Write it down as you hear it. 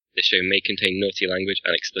This show may contain naughty language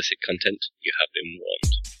and explicit content. You have been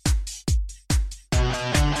warned.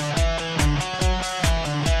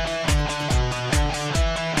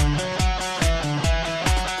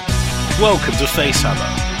 Welcome to Facehammer,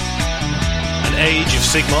 an Age of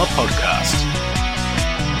Sigmar podcast.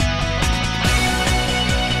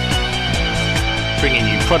 Bringing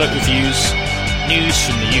you product reviews, news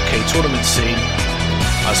from the UK tournament scene,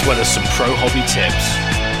 as well as some pro hobby tips.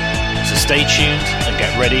 So stay tuned and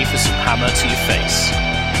get ready for some hammer to your face.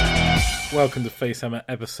 Welcome to Facehammer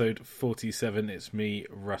episode 47. It's me,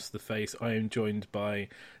 Russ the Face. I am joined by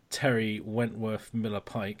Terry Wentworth Miller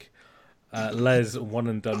Pike, Les One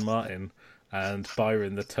and Done Martin, and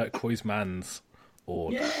Byron the Turquoise Mans.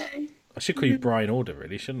 Or I should call you Brian Order,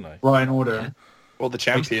 really, shouldn't I? Brian Order. Or the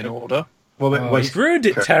champion order. Well, You've ruined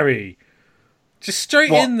it, Terry. Just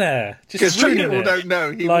straight in there. Because Just people ruining it. don't know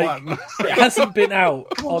he won. It hasn't been out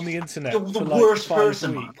on the internet You're the for like worst 5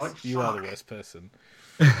 person, man. weeks. Like, You are the fuck. worst person.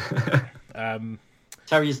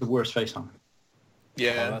 Terry is the worst face on.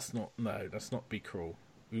 Yeah. That's not be cruel.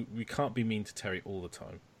 We can't be mean to Terry all the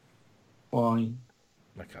time. Why?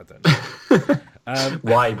 Like, I don't know.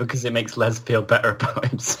 Why? Because it makes Les feel better about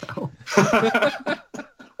himself.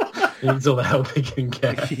 He needs all the help he can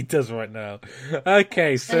get. He does right now.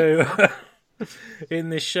 Okay, so in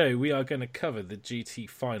this show, we are going to cover the GT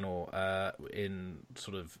final in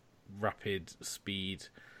sort of rapid speed,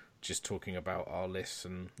 just talking about our lists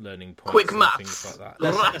and learning points Quick and maths. things like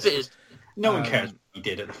that. Rapid. No one cares what he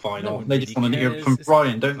did at the final. no one They just really want to hear cares. from It's-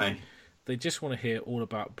 Brian, don't they? They just want to hear all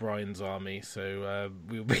about Brian's army, so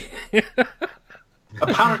we'll be...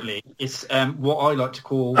 Apparently, it's what I like to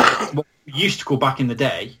call, what we used to call back in the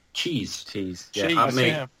day, cheese. Cheese. Yeah, Cheese, I mean,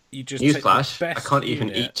 yeah. You just take the newsflash, I best can't even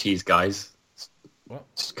unit. eat cheese, guys. What?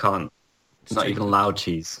 Just can't. Not take even the- allowed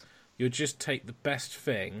cheese. You'll just take the best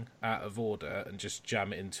thing out of order and just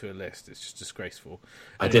jam it into a list. It's just disgraceful.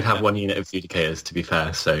 I did have one unit of adjudicators, to be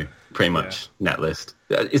fair, so pretty much net list.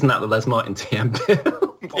 Isn't that the Les Martin TM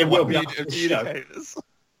bill? It will be What after need this show. adjudicators?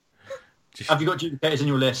 Have you got adjudicators in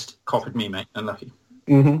your list? Copied me, mate. Unlucky.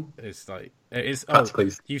 It's like it's Practically.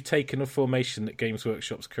 you've taken a formation that Games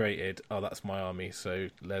Workshop's created. Oh, that's my army. So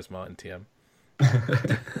Les Martin TM.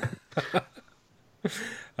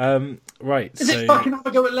 Right. Is so it fucking have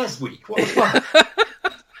a go at Les week? What the fuck?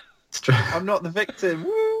 It's true. I'm not the victim.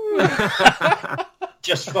 Woo!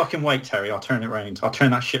 Just fucking wait, Terry. I'll turn it round. I'll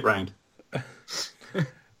turn that shit round.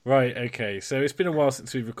 right. Okay. So it's been a while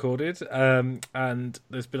since we've recorded, and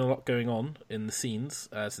there's been a lot going on in the scenes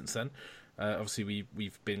since then. Obviously,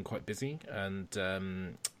 we've been quite busy,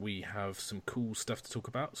 and we have some cool stuff to talk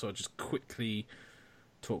about. So I'll just quickly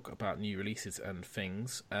talk about new releases and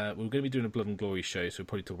things. We're going to be doing a Blood and Glory show, so we'll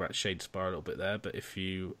probably talk about Shadespire a little bit there. But if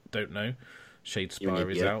you don't know,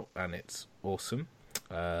 Shadespire is out, and it's awesome.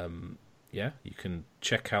 Yeah, you can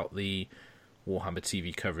check out the Warhammer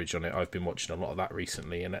TV coverage on it. I've been watching a lot of that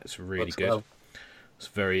recently, and that's really Works good. well. It's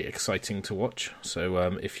very exciting to watch.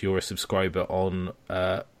 So if you're a subscriber on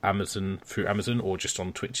Amazon, through Amazon, or just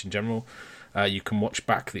on Twitch in general, you can watch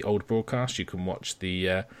back the old broadcast. You can watch the...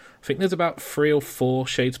 I think there's about 3 or 4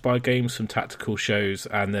 Shadespire games, some tactical shows,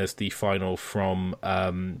 and there's the final from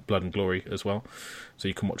Blood and Glory as well. So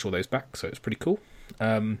you can watch all those back, so it's pretty cool.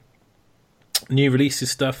 New releases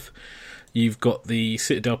stuff. You've got the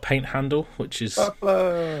Citadel paint handle, which is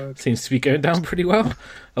seems to be going down pretty well,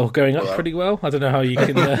 or going up pretty well. I don't know how you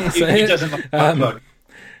can say He it. doesn't like plug.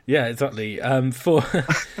 Yeah, exactly. For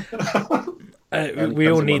we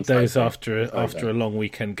all need those after a long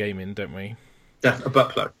weekend gaming, don't we? A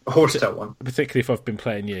butt plug. A horsetail one. Particularly if I've been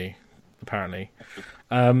playing you, apparently.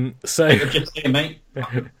 So Just saying, mate.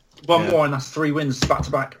 One more and that's 3 wins back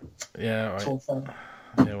to back. yeah, It's right. all fun.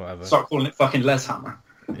 Yeah, whatever. Start calling it fucking Les Hammer.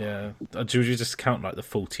 Yeah, should we just count like the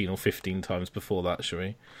 14 or 15 times before that? Shall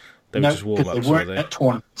we? They were No, just warm because ups, they were weren't they? at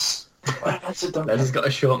tournaments. Les has got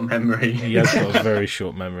a short memory. He has got a very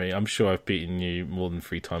short memory. I'm sure I've beaten you more than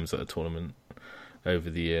 3 times at a tournament over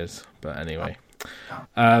the years. But anyway.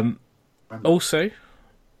 Also,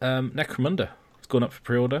 Necromunda has gone up for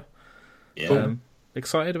pre-order. Yeah.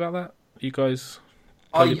 Excited about that? You guys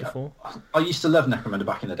played it I before? used to love Necromunda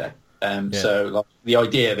back in the day. So like the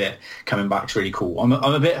idea of it coming back is really cool. I'm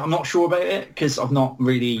not sure about it because I've not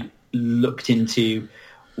really looked into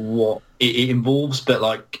what it involves, but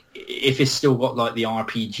like if it's still got like the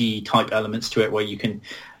RPG type elements to it where you can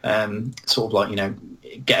sort of like, you know,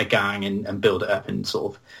 get a gang and build it up and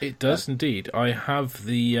sort of... It does indeed. I have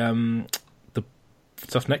the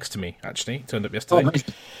stuff next to me, actually. Turned up yesterday.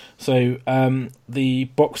 amazing. So the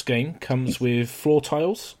box game comes with floor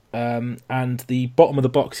tiles, and the bottom of the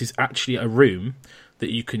box is actually a room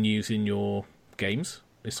that you can use in your games.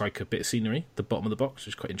 It's like a bit of scenery, the bottom of the box,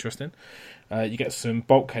 which is quite interesting. You get some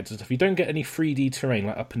bulkheads and stuff. You don't get any 3D terrain,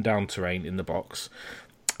 like up and down terrain in the box.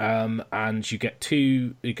 And you get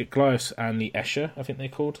Goliath and the Escher, I think they're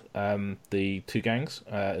called, the two gangs,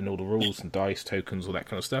 and all the rules and dice, tokens, all that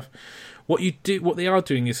kind of stuff. What they are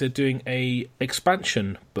doing is they're doing a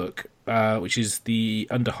expansion book, which is the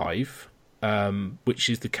Underhive, which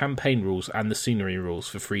is the campaign rules and the scenery rules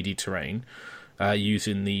for 3D terrain,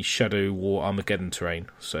 using the Shadow War Armageddon terrain.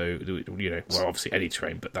 So, obviously any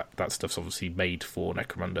terrain, but that stuff's obviously made for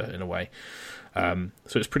Necromunda in a way. So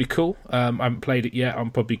it's pretty cool. I haven't played it yet. I'm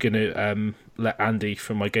probably going to let Andy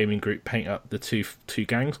from my gaming group paint up the two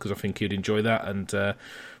gangs, because I think he'd enjoy that, and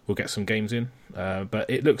we'll get some games in. But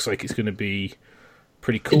it looks like it's going to be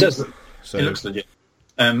pretty cool. It does. It looks legit.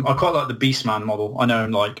 I quite like the Beastman model. I know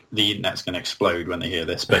the internet's going to explode when they hear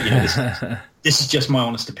this, but this is just my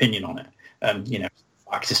honest opinion on it.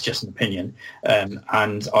 Fact, it's just an opinion.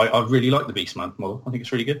 And I really like the Beastman model. I think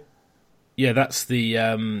it's really good. Yeah, that's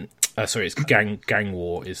the... it's Gang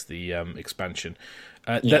War is the expansion.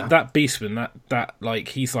 That Beastman, that like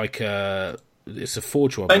he's like it's a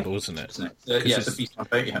Forge World model, isn't it? It's a Beastman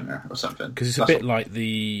Bounty Hunter or something. Because it's a bit like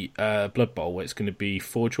the Blood Bowl, where it's going to be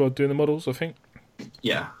Forge World doing the models, I think.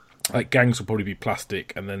 Yeah. Like gangs will probably be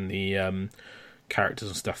plastic, and then the characters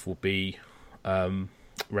and stuff will be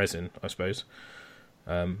resin, I suppose.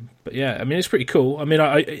 But yeah, I mean, it's pretty cool. I mean,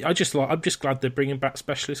 I'm just glad they're bringing back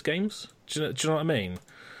specialist games. Do you know what I mean?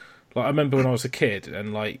 Like, I remember when I was a kid,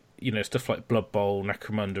 and stuff like Blood Bowl,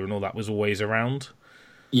 Necromunda, and all that was always around.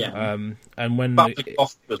 Yeah. And when Battlefield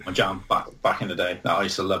Gothic was my jam back in the day. I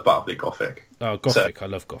used to love Battlefield Gothic. Oh, Gothic! I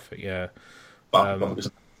love Gothic. Yeah.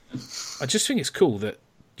 I just think it's cool that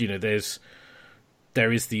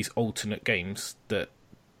there is these alternate games that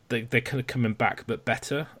they're kind of coming back, but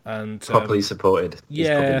better and properly supported. Yeah. Is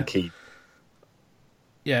probably the key.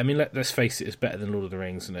 Yeah, I mean, let's face it, it's better than Lord of the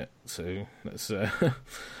Rings, isn't it? So that's.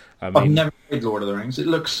 I've never played Lord of the Rings. It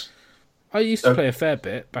looks. I used to play a fair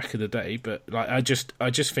bit back in the day, but I just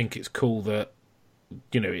think it's cool that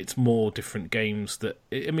it's more different games.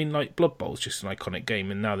 Like Blood Bowl is just an iconic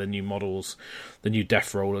game, and now the new models, the new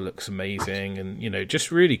Death Roller looks amazing, and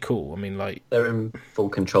just really cool. I mean, they're in full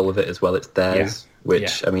control of it as well. It's theirs,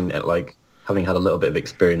 which I mean, having had a little bit of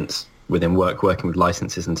experience within working with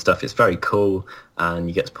licenses and stuff, it's very cool, and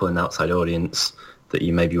you get to pull an outside audience that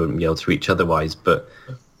you maybe wouldn't be able to reach otherwise. But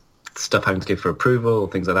stuff having to go for approval,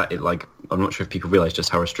 things like that, I'm not sure if people realise just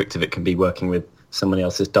how restrictive it can be working with somebody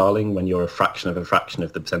else's darling when you're a fraction of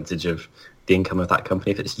the percentage of the income of that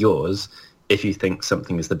company. If it's yours, if you think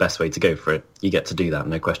something is the best way to go for it, you get to do that,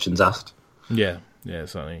 no questions asked. Yeah,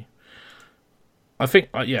 certainly. I think,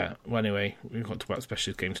 well, anyway, we can't talk about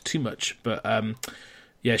specialist games too much, but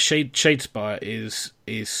Shadespire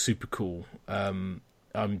is super cool.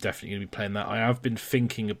 I'm definitely going to be playing that. I have been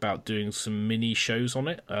thinking about doing some mini shows on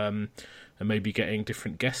it, and maybe getting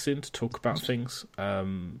different guests in to talk about things,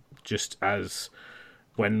 just as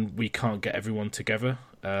when we can't get everyone together,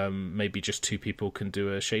 maybe just two people can do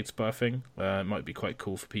a Shadespire thing. It might be quite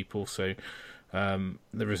cool for people, so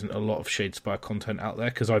there isn't a lot of Shadespire content out there,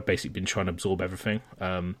 because I've basically been trying to absorb everything.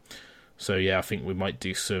 So yeah, I think we might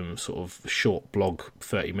do some sort of short blog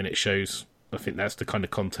 30-minute shows. I think that's the kind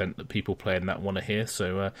of content that people play and that want to hear.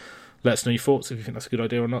 So let us know your thoughts if you think that's a good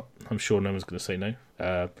idea or not. I'm sure no one's going to say no.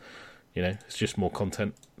 It's just more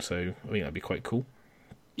content. So I think that'd be quite cool.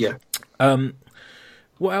 Yeah.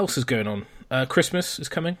 What else is going on? Christmas is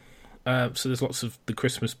coming. So there's lots of the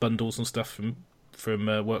Christmas bundles and stuff from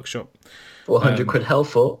Workshop. 400 quid hell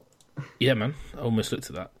for. Yeah, man. I almost looked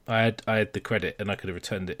at that. I had the credit and I could have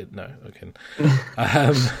returned it. No, I can.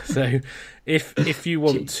 So if you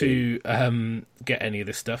want to get any of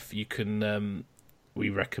this stuff, you can. We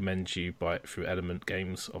recommend you buy it through Element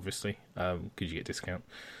Games, obviously, because you get a discount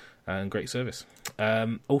and great service.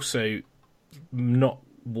 Also, not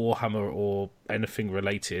Warhammer or anything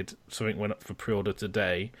related. Something went up for pre-order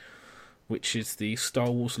today, which is the Star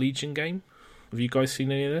Wars Legion game. Have you guys seen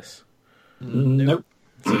any of this? Nope.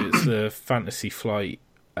 So it's the Fantasy Flight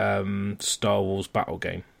Star Wars battle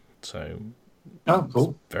game. So,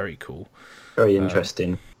 cool, very cool, very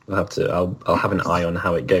interesting. I'll have an eye on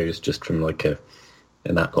how it goes, just from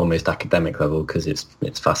in that almost academic level, because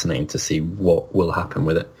it's fascinating to see what will happen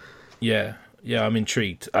with it. Yeah, I'm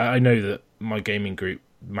intrigued. I know that my gaming group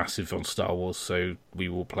massive on Star Wars, so we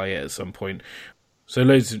will play it at some point. So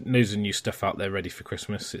loads of new stuff out there ready for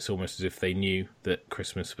Christmas. It's almost as if they knew that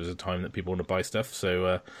Christmas was a time that people want to buy stuff.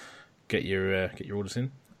 So get your orders in.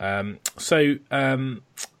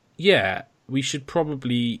 We should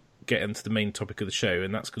probably get into the main topic of the show,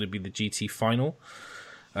 and that's going to be the GT final.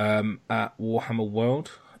 at Warhammer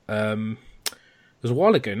World. It was a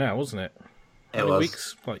while ago now, wasn't it? It was.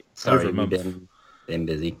 Weeks? Like Sorry, over a month. we've been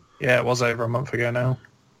busy. Yeah, it was over a month ago now.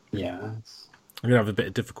 Yeah. I'm going to have a bit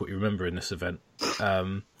of difficulty remembering this event.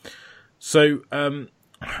 So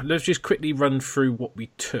let's just quickly run through what we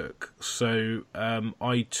took. So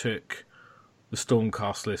I took the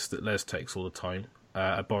Stormcast list that Les takes all the time.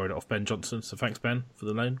 I borrowed it off Ben Johnson, so thanks, Ben, for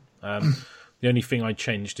the loan. The only thing I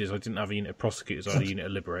changed is I didn't have a unit of Prosecutors, I had a unit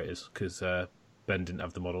of Liberators, because Ben didn't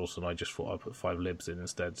have the models, and I just thought I'd put 5 Libs in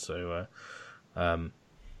instead. So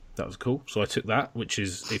that was cool. So I took that, which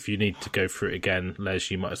is, if you need to go through it again,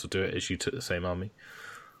 Les, you might as well do it as you took the same army.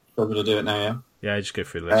 I'm going to do it now, yeah? Yeah, just go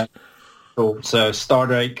through the list. Cool. So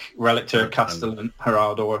Stardrake, Relictor, Castellan,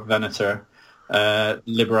 Heraldor, Venator,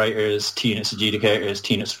 Liberators, 2 units Adjudicators,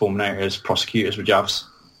 2 units Fulminators, Prosecutors with Javs.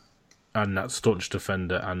 And that's Staunch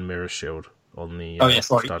Defender and Mirror Shield on the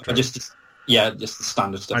sorry. Stardrake. Just the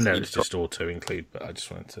standard stuff. I know it's just auto include, but I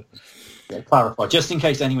just wanted to clarify, just in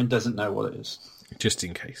case anyone doesn't know what it is. Just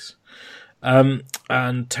in case. And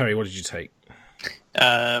Terry, what did you take?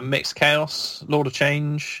 Mixed Chaos, Lord of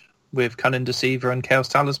Change, with Cunning Deceiver and Chaos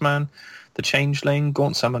Talisman, the Changeling,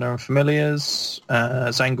 Gaunt Summoner and Familiars,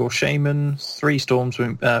 Zangor Shaman, 3 Storm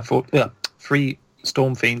Fiends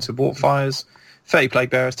with Warpfires, 30 Plague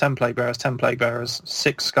Bearers, 10 Plague Bearers, 10 Plague Bearers,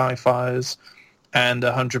 6 Skyfires, and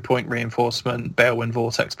 100-point reinforcement Balewind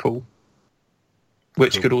Vortex Pool,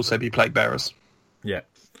 which could also be Plague Bearers. Yeah.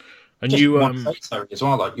 And Just you one fate, sorry, as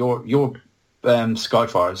well, like your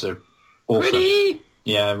Skyfires are awesome. Pretty.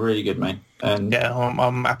 Yeah, really good, mate. And Yeah,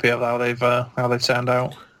 I'm happy with how they've turned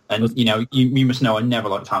out. And you must know I never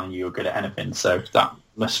like telling you you're good at anything, so that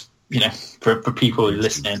must for people who are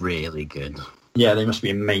listening, Really good. yeah, they must be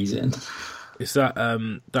amazing. is that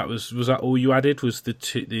was that all you added? Was the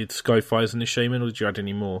Skyfires and the Shaman, or did you add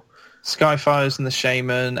any more? Skyfires and the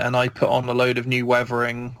Shaman, and I put on a load of new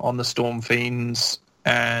weathering on the Storm Fiends,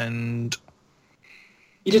 and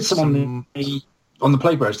You did some on the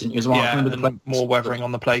Plague Bearers, didn't you, as well? I yeah, remember the and more weathering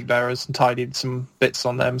on the Plague Bearers, and tidied some bits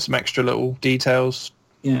on them, some extra little details,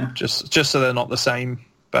 Yeah. just so they're not the same.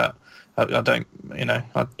 But I don't,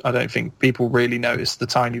 I don't think people really notice the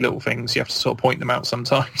tiny little things. You have to sort of point them out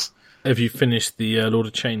sometimes. Have you finished the Lord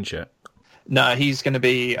of Change yet? No, he's going to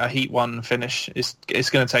be a Heat 1 finish. It's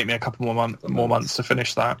going to take me a couple more months to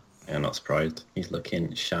finish that. Yeah, I'm not surprised. He's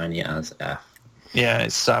looking shiny as F. Yeah,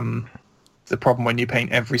 it's the problem when you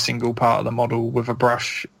paint every single part of the model with a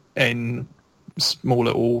brush in small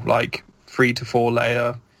little 3 to 4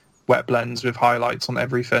 layer wet blends with highlights on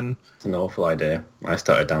everything. It's an awful idea. I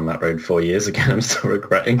started down that road 4 years ago. I'm still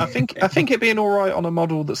regretting. I think it'd be all right on a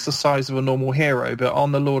model that's the size of a normal hero, but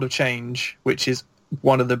on the Lord of Change, which is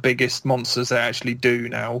one of the biggest monsters they actually do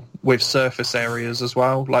now, with surface areas as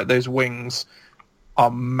well, like those wings are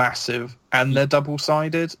massive, and they're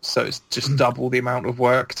double-sided, so it's just double the amount of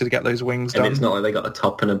work to get those wings done. And it's not like they got a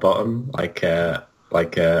top and a bottom, like a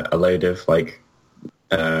load of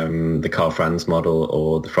the Carl Franz model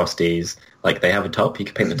or the Frosties. Like, they have a top. You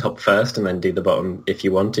could paint the top first and then do the bottom if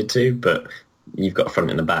you wanted to, but you've got a front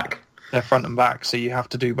and a back. They're front and back, so you have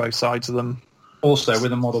to do both sides of them. Also,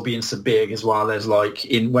 with a model being so big as well, there's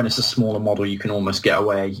when it's a smaller model, you can almost get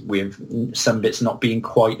away with some bits not being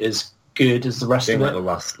quite as good as the rest of it. The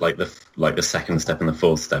last, the second step and the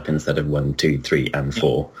fourth step instead of 1, 2, 3, and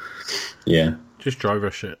 4. Yeah. Just dry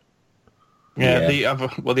rush it. Yeah, the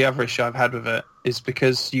other issue I've had with it is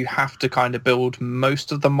because you have to kind of build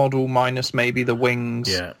most of the model minus maybe the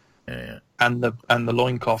wings and the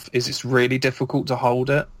loincloth. It's really difficult to hold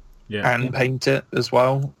it and paint it as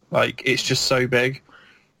well. Like, it's just so big.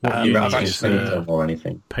 You or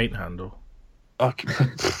anything. Paint handle.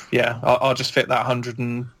 Yeah, I'll just fit that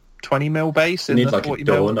 120 mil base in the 40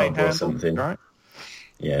 mil paint handle, something. Right?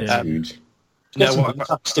 Yeah, it's huge. No,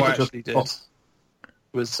 what I actually did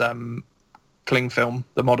was cling film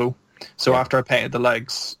the model. So after I painted the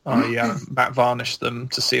legs, I matte varnished them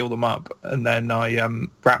to seal them up, and then I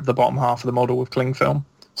wrapped the bottom half of the model with cling film,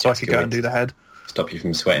 so I could go and do the head. Stop you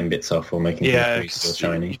from sweating bits off or making things still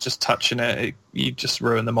shiny. You're just touching it, you just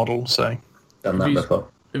ruin the model. So done that before.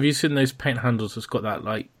 Have you seen those paint handles that's got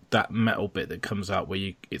that that metal bit that comes out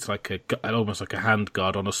where it's almost like a hand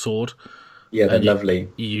guard on a sword? Yeah, they're lovely.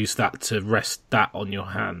 You use that to rest that on your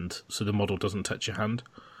hand so the model doesn't touch your hand.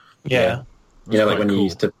 Yeah. When you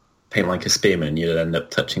used to paint like a spearman, you'd end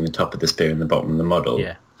up touching the top of the spear and the bottom of the model.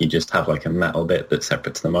 Yeah. You just have like a metal bit that's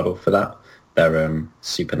separate to the model for that. They're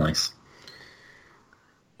super nice.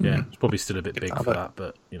 Yeah, it's probably still a bit big for that,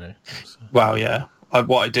 but, So. Well, yeah.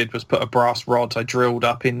 What I did was put a brass rod I drilled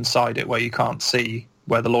up inside it where you can't see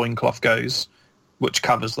where the loincloth goes, which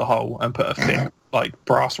covers the hole, and put a like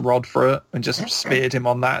brass rod for it and just speared him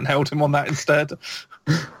on that and held him on that instead.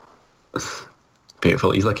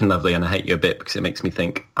 Beautiful. He's looking lovely, and I hate you a bit because it makes me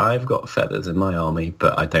think I've got feathers in my army,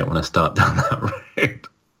 but I don't want to start down that road.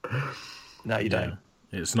 No, you don't.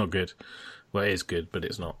 It's not good. Well, it is good, but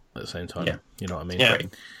it's not at the same time. Yeah. You know what I mean? Yeah.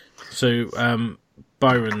 So,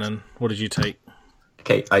 Byron, then, what did you take?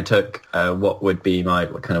 Okay, I took what would be my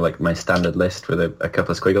kind of like my standard list with a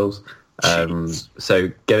couple of squiggles.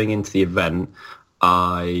 So going into the event,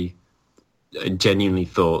 I genuinely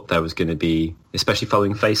thought there was going to be, especially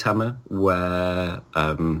following Facehammer, where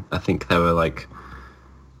I think there were like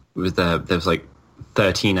there was like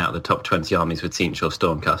 13 out of the top 20 armies with Tzeentch or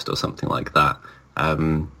Stormcast or something like that.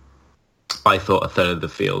 I thought a third of the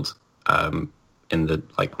field in the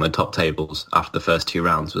on the top tables after the first 2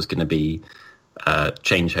 rounds was going to be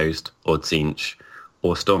Change Host or Tzeentch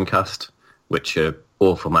or Stormcast, which are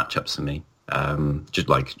awful matchups for me. Just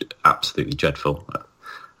like absolutely dreadful.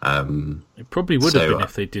 It probably would have been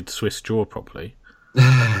if they did Swiss draw properly.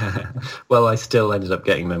 Well, I still ended up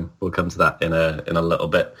getting them. We'll come to that in a little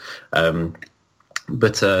bit.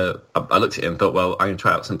 But I looked at it and thought, well, I'm going to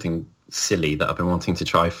try out something silly that I've been wanting to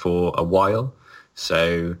try for a while.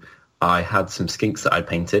 So I had some skinks that I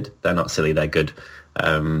painted. They're not silly, they're good.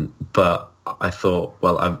 But I thought,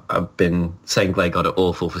 well, I've been saying Glade God are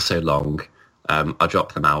awful for so long. I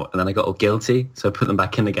dropped them out, and then I got all guilty, so I put them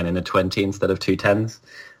back in again in a 20 instead of 2 10s.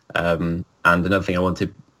 And another thing I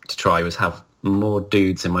wanted to try was have more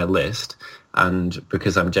dudes in my list, and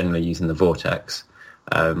because I'm generally using the Vortex,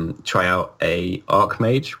 try out a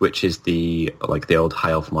Archmage, which is the old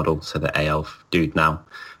High Elf model, so the A-Elf dude now.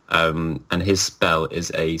 And his spell is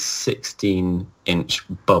a 16-inch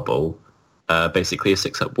bubble, basically a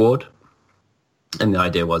 6-up ward. And the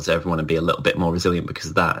idea was everyone would be a little bit more resilient because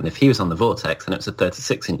of that. And if he was on the Vortex, then it was a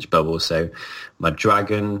 36-inch bubble. So my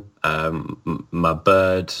dragon, my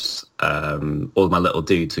birds, all my little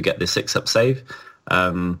dudes would get this 6-up save.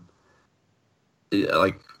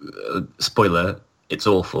 Spoiler, it's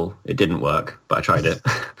awful. It didn't work, but I tried it.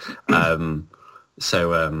 I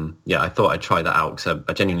thought I'd try that out because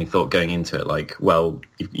I genuinely thought going into it, like, well,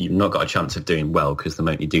 you've not got a chance of doing well because the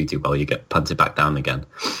moment you do well, you get punted back down again,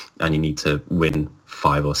 and you need to win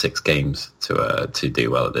 5 or 6 games to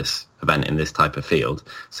do well at this event in this type of field.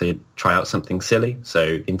 So you try out something silly.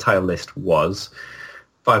 So the entire list was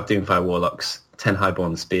 5 Doomfire Warlocks, 10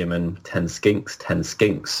 Highborn Spearmen, 10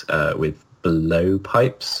 Skinks with blow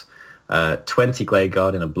pipes, 20 Glade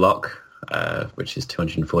Guard in a block, which is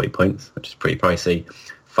 240 points, which is pretty pricey.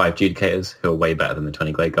 5 Judicators, who are way better than the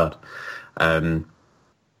 20 Glade Guard. And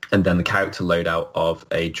then the character loadout of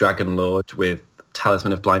a Dragon Lord with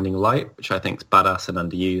Talisman of Blinding Light, which I think is badass and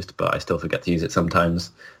underused, but I still forget to use it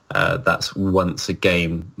sometimes. That's once a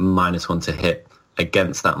game, -1 to hit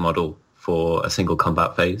against that model for a single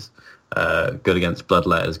combat phase. Good against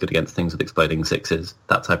Bloodletters, good against things with exploding 6s,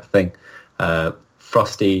 that type of thing.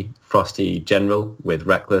 Frosty General with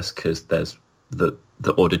Reckless, because there's the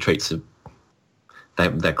order traits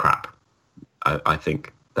they're crap. I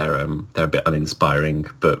think they're a bit uninspiring,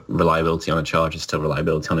 but reliability on a charge is still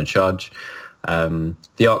reliability on a charge. The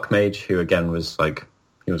Archmage, who again was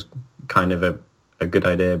he was kind of a good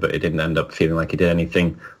idea, but it didn't end up feeling like it did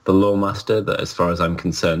anything. The Lawmaster, that as far as I'm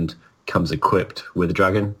concerned comes equipped with a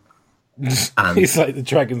dragon. And He's like, the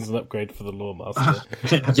dragon's an upgrade for the Lawmaster.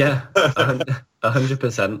 yeah,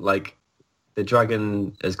 100%. Like, the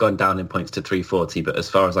dragon has gone down in points to 340, but as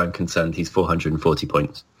far as I'm concerned, he's 440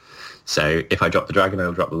 points. So if I drop the dragon,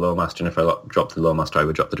 I'll drop the Lawmaster, and if I drop the Lawmaster, I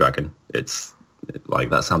would drop the dragon. It's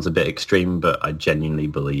like, that sounds a bit extreme, but I genuinely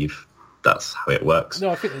believe that's how it works. No,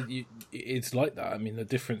 I think that it's like that. I mean, the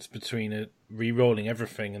difference between re-rolling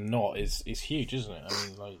everything and not is huge, isn't it? I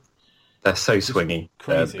mean, like, they're so swingy.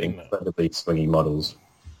 Crazy, they're incredibly swingy models.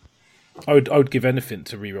 I would give anything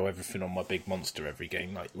to reroll everything on my big monster every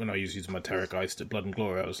game. Like when I used to use my Terrorgeist at Blood and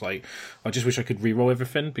Glory, I was like, I just wish I could reroll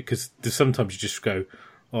everything, because there's sometimes you just go,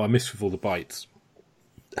 oh, I missed with all the bites.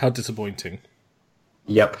 How disappointing.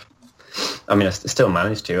 Yep. I mean, I still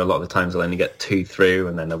managed to. A lot of the times I'll only get 2 through,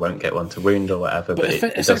 and then I won't get 1 to wound or whatever. But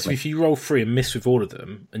essentially, if you roll 3 and miss with all of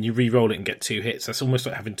them, and you re-roll it and get 2 hits, that's almost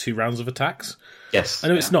like having 2 rounds of attacks. Yes. I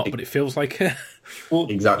know it's not, but it feels like it. Well,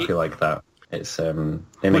 exactly like that. It's it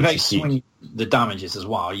with makes you huge. The damages as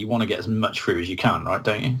well. You want to get as much through as you can, right?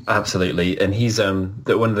 Don't you? Absolutely. And he's one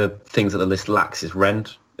of the things that the list lacks is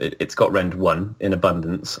rend. It's got rend 1 in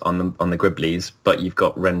abundance on the Gribblies, but you've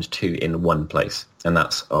got rend 2 in one place, and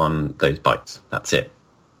that's on those bites. That's it.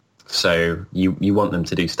 So you want them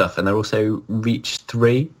to do stuff, and they're also reach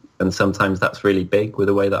 3, and sometimes that's really big with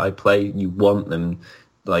the way that I play. You want them,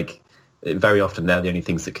 like, very often they're the only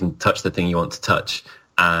things that can touch the thing you want to touch,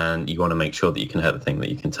 and you want to make sure that you can hurt the thing that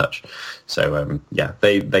you can touch. So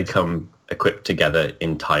they come equipped together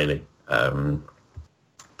entirely.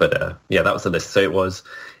 But that was the list. So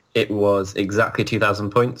it was exactly 2,000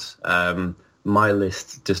 points. My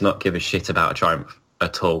list does not give a shit about a triumph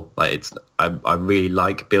at all. Like I really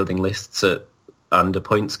like building lists at under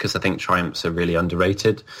points because I think triumphs are really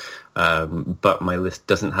underrated. But my list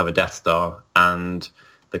doesn't have a Death Star, and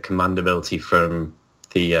the command ability from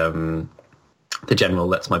the general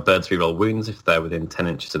lets my birds reroll wounds if they're within 10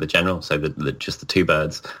 inches of the general, so just the 2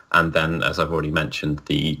 birds. And then, as I've already mentioned,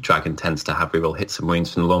 the dragon tends to have reroll hits and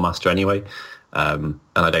wounds from the Lawmaster anyway. And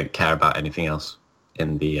I don't care about anything else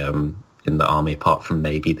in the army apart from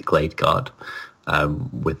maybe the Glade Guard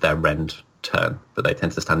with their rend turn, but they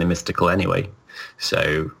tend to stand in mystical anyway.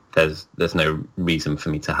 So there's no reason for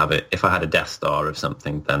me to have it. If I had a Death Star of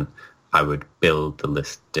something, then I would build the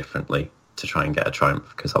list differently to try and get a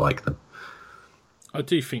triumph because I like them. I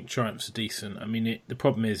do think triumphs are decent. I mean, the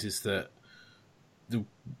problem is that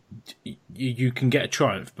you can get a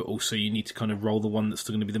triumph, but also you need to kind of roll the one that's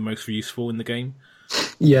still going to be the most useful in the game.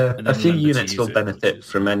 Yeah, a few units will benefit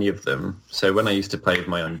from any of them. So when I used to play with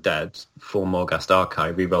my undead, 4 Morghast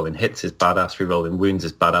Archive, rerolling hits is badass, rerolling wounds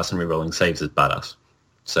is badass, and rerolling saves is badass.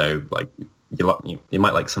 So like you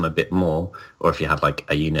might like some a bit more, or if you had like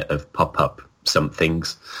a unit of pop-up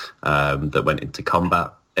somethings that went into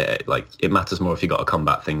combat, it matters more if you've got a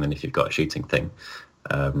combat thing than if you've got a shooting thing.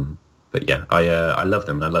 But yeah, I love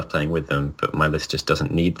them and I love playing with them, but my list just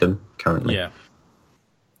doesn't need them currently.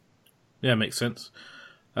 Yeah, makes sense.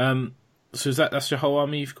 So that's your whole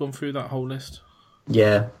army? You've gone through that whole list?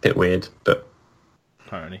 Yeah, bit weird, but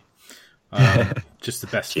apparently, just the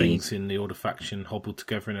best things in the Order faction hobbled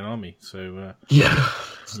together in an army. So you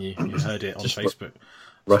heard it on Facebook.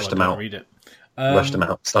 Rushed them out. Read it. Rushed them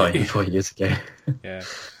out starting 4 years ago. Yeah,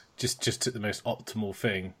 just took the most optimal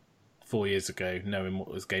thing 4 years ago, knowing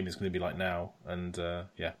what this game is going to be like now, and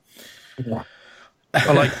yeah.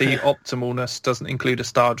 I like the optimalness doesn't include a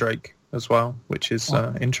Star Drake as well, which is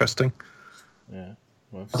interesting. Yeah,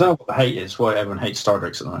 well, I don't know what the hate is. Why everyone hates Star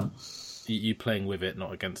Drakes at the moment? You playing with it,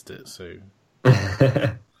 not against it. So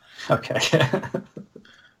okay.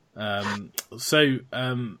 So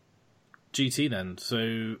GT then.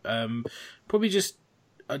 So probably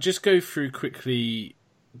I'll just go through quickly.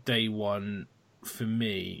 Day one for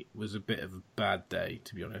me was a bit of a bad day,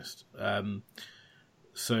 to be honest.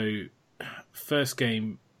 So first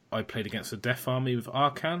game I played against a Death Army with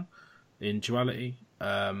Arcan in Duality,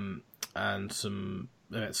 and some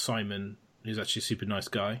Simon, who's actually a super nice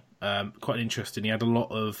guy. Quite interesting. He had a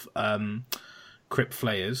lot of Crypt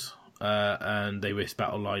Flayers, and they were his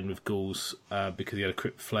battle line with Ghouls because he had a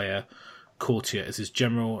Crypt Flayer Courtier as his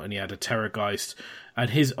general, and he had a Terrorgeist, and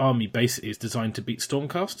his army basically is designed to beat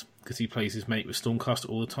Stormcast because he plays his mate with Stormcast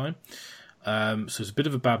all the time. So it's a bit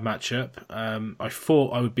of a bad matchup. I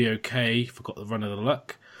thought I would be okay if I got the run of the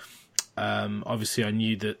luck. Obviously, I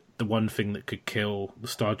knew that the one thing that could kill the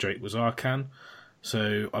Star Drake was Arcan,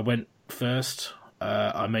 so I went first.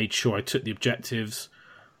 I made sure I took the objectives.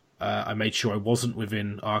 I made sure I wasn't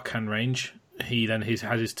within Arcan range. He then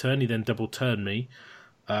had his turn. He then double turned me.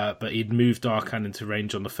 But he'd moved Arcan into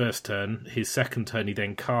range on the first turn. His second turn, he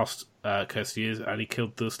then cast Curse of Years, and he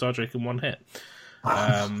killed the Star Drake in one hit.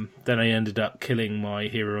 Then I ended up killing my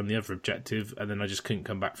hero on the other objective, and then I just couldn't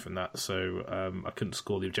come back from that. So I couldn't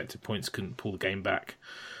score the objective points, couldn't pull the game back.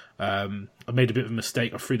 I made a bit of a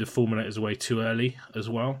mistake. I threw the Fulminators away too early as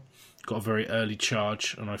well. Got a very early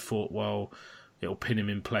charge, and I thought, well, it'll pin him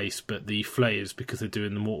in place. But the Flayers, because they're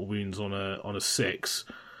doing the mortal wounds on a 6,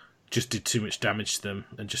 just did too much damage to them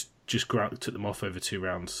and just took them off over 2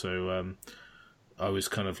 rounds. So I was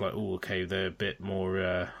kind of like, oh, okay, they're a bit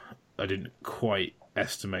more. I didn't quite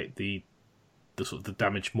estimate the sort of the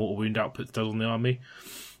damage mortal wound output does on the army.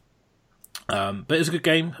 But it was a good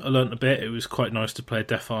game. I learnt a bit. It was quite nice to play a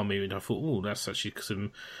Death Army, and I thought, oh, that's actually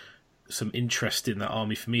some interest in that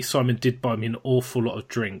army for me. Simon did buy me an awful lot of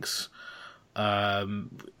drinks.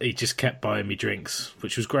 He just kept buying me drinks,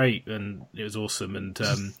 which was great, and it was awesome, and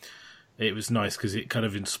it was nice because it kind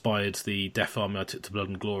of inspired the Death Army I took to Blood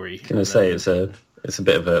and Glory. Can I say it's a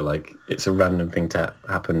bit of a it's a random thing to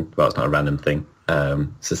happen. Well, it's not a random thing.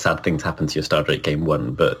 It's a sad thing to happen to your Star Drake game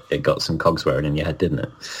 1, but it got some cogs whirring in your head, didn't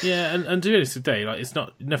it? Yeah, and to be honest today, it's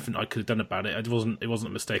not nothing I could have done about it. It wasn't a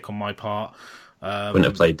mistake on my part. Wouldn't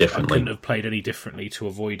have played differently. I couldn't have played any differently to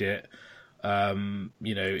avoid it.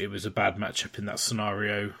 It was a bad matchup in that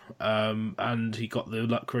scenario, and he got the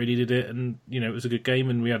luck where he needed it, and it was a good game,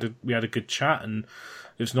 and we had a good chat, and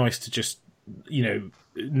it was nice to just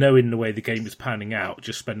knowing the way the game was panning out,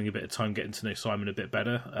 just spending a bit of time getting to know Simon a bit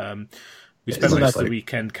better. We spent most of the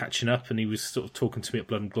weekend catching up, and he was sort of talking to me at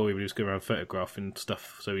Blood and Glory when he was going around photographing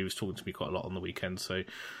stuff, so he was talking to me quite a lot on the weekend, so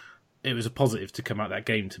it was a positive to come out of that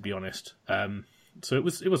game, to be honest. So it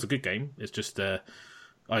was a good game. It's just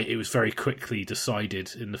it was very quickly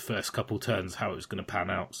decided in the first couple turns how it was going to pan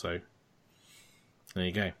out, so there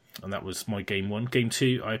you go. And that was my game 1. Game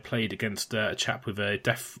 2, I played against a chap with a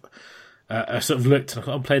deaf... I sort of looked, and I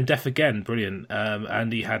thought, I'm playing deaf again, brilliant.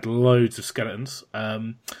 And he had loads of skeletons.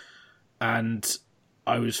 And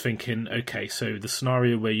I was thinking, okay, so the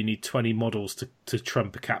scenario where you need 20 models to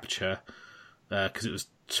trump a capture, because it was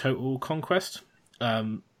Total Conquest,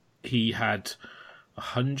 he had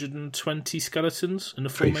 120 skeletons in the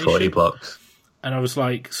formation. 40 blocks. And I was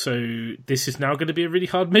like, so this is now going to be a really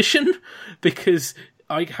hard mission because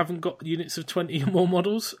I haven't got units of 20 or more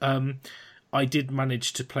models. I did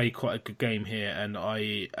manage to play quite a good game here, and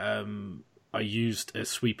I used a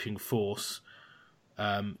sweeping force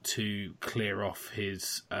to clear off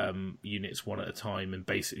his units one at a time, and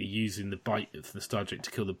basically using the bite of the Star Drake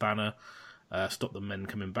to kill the banner, stop the men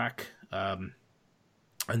coming back, and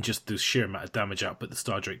just the sheer amount of damage output the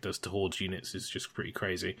Star Drake does to Horde units is just pretty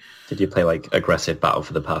crazy. Did you play like aggressive battle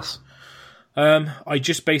for the pass? I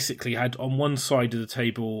just basically had on one side of the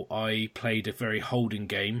table, I played a very holding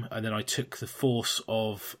game, and then I took the force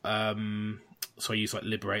of, so I used like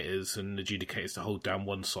Liberators and Adjudicators to hold down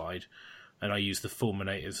one side, and I used the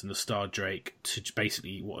Fulminators and the Star Drake to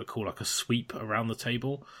basically what I call like a sweep around the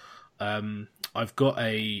table. I've got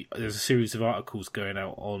there's a series of articles going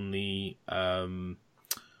out on the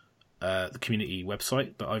community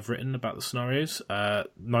website that I've written about the scenarios.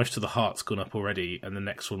 Knife to the Heart's gone up already, and the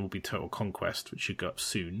next one will be Total Conquest, which should go up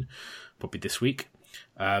soon, probably this week.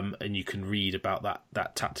 And you can read about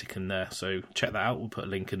that tactic in there. So check that out. We'll put a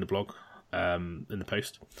link in the blog, in the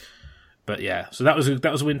post. But yeah, so that was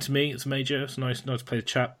a win to me. It's a major. It's nice to play the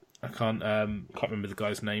chap. I can't remember the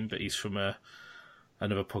guy's name, but he's from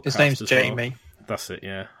another podcast. His name's as Jamie. Well. That's it,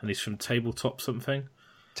 yeah. And he's from Tabletop something.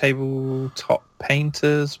 Tabletop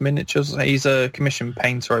Painters, Miniatures. He's a commissioned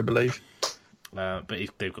painter, I believe. But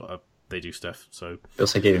they do stuff. So you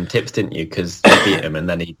also gave him tips, didn't you? Because you beat him, and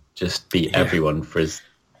then he just beat everyone for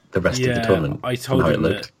the rest of the tournament. I told him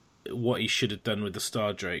that what he should have done with the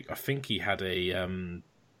Star Drake. I think he had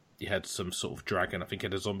he had some sort of dragon. I think he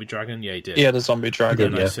had a zombie dragon. Yeah, he did. He had a zombie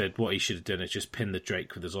dragon. And I said what he should have done is just pin the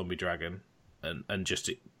Drake with the zombie dragon, and just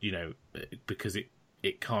because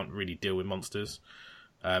it can't really deal with monsters.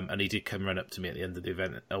 And he did come run up to me at the end of the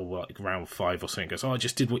event, like round 5 or something. Goes, I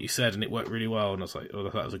just did what you said, and it worked really well. And I was like,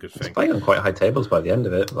 that was a good thing. He was playing on quite high tables by the end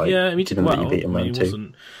of it. Like, yeah, he did well. You beat him round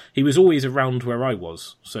 2. He was always around where I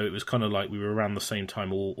was, so it was kind of like we were around the same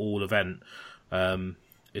time all event.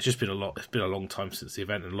 It's just been a lot. It's been a long time since the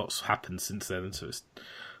event, and lots happened since then. So it's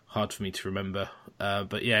hard for me to remember.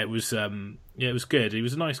 But yeah, it was good. He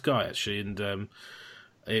was a nice guy actually, and.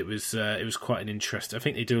 It was quite an interest. I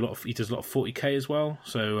think he does a lot of 40k as well.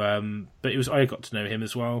 So, but I got to know him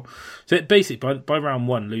as well. So basically, by round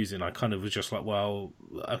 1 losing, I kind of was just like, well,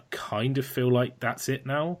 I kind of feel like that's it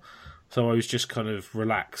now. So I was just kind of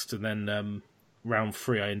relaxed, and then round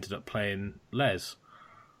 3 I ended up playing Les,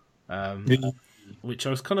 which I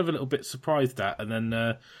was kind of a little bit surprised at. And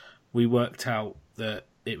then we worked out that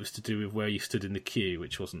it was to do with where you stood in the queue,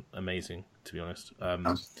 which wasn't amazing, to be honest.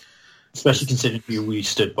 Especially considering who we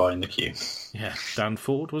stood by in the queue. Yeah, Dan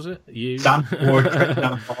Ford, was it? You? Dan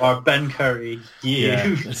Ford, Ben Curry, you. Yeah,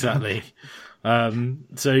 exactly.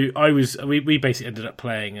 So we basically ended up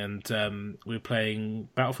playing, and we were playing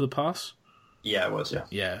Battle for the Pass. Yeah, it was, yeah.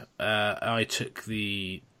 Yeah, I took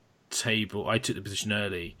the position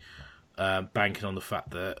early, banking on the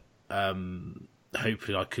fact that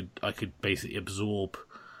hopefully I could basically absorb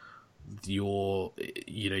your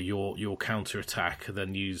counter attack and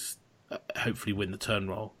then hopefully win the turn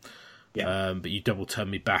roll. Yeah. But you double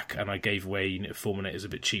turned me back, and I gave away a unit of Fulminators a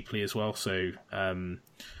bit cheaply as well, so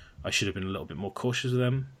I should have been a little bit more cautious with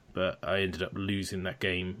them, but I ended up losing that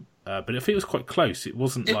game. But I think it was quite close. It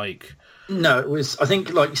wasn't like... No, it was... I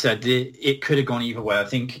think, like you said, it could have gone either way. I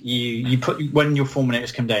think you put when your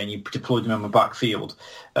Fulminators come down, you deployed them on the backfield,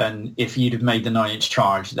 and if you'd have made the 9-inch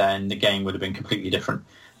charge, then the game would have been completely different.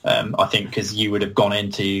 I think because you would have gone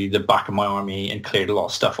into the back of my army and cleared a lot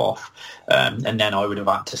of stuff off, and then I would have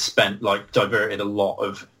had to diverted a lot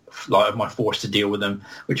of my force to deal with them,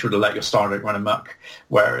 which would have let your Star Drake run amok.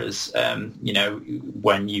 Whereas,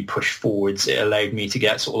 when you push forwards, it allowed me to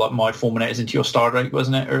get sort of like my Fulminators into your Star Drake,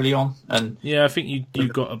 wasn't it, early on? And yeah, I think you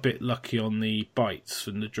got a bit lucky on the bites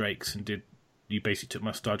from the Drakes, and you basically took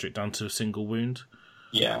my Star Drake down to a single wound.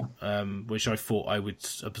 Yeah. Which I thought I would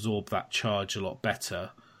absorb that charge a lot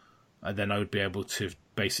better, and then I would be able to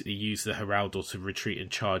basically use the Heraldor to retreat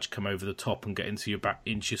and charge, come over the top, and get into your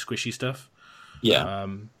squishy stuff. Yeah.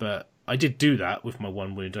 But I did do that with my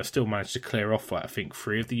 1 wound. I still managed to clear off, I think,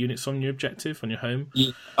 3 of the units on your objective, on your home.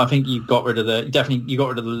 I think you got rid of you got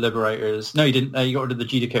rid of the Liberators. No, you didn't. You got rid of the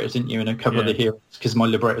Judicators, didn't you? And a couple of the heroes, because my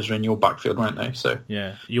Liberators are in your backfield, weren't they? So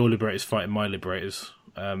yeah, your Liberators fighting my Liberators.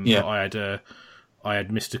 I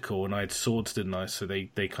had Mystical and I had Swords, didn't I? So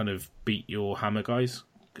they kind of beat your Hammer guys.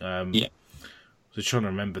 So trying to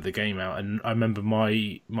remember the game out, and I remember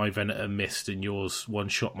my Venator missed and yours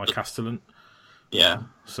one-shot my Castellan. Yeah.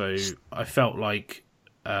 So I felt like,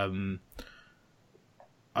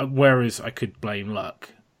 whereas I could blame luck,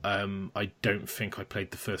 I don't think I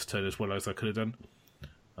played the first turn as well as I could have done.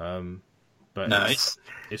 But no,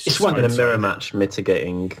 it's one in a mirror match.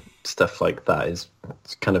 Mitigating stuff like that is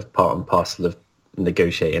kind of part and parcel of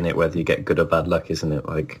negotiating it, whether you get good or bad luck, isn't it?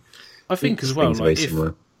 Like, I think as well, like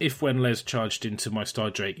if when Les charged into my Star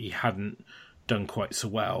Drake, he hadn't done quite so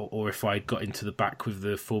well, or if I got into the back with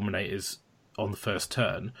the Fulminators on the first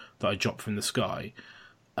turn that I dropped from the sky,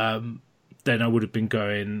 then I would have been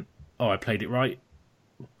going, oh, I played it right.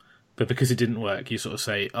 But because it didn't work, you sort of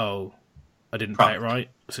say, oh, I didn't play it right.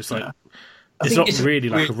 So it's like, it's not really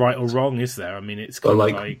like a right or wrong, is there? I mean, it's kind of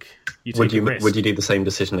like you take a risk. Would you do the same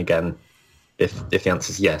decision again? If the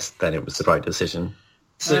answer is yes, then it was the right decision,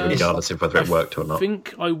 regardless of whether it worked or not. I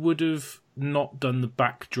think I would have not done the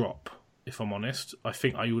backdrop, if I'm honest. I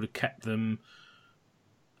think I would have kept them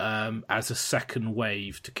as a second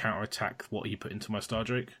wave to counterattack what he put into my Star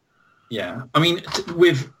Drake. Yeah, I mean,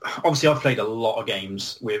 obviously I've played a lot of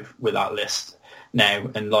games with that list now,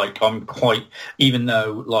 and like I'm quite, even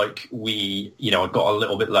though like I got a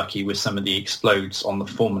little bit lucky with some of the explodes on the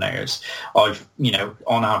Fulminators, I've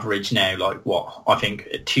on average now, like what I think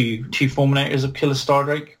two Fulminators will kill a Star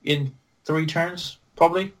Drake in 3 turns,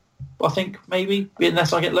 probably. I think maybe,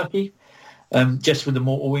 unless I get lucky, just with the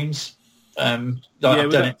mortal wounds. I've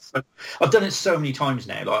done it so many times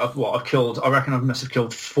now. Like I reckon I must have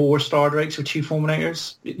killed 4 Star Drakes with 2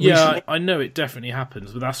 Fulminators. Yeah, I know it definitely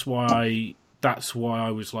happens, but that's why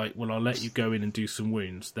I was like, well, I'll let you go in and do some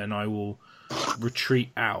wounds, then I will retreat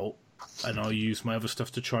out and I'll use my other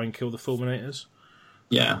stuff to try and kill the Fulminators.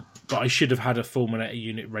 Yeah. But I should have had a Fulminator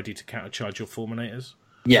unit ready to countercharge your Fulminators.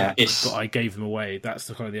 Yeah, but I gave them away. That's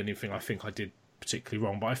the only thing I think I did particularly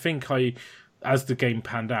wrong. But I think as the game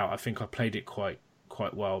panned out, I think I played it quite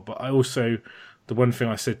well. But I also, the one thing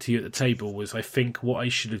I said to you at the table was, I think what I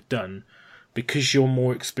should have done, because you're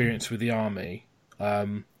more experienced with the army,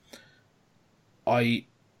 and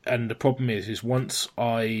the problem is once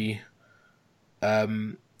I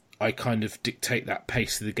kind of dictate that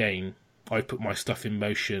pace of the game, I put my stuff in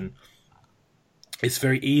motion. It's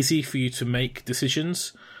very easy for you to make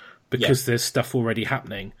decisions because there's stuff already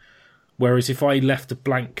happening. Whereas if I left a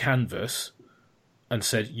blank canvas and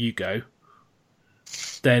said, you go,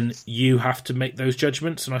 then you have to make those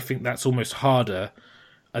judgments, and I think that's almost harder.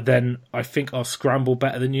 And then I think I'll scramble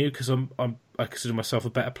better than you because I consider myself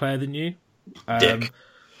a better player than you.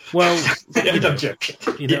 Well,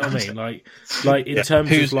 you know what I mean? Like in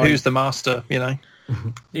terms of like, who's the master?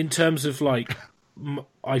 In terms of like,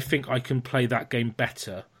 I think I can play that game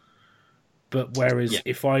better. But whereas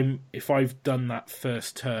if I've done that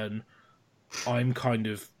first turn, I'm kind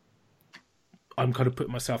of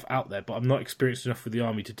putting myself out there, but I'm not experienced enough with the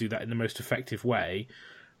army to do that in the most effective way.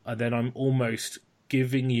 And then I'm almost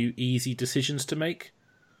giving you easy decisions to make.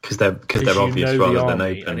 Because they're obvious rather than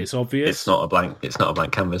open. And it's obvious. It's not a blank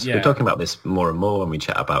canvas. Yeah. We're talking about this more and more when we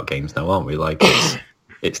chat about games now, aren't we? Like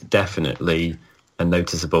it's definitely a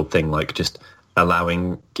noticeable thing. Like just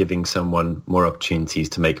giving someone more opportunities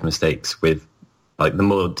to make mistakes with, like the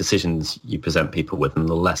more decisions you present people with, and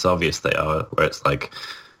the less obvious they are. Where it's like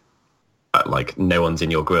no one's in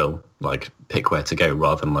your grill. Like pick where to go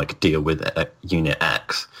rather than like deal with Unit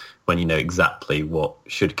X. When you know exactly what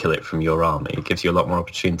should kill it from your army, it gives you a lot more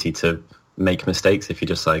opportunity to make mistakes if you're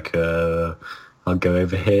just like, I'll go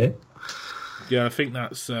over here. Yeah, I think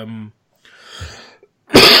that's...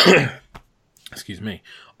 excuse me.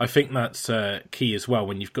 I think that's key as well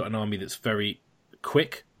when you've got an army that's very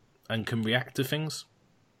quick and can react to things.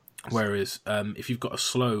 Whereas if you've got a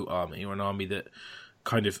slow army or an army that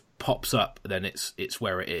kind of pops up, then it's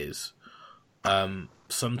where it is.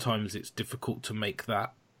 Sometimes it's difficult to make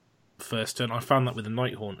that first turn. I found that with the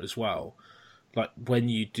Nighthaunt as well. Like when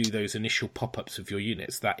you do those initial pop-ups of your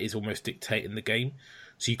units, that is almost dictating the game.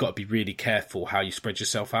 So you've got to be really careful how you spread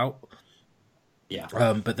yourself out. Yeah.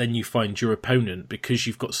 But then you find your opponent, because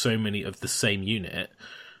you've got so many of the same unit,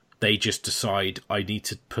 they just decide I need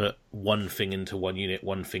to put one thing into one unit,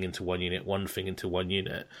 one thing into one unit, one thing into one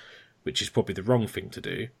unit, which is probably the wrong thing to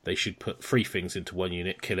do. They should put 3 things into one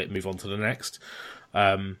unit, kill it, move on to the next.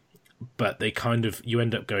 But they you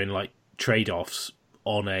end up going like trade-offs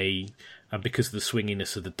and because of the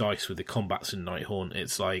swinginess of the dice with the combats in Nighthaunt,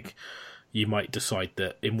 it's like you might decide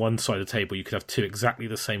that in one side of the table you could have 2 exactly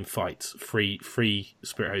the same fights, 3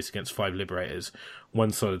 Spirit Hosts against 5 Liberators.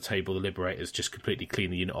 One side of the table, the Liberators just completely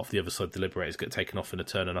clean the unit off. The other side, the Liberators get taken off in a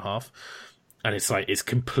turn and a half. And it's like, it's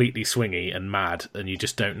completely swingy and mad, and you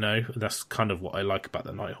just don't know. That's kind of what I like about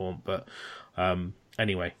the Nighthaunt. But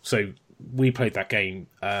anyway, so we played that game.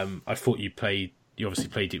 I thought you obviously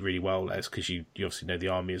played it really well, Les, because you obviously know the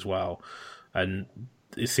army as well. And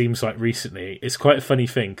it seems like recently, it's quite a funny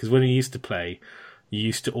thing, because when you used to play, you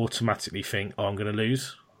used to automatically think, oh, I'm going to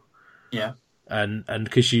lose. Yeah. And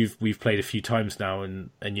because we've played a few times now,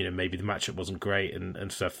 and you know, maybe the matchup wasn't great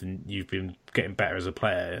and stuff, and you've been getting better as a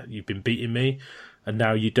player, you've been beating me, and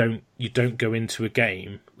now you don't go into a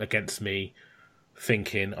game against me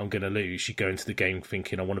thinking I'm going to lose. You go into the game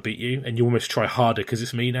thinking I want to beat you, and you almost try harder because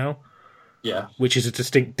it's me now. Yeah. Which is a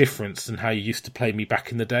distinct difference than how you used to play me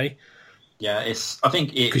back in the day. Yeah, I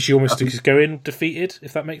think because you almost just go in defeated,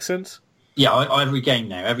 if that makes sense. Yeah, every game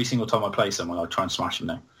now, every single time I play someone, I try and smash them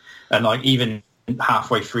now. And like even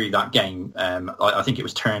halfway through that game, I think it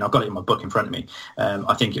was I've got it in my book in front of me.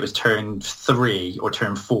 I think it was turn 3 or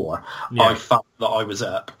turn 4. Yeah. I felt that I was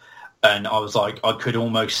up, and I was like, I could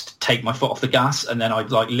almost take my foot off the gas, and then I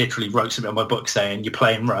like literally wrote something on my book saying, "You're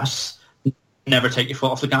playing Russ, never take your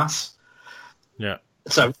foot off the gas." Yeah.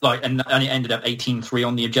 So like, and it ended up 18-3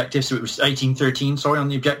 on the objective. So it was 18-13, sorry, on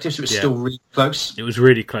the objective. So it was still really close. It was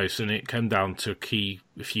really close, and it came down to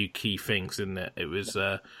a few key things, didn't it? It was,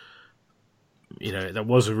 you know, that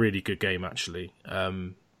was a really good game actually.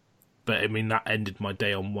 But I mean, that ended my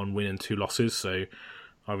day on 1 win and 2 losses. So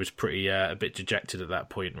I was pretty a bit dejected at that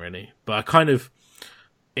point, really. But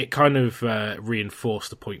it kind of reinforced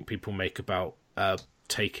the point people make about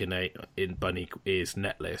taking in Bunny Ear's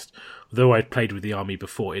net list. Although I'd played with the army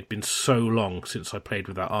before, it'd been so long since I played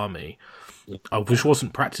with that army. I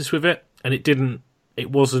wasn't practiced with it, and it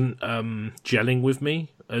wasn't gelling with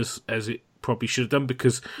me as it probably should have done,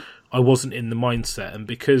 because I wasn't in the mindset, and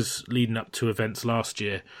because leading up to events last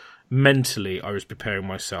year, mentally I was preparing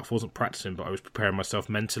myself. I wasn't practicing, but I was preparing myself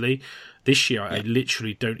mentally. This year I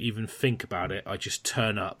literally don't even think about it. I just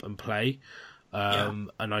turn up and play,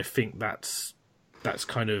 and I think that's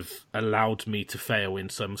kind of allowed me to fail in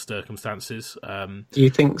some circumstances. Do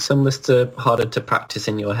you think some lists are harder to practice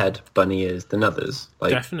in your head, Bunny Ears, than others?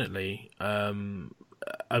 Definitely. I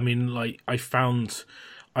mean, like,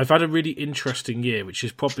 I've had a really interesting year, which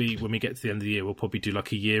is probably when we get to the end of the year, we'll probably do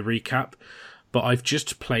like a year recap. But I've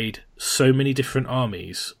just played so many different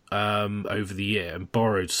armies over the year and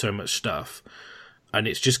borrowed so much stuff. And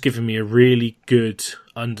it's just given me a really good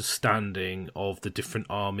understanding of the different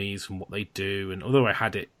armies and what they do. And although I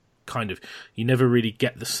had it you never really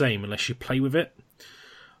get the same unless you play with it.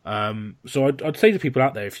 So I'd say to people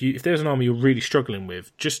out there, if there's an army you're really struggling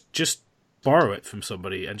with, just borrow it from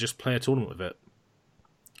somebody and just play a tournament with it.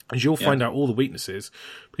 Because you'll find out all the weaknesses,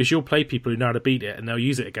 because you'll play people who know how to beat it and they'll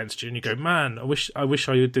use it against you, and you go, man, I wish I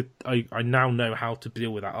did. I now know how to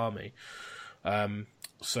deal with that army.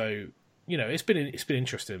 So you know, it's been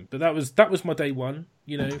interesting. But that was my day one.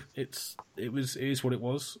 You know, it is what it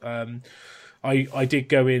was. I did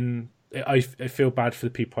go in. I feel bad for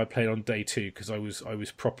the people I played on day 2, because I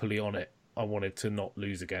was properly on it. I wanted to not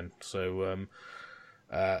lose again. So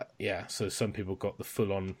so some people got the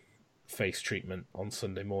full on face treatment on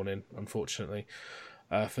Sunday morning, unfortunately,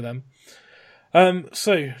 for them.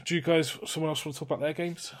 So do you guys, someone else want to talk about their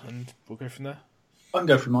games, and we'll go from there? I can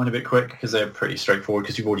go through mine a bit quick because they're pretty straightforward,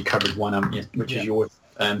 because you've already covered one, haven't you, which is yours.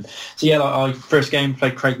 I first game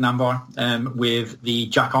played Craig Nambar with the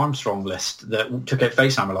Jack Armstrong list that took out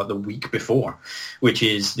Facehammer like the week before, which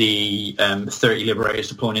is the 30 Liberators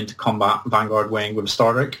deploying into combat Vanguard wing with a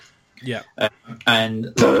Stardrake. Yeah.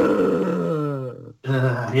 Apparently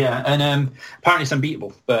it's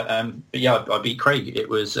unbeatable, but I beat Craig. It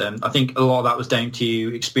was I think a lot of that was down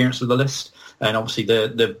to experience with the list, and obviously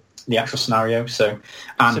the actual scenario. So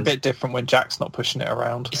it's a bit different when Jack's not pushing it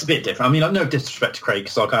around. It's a bit different. I mean, like, no disrespect to Craig,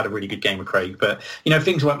 because I had a really good game with Craig, but you know,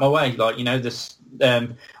 things went my way. Like, you know, this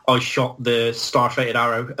I shot the Star-Fated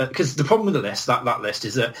Arrow, because the problem with the list, that list,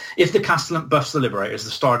 is that if the Castellan buffs the Liberators,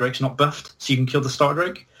 the Stardrake's not buffed, so you can kill the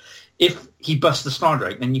Stardrake. If he busts the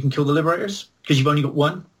Stardrake, then you can kill the Liberators, because you've only got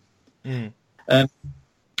one.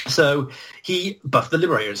 So he buffed the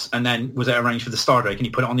Liberators and then was out of range for the Stardrake, and he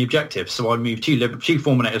put it on the objective. So I moved two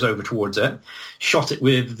Fulminators over towards it, shot it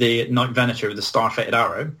with the Knight Venator with the Star-Fated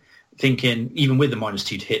Arrow, thinking even with the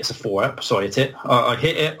 -2 to hit, it's a 4-up. So I hit it. I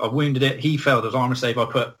hit it. I wounded it. He failed his armor save. I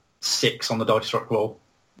put 6 on the Dice Struck roll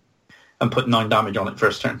and put 9 damage on it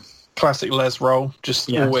first turn. Classic Les roll.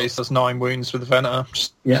 Just always does 9 wounds with the Venator.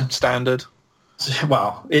 Just standard.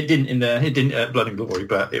 Well, it didn't at Blood and Glory,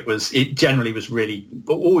 but it generally was really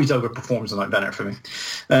always overperforms the Knight Venator for me.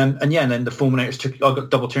 And then the Fulminators I got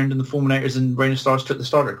double turned, and the Fulminators and Rain of Stars took the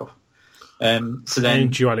Stardrake off. So then in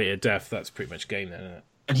Duality of Death, that's pretty much game then, isn't it?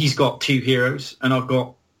 And he's got 2 heroes, and I've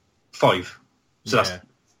got 5. So that's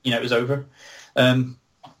it was over.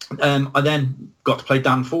 I then got to play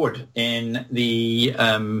Dan Ford in the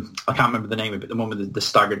I can't remember the name of it, the one with the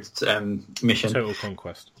staggered mission. Total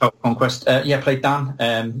Conquest. Played Dan,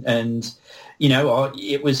 and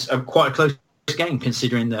it was quite a close game,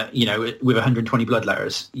 considering that with 120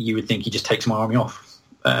 bloodletters, you would think he just takes my army off.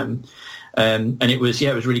 And it was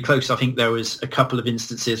really close. I think there was a couple of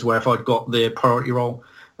instances where if I'd got the priority roll,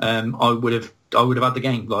 I would have had the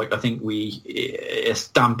game. Like I think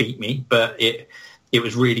Dan beat me, but it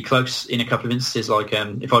was really close in a couple of instances. Like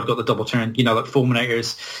if I'd got the double turn, like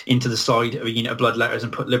Fulminators into the side of a unit of Bloodletters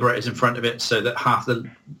and put Liberators in front of it, so that half the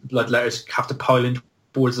Bloodletters have to pile in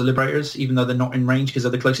towards the Liberators, even though they're not in range because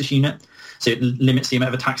they're the closest unit. So it limits the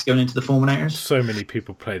amount of attacks going into the Fulminators. So many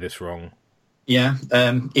people play this wrong. Yeah,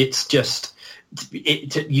 it's just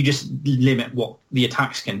you just limit what the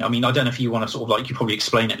attacks can. I mean, I don't know if you want to sort of you probably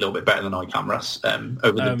explain it a little bit better than I can, Russ,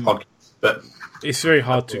 over the podcast, but it's very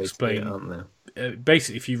hard to explain.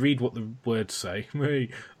 Basically, if you read what the words say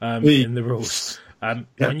in the rules,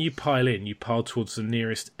 when you pile towards the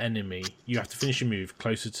nearest enemy. You have to finish a move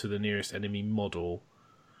closer to the nearest enemy model.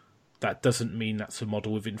 That doesn't mean that's a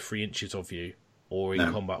model within 3 inches of you or in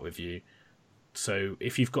combat with you. So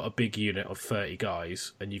if you've got a big unit of 30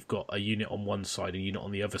 guys and you've got a unit on one side and a unit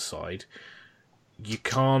on the other side, you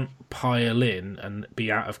can't pile in and be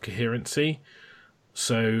out of coherency.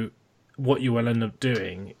 So what you will end up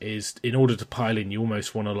doing is, in order to pile in, you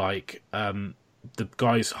almost want to the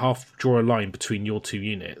guys half draw a line between your 2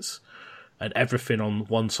 units, and everything on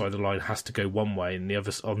one side of the line has to go one way, and the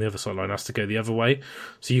other on the other side of the line has to go the other way.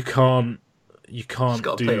 So you can't You've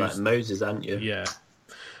got to play like Moses, haven't you? Yeah.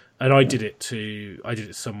 And I did it to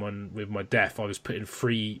someone with my death. I was putting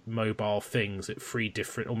 3 mobile things at 3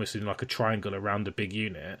 different, almost in like a triangle around a big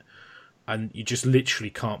unit, and you just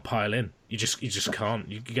literally can't pile in. You just can't.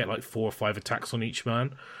 You get like 4 or 5 attacks on each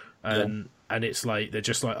man, and it's like they're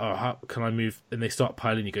just like, oh, how can I move? And they start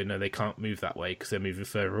piling. You go, no, they can't move that way because they're moving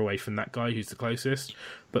further away from that guy who's the closest.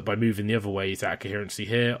 But by moving the other way, he's out of coherency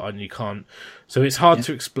here, and you can't. So it's hard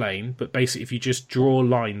to explain. But basically, if you just draw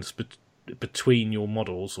lines between your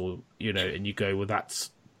models, or and you go, well, that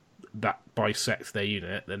bisects their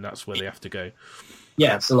unit, then that's where they have to go.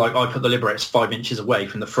 Yeah, so I put the Liberators 5 inches away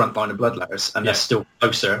from the front line of Bloodletters, and they're still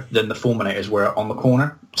closer than the Fulminators were on the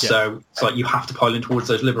corner. Yeah. So it's like you have to pile in towards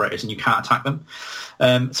those Liberators, and you can't attack them.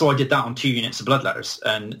 So I did that on 2 units of Bloodletters,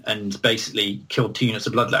 and basically killed 2 units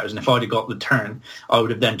of Bloodletters. And if I'd have got the turn, I would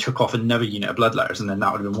have then took off another unit of Bloodletters, and then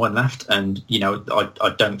that would have been 1 left. And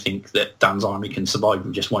I don't think that Dan's army can survive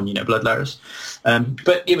with just 1 unit of Bloodletters.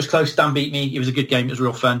 But it was close. Dan beat me. It was a good game. It was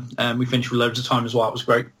real fun. We finished with loads of time as well. It was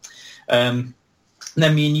great. And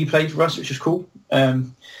then me and you played for us, which was cool.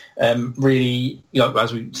 Really,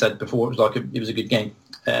 as we said before, it was a good game,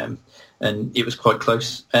 and it was quite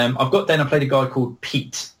close. I played a guy called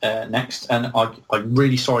Pete next, and I'm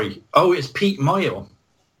really sorry. Oh, it's Pete Mile.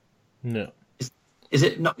 No, is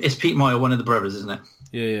it not? It's Pete Mile, one of the brothers, isn't it?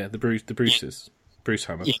 Yeah, the Bruces, Bruce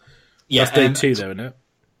Hammer. Yeah, that's day 2, though, isn't it?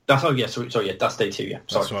 That's that's day 2. Yeah,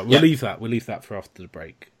 sorry. That's right. We'll leave that for after the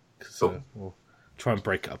break. Cool. We'll try and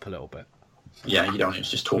break it up a little bit. Yeah, you don't need to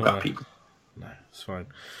just talk at people. No, it's fine.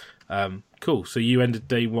 Cool. So you ended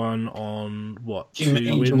day 1 on what?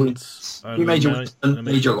 2 wins?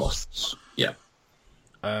 Major loss. Yeah.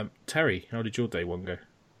 Terry, how did your day 1 go?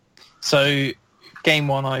 So, game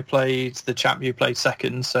 1 I played the chap who played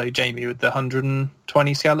second, so Jamie with the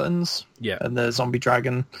 120 skeletons. Yeah. And the zombie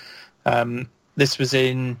dragon. This was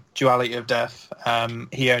in Duality of Death.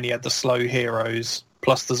 He only had the slow heroes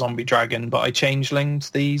plus the zombie dragon, but I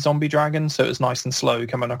changelinged the zombie dragon, so it was nice and slow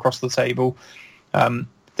coming across the table.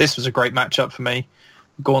 This was a great matchup for me.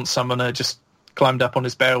 Gaunt Summoner just climbed up on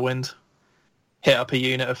his Balewind, hit up a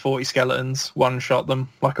unit of 40 skeletons, one-shot them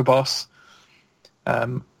like a boss.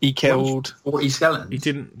 He killed 40 skeletons. He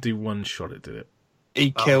didn't do one shot it, did it? He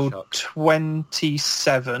killed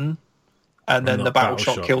 27, and then the battle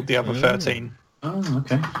shot killed the other 13. Oh,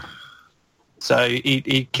 okay. So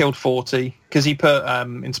he killed 40 because he put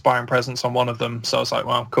Inspiring Presence on one of them. So I was like,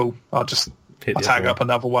 well, cool. I'll tag up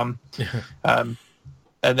another one. And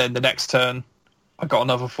then the next turn, I got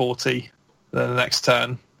another 40. Then the next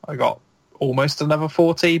turn, I got almost another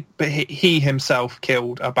 40. But he himself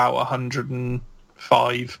killed about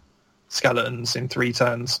 105 skeletons in 3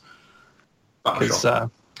 turns. Because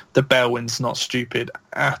the Balewind's not stupid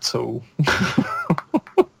at all.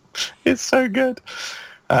 It's so good.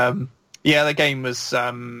 Yeah, the game was...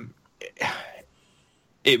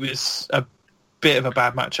 it was a bit of a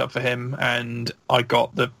bad matchup for him, and I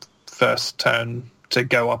got the first turn to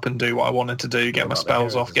go up and do what I wanted to do, get my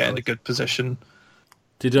spells off, get in a good position.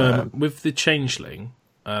 Did with the Changeling,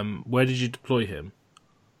 where did you deploy him?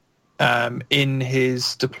 In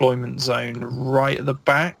his deployment zone, right at the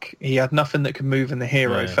back. He had nothing that could move in the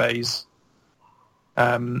hero phase.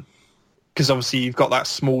 Because obviously you've got that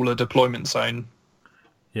smaller deployment zone.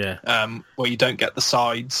 Yeah. Where you don't get the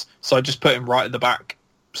sides. So I just put him right at the back,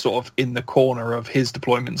 sort of in the corner of his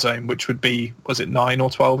deployment zone, which would be, was it 9 or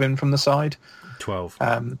 12 in from the side? 12.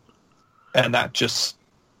 And that just,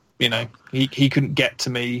 he couldn't get to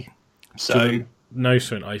me. So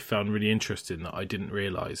something I found really interesting that I didn't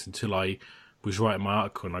realise until I was writing my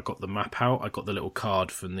article and I got the map out. I got the little card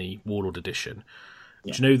from the Warlord edition.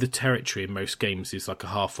 Yeah. Do you know the territory in most games is like a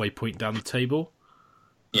halfway point down the table?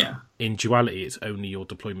 Yeah. In Duality, it's only your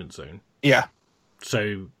deployment zone. Yeah.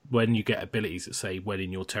 So when you get abilities that say when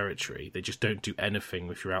in your territory, they just don't do anything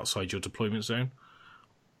if you're outside your deployment zone.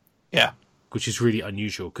 Yeah. Which is really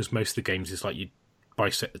unusual because most of the games is like you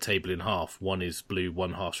bisect the table in half. One is blue,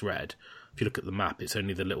 one half's red. If you look at the map, it's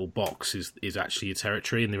only the little box is actually your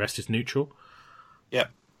territory and the rest is neutral. Yeah.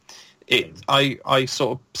 I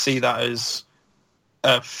sort of see that as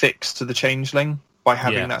a fix to the Changeling by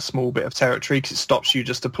having that small bit of territory, because it stops you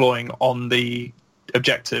just deploying on the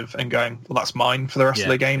objective and going, well, that's mine for the rest of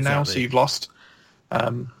the game now, so you've lost.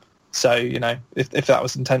 So, if that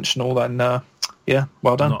was intentional, then,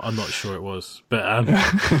 well done. I'm not sure it was. But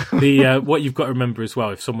the what you've got to remember as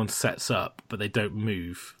well, if someone sets up but they don't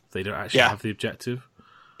move, they don't actually have the objective.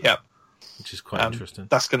 Yeah. Which is quite interesting.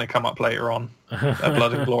 That's going to come up later on.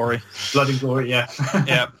 Blood and Glory. Blood and Glory, yeah.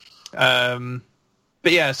 Yeah.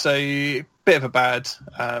 But yeah, so bit of a bad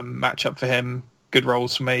matchup for him. Good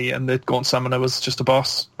rolls for me, and the Gaunt Summoner was just a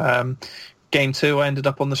boss. Game 2, I ended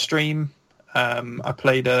up on the stream. I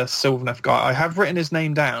played a Sylvaneth guy. I have written his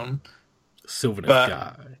name down. Sylvaneth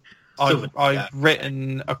guy. I've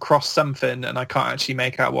written across something, and I can't actually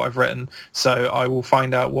make out what I've written. So I will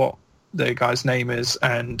find out what the guy's name is,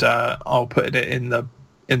 and I'll put it in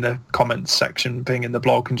the comments section, being in the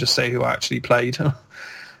blog, and just say who I actually played.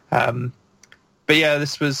 But yeah,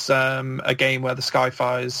 this was a game where the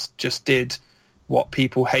Skyfires just did what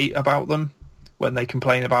people hate about them when they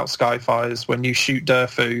complain about Skyfires. When you shoot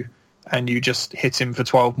Durfu and you just hit him for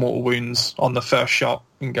 12 mortal wounds on the first shot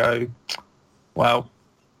and go, well,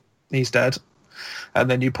 he's dead.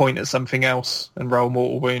 And then you point at something else and roll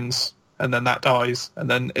mortal wounds, and then that dies. And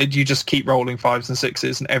then you just keep rolling 5s and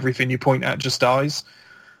 6s, and everything you point at just dies.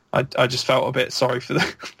 I just felt a bit sorry for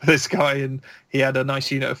this guy, and he had a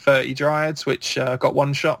nice unit of 30 Dryads, which got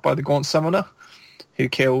one shot by the Gaunt Summoner, who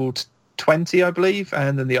killed 20, I believe,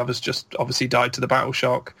 and then the others just obviously died to the battle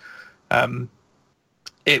shock.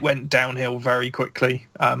 It went downhill very quickly.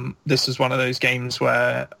 This was one of those games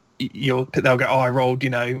where they'll go, I rolled,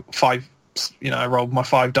 5. I rolled my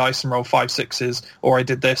 5 dice and rolled 5 6s, or I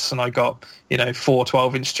did this and I got, 4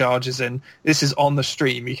 12-inch charges in. This is on the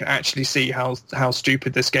stream. You can actually see how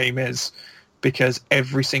stupid this game is, because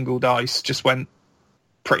every single dice just went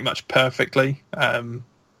pretty much perfectly.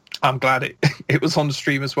 I'm glad it was on the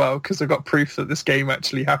stream as well, because I got proof that this game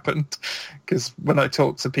actually happened. Because when I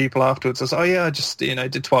talked to people afterwards, I was like, I just,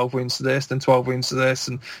 did 12 wounds to this, then 12 wounds to this,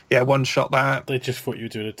 and one shot that. They just thought you were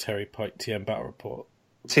doing a Terry Pike TM Battle Report.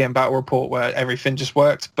 TM Battle Report where everything just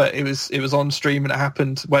worked, but it was on stream, and it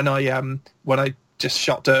happened when I just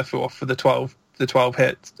shot Durfu off for the 12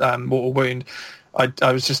 hit mortal wound.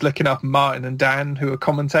 I was just looking up, Martin and Dan, who were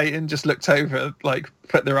commentating, just looked over, like,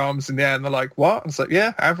 put their arms in the air, and they're like, what? I was like,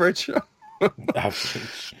 yeah, average.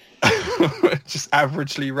 Average. Just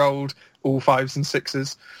averagely rolled all 5s and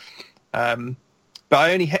 6s. But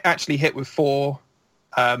I only actually hit with 4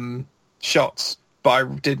 shots, but I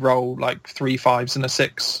did roll like 3 5s and a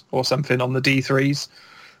 6 or something on the D3s.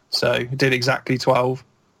 So did exactly 12.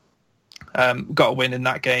 Got a win in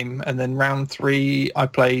that game. And then round 3, I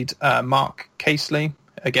played Mark Casely,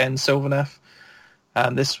 again, Sylvaneth.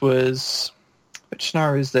 And this was... Which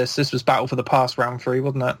scenario is this? This was Battle for the Past round 3,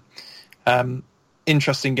 wasn't it?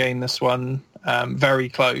 Interesting game, this one. Very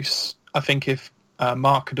close. I think if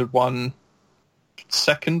Mark had won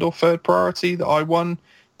second or third priority that I won.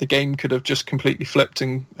 The game could have just completely flipped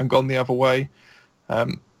and gone the other way.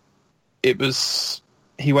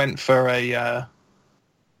 He went for a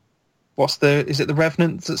is it the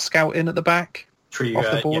Revenants that scout in at the back off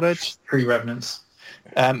the board edge? Tree Revenants.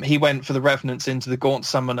 He went for the Revenants into the Gaunt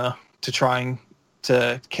Summoner to try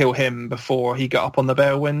to kill him before he got up on the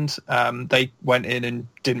Balewind. They went in and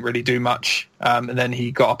didn't really do much, and then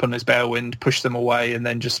he got up on his Balewind, pushed them away, and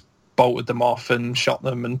then just bolted them off and shot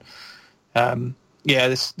them. And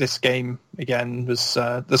this game again was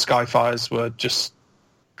the Skyfires were just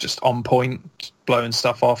on point, blowing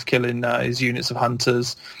stuff off, killing his units of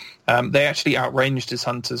hunters. They actually outranged his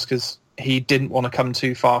hunters because he didn't want to come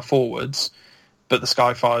too far forwards, but the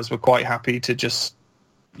Skyfires were quite happy to just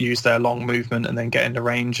use their long movement and then get into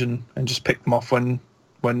range and just pick them off when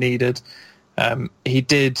needed. He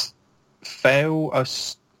did fail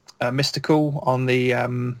a mystical on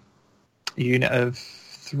the unit of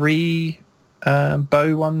 3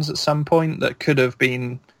 bow ones at some point that could have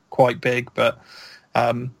been quite big, but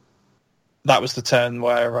that was the turn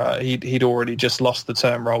where he'd already just lost the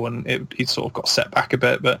turn roll and he'd sort of got set back a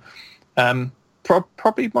bit. But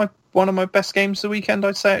probably one of my best games of the weekend,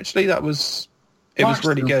 I'd say. Actually, it was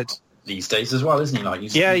really good. These days as well, isn't he? Like,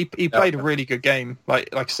 he played a really good game. Like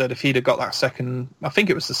I said, if he'd have got that second, I think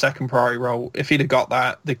it was the second priority roll. If he'd have got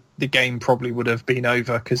that, the game probably would have been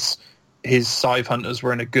over because his Scythe Hunters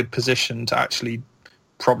were in a good position to actually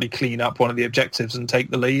probably clean up one of the objectives and take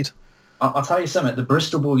the lead. I'll tell you something. The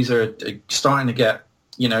Bristol boys are starting to get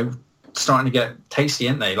tasty,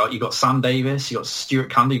 aren't they? Like, you got Sam Davis, you got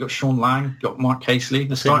Stuart Candy, you got Sean Lang, you got Mark Casely.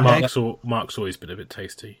 Mark's always been a bit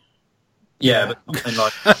tasty. Yeah, but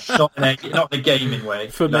not in a gaming way.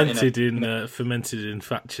 Fermented in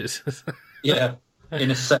Thatchers. Yeah,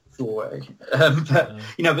 in a sexual way. But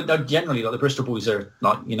no, generally, like, the Bristol boys are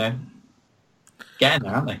getting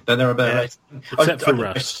there, aren't they? They're a better race. Except for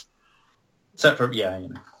Russ. Sorry.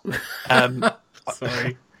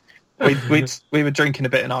 We were drinking a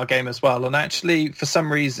bit in our game as well, and actually, for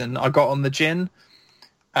some reason, I got on the gin,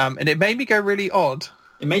 and it made me go really odd.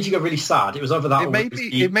 It made you go really sad. It was over that.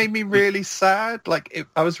 It made me really sad. Like,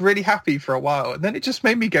 I was really happy for a while, and then it just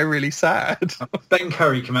made me go really sad. Ben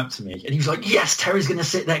Curry came up to me, and he was like, "Yes, Terry's going to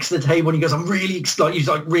sit next to the table." And he goes, "I'm really excited." He's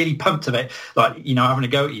like really pumped of it, like, having a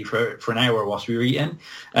go at you for an hour whilst we were eating,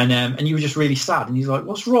 and you were just really sad. And he's like,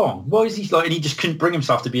 "What's wrong? Why is he like?" And he just couldn't bring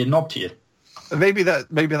himself to be a knob to you. Maybe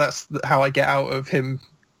that's how I get out of him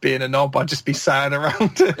being a knob. I'd just be sad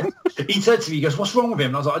around him. He said to me, he goes, "What's wrong with him?"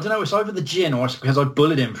 And I was like, "I don't know, it's either the gin or it's because I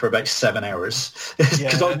bullied him for about 7 hours."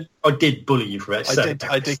 Because I did bully you for about 7 hours.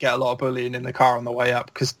 I did get a lot of bullying in the car on the way up,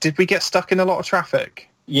 because did we get stuck in a lot of traffic?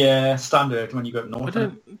 Yeah, standard when you go up north. I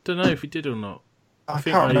don't know if we did or not. I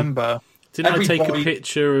can't remember. Didn't I take a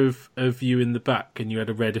picture of you in the back and you had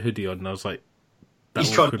a red hoodie on, and I was like, he's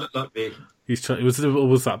trying to look like me. Was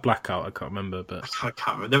that blackout? I can't remember, but I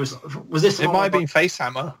can't remember. Was this? It might have been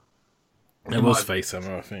Facehammer. It was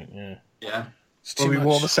Facehammer, I think. Yeah. Yeah. Well, we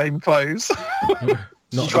wore the same clothes.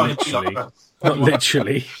 Not literally. Not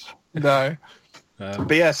literally. No.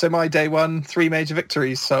 But yeah, so my day one, 3 major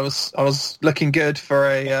victories. So I was looking good for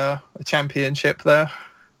a championship there.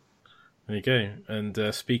 There you go.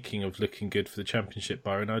 And speaking of looking good for the championship,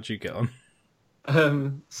 Byron, how'd you get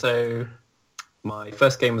on? So my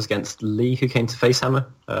first game was against Lee, who came to Facehammer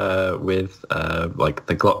with like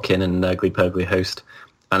the Glotkin and Nurgly Purgly host,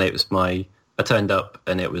 and it was I turned up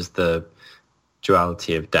and it was the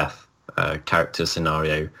duality of death character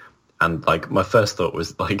scenario, and like my first thought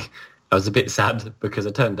was like I was a bit sad because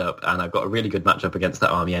I turned up and I got a really good matchup against that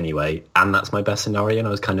army anyway, and that's my best scenario, and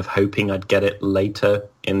I was kind of hoping I'd get it later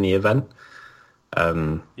in the event.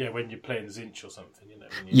 When you're playing Zinch or something,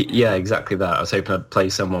 Yeah, exactly that. I was hoping I'd play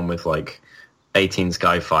someone with like 18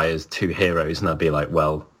 Skyfires, 2 heroes, and I'd be like,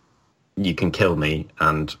 well, you can kill me,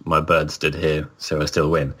 and my bird stood here, so I still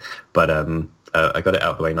win. But I got it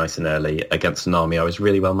out of the way nice and early against an army I was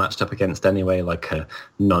really well matched up against anyway, like a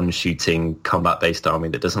non-shooting, combat-based army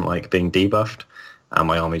that doesn't like being debuffed, and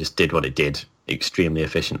my army just did what it did extremely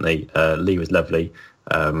efficiently. Lee was lovely,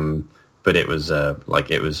 but it was a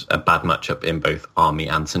bad matchup in both army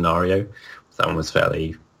and scenario. That one was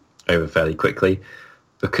over fairly quickly.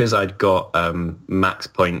 Because I'd got max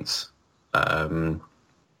points, actually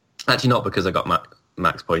not because I got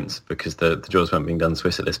max points, because the draws weren't being done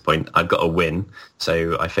Swiss at this point. I'd got a win,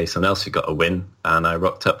 so I faced someone else who got a win, and I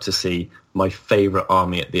rocked up to see my favourite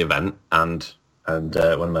army at the event, and one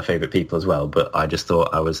of my favourite people as well, but I just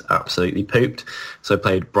thought I was absolutely pooped. So I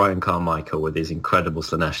played Brian Carmichael with his incredible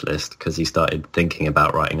Slanesh list, because he started thinking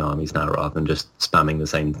about writing armies now rather than just spamming the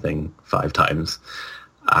same thing 5 times.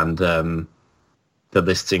 And the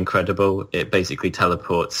list's incredible. It basically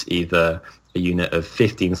teleports either a unit of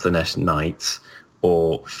 15 Slaanesh Knights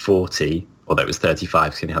or 40, although it was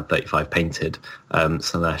 35 because you only had 35 painted,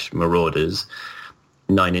 Slaanesh Marauders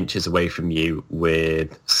 9 inches away from you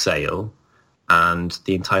with sail, and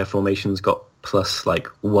the entire formation's got plus like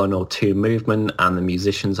 1 or 2 movement, and the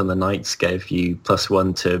musicians on the knights gave you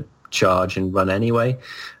 +1 to charge and run anyway.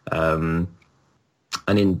 And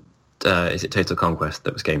in is it Total Conquest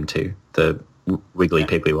that was game 2, the wiggly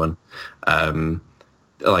piggly one?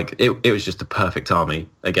 Like it was just a perfect army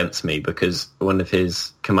against me, because one of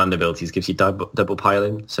his command abilities gives you double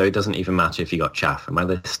piling, so it doesn't even matter if you got chaff, and my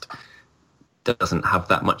list doesn't have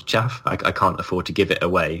that much chaff. I can't afford to give it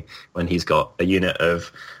away when he's got a unit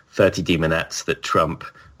of 30 demonettes that trump,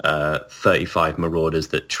 35 marauders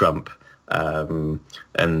that trump, and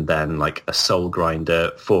then like a soul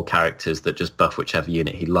grinder, 4 characters that just buff whichever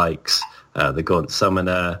unit he likes, the Gaunt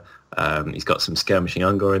Summoner. He's got some Skirmishing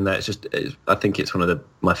Ungor in there. I think it's one of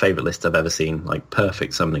my favourite lists I've ever seen. Like,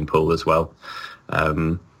 perfect summoning pool as well.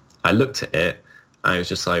 I looked at it, I was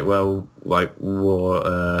just like, well, like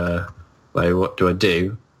what do I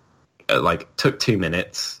do? Took 2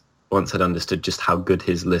 minutes once I'd understood just how good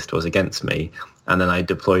his list was against me, and then I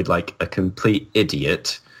deployed like a complete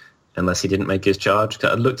idiot, unless he didn't make his charge.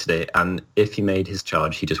 I looked at it, and if he made his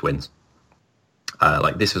charge, he just wins.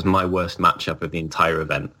 This was my worst matchup of the entire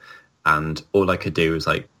event, and all I could do was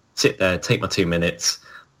like sit there, take my 2 minutes,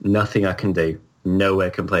 nothing I can do, nowhere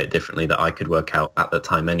can play it differently that I could work out at the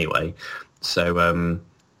time anyway. So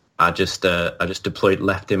I just deployed,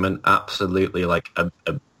 left him an absolutely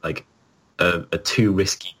a too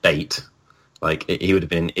risky bait. Like, he would have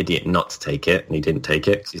been an idiot not to take it, and he didn't take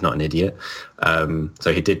it because he's not an idiot.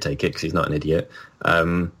 So he did take it because he's not an idiot.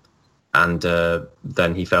 And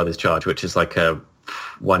then he failed his charge, which is like a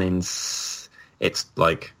 1 in... It's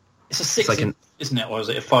like... It's a 6, isn't it? Or is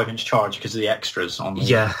it a 5-inch charge because of the extras on the...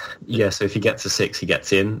 Yeah, so if he gets a 6, he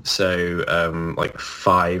gets in. So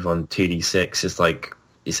 5 on 2d6 is like...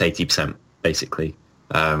 It's 80%, basically,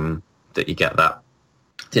 that you get that.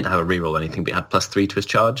 Didn't have a reroll or anything, but he had +3 to his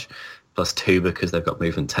charge, +2 because they've got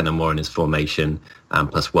movement 10 or more in his formation, and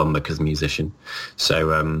 +1 because musician.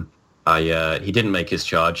 So he didn't make his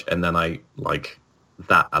charge, and then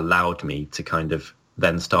that allowed me to kind of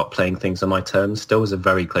then start playing things on my terms. Still was a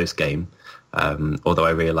very close game, although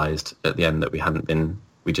I realised at the end that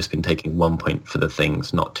we'd just been taking 1 point for the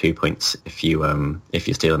things, not 2 points if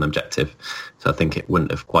you steal an objective. So I think it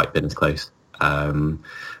wouldn't have quite been as close.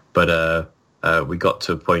 But we got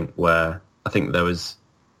to a point where I think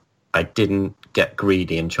I didn't get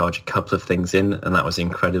greedy and charge a couple of things in, and that was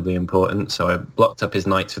incredibly important. So I blocked up his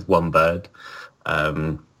knights with 1 bird,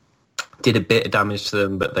 did a bit of damage to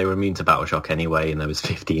them, but they were immune to battle shock anyway, and there was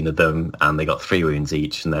 15 of them, and they got 3 wounds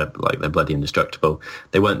each, and they're bloody indestructible.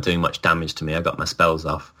 They weren't doing much damage to me. I got my spells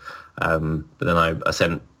off, but then I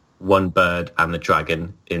sent 1 bird and the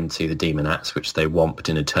dragon into the demonettes, which they whomped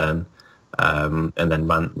in a turn, and then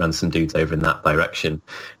ran some dudes over in that direction.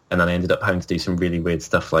 And then I ended up having to do some really weird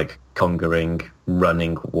stuff like conjuring,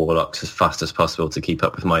 running warlocks as fast as possible to keep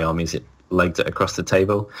up with my armies. It legged it across the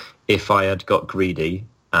table. If I had got greedy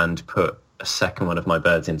and put a second one of my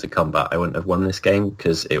birds into combat, I wouldn't have won this game,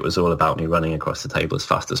 because it was all about me running across the table as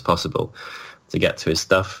fast as possible to get to his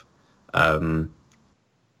stuff.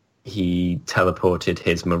 He teleported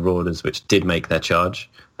his marauders, which did make their charge,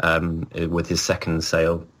 with his second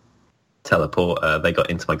sail teleport. They got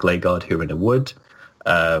into my Glade Guard, who were in a wood.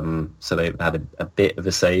 So they had a bit of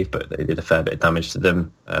a save, but they did a fair bit of damage to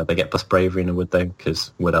them. They get plus bravery in a wood, though,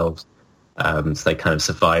 because wood elves. So they kind of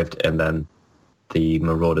survived, and then the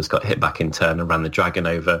marauders got hit back in turn and ran the dragon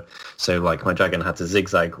over. So my dragon had to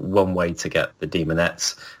zigzag one way to get the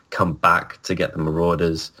demonettes, come back to get the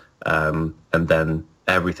marauders, and then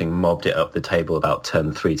everything mobbed it up the table about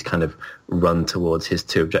turn 3 to kind of run towards his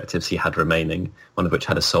 2 objectives he had remaining, one of which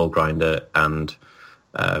had a soul grinder and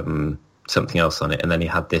something else on it. And then he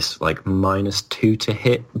had this -2 to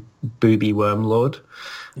hit Booby Wormlord.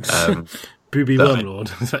 Booby Wormlord.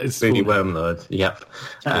 Booby Wormlord, yep.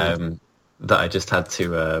 That I just had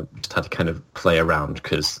to kind of play around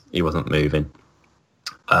because he wasn't moving.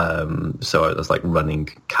 So I was running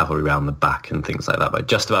cavalry around the back and things like that. But I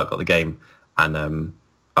just about got the game, and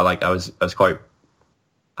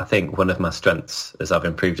I think one of my strengths as I've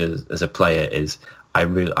improved as a player is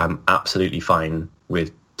I'm absolutely fine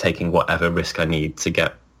with taking whatever risk I need to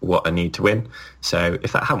get what I need to win. So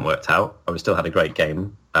if that hadn't worked out, I would still had a great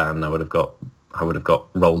game, and I would have got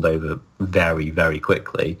rolled over very, very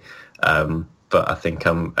quickly. But I think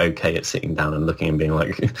I'm okay at sitting down and looking and being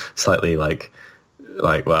slightly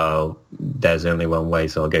like, well, there's only one way,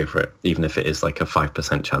 so I'll go for it, even if it is like a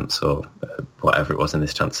 5% chance or whatever it was in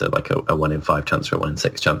this chance, like a 1 in 5 chance or a 1 in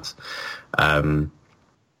 6 chance.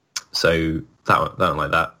 So that one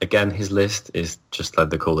like that. Again, his list is just like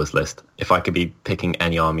the coolest list. If I could be picking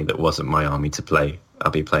any army that wasn't my army to play,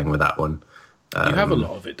 I'll be playing with that one. You have a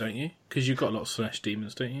lot of it, don't you? Because you've got a lot of Slash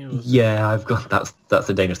Demons, don't you? Yeah, I've got that's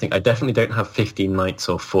the dangerous thing. I definitely don't have 15 Knights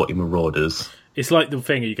or 40 Marauders. It's like the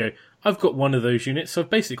thing you go, I've got one of those units, so I've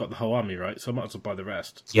basically got the whole army, right? So I might as well buy the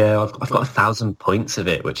rest. Yeah, I've got 1,000 points of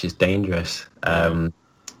it, which is dangerous.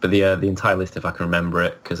 But the entire list, if I can remember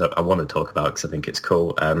it, because I want to talk about it because I think it's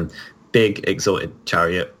cool. Big Exalted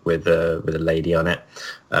Chariot with a lady on it,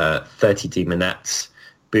 30 Demonettes,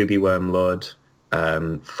 Booby Wormlord,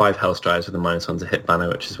 5 Hellstrides with a -1 to hit banner,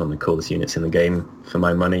 which is one of the coolest units in the game for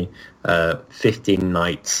my money, 15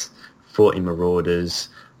 Knights, 40 Marauders,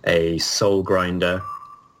 a Soul Grinder,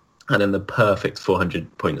 and then the perfect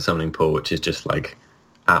 400-point summoning pool, which is just like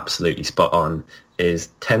absolutely spot on, is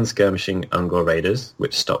 10 Skirmishing Ungor Raiders,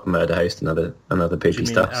 which stop Murder Host, another poopy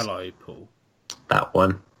stuff. Ally pool? That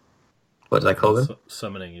one. What did I call them?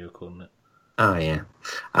 Summoning, you were calling it. Oh, yeah.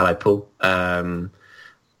 Ally pool.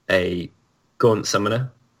 A Gaunt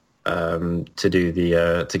Summoner to do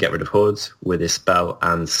to get rid of hordes with his spell,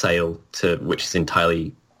 and Sail, which is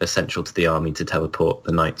entirely essential to the army to teleport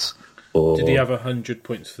the knights. Or did he have 100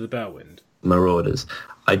 points for the Bellwind? Marauders.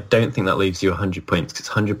 I don't think that leaves you 100 points. Because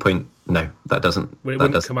 100 point... No, that doesn't... Well, it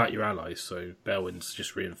wouldn't come out your allies, so Bellwind's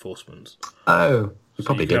just reinforcements. Oh, you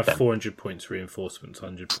probably did have then. 400 points reinforcements,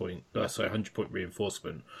 100 point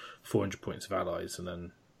reinforcement, 400 points of allies, and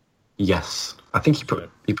then... Yes. I think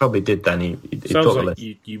he probably did then. He sounds like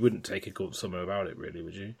you wouldn't take a Gaunt Summoner about it, really,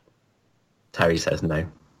 would you? Terry says no.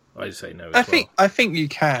 I'd say no I think you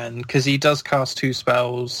can, because he does cast 2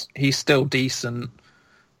 spells. He's still decent.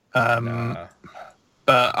 But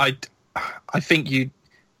I think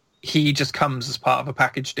he just comes as part of a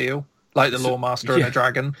package deal, like the Lawmaster and a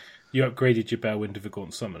Dragon. You upgraded your Bellwind of a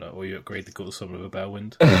Gaunt Summoner, or you upgrade the Gaunt Summoner of a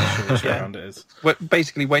Bellwind. Round it is.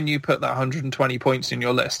 Basically, when you put that 120 points in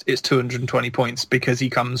your list, it's 220 points because he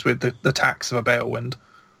comes with the tax of a Bellwind.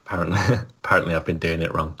 Apparently I've been doing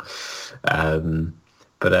it wrong.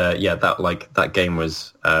 But that game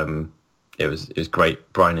was it was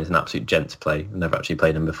great. Brian is an absolute gent to play. I've never actually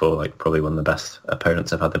played him before. Like, probably one of the best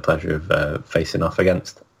opponents I've had the pleasure of facing off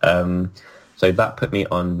against. So that put me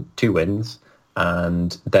on 2 wins.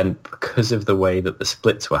 And then because of the way that the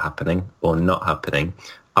splits were happening or not happening,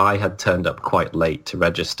 I had turned up quite late to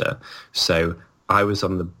register. So I was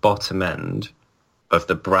on the bottom end of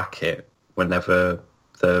the bracket whenever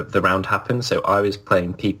the round happened. So I was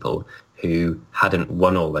playing people who hadn't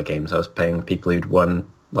won all their games. I was playing people who'd won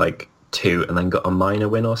like 2 and then got a minor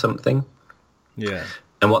win or something. Yeah.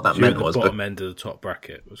 And what that meant was... bottom end of the top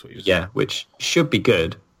bracket was what you were saying. Yeah, which should be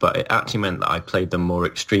good, but it actually meant that I played the more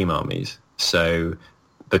extreme armies. So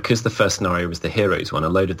because the first scenario was the Heroes one, a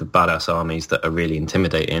load of the badass armies that are really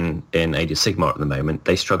intimidating in Age of Sigmar at the moment,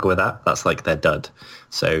 they struggle with that. That's like their dud.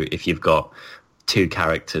 So if you've got 2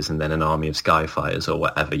 characters and then an army of Skyfires or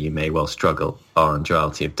whatever, you may well struggle on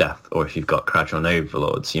Duality of Death. Or if you've got Kradron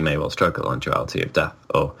Overlords, you may well struggle on Duality of Death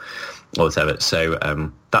or whatever. So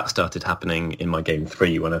that started happening in my game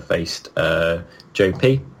 3 when I faced Joe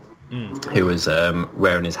P, who was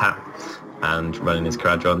wearing his hat and running his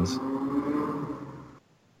Kradrons.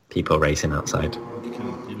 People racing outside.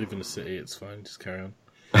 You live in a city, it's fine, just carry on.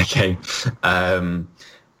 Okay. And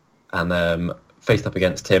faced up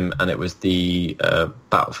against him, and it was the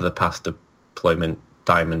Battle for the Pass Deployment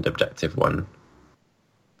Diamond Objective one.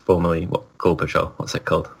 Formerly, Ghoul Patrol. What's it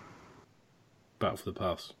called? Battle for the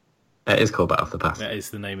Pass. It is called Battle for the Pass. That is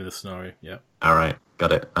the name of the scenario, yeah. All right,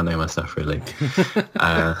 got it. I know my stuff, really.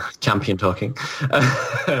 Champion talking.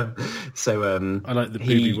 So I like the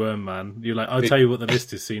Booby Worm Man. You're like, I'll tell you what the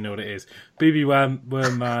list is so you know what it is. Booby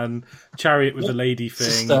Worm Man, Chariot with the lady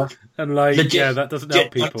thing. And that doesn't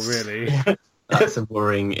help people, really. That's a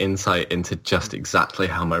boring insight into just exactly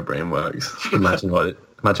how my brain works. Imagine what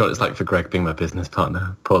it's like for Greg being my business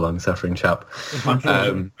partner. Poor long-suffering chap.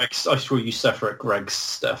 I'm sure you suffer at Greg's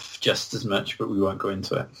stuff just as much, but we won't go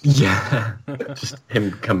into it. Yeah, just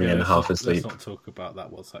him coming in half asleep. Let's not talk about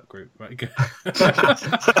that WhatsApp group. Right, go.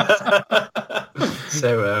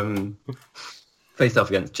 So, faced off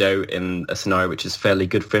against Joe in a scenario which is fairly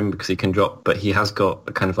good for him because he can drop, but he has got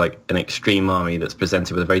a kind of like an extreme army that's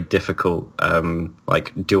presented with a very difficult,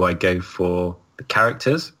 do I go for the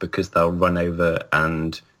characters because they'll run over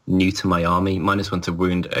and neuter my army? -1 to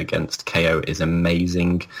wound against KO is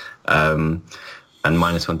amazing. and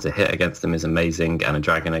 -1 to hit against them is amazing, and a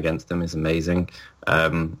dragon against them is amazing.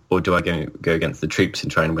 Or do I go against the troops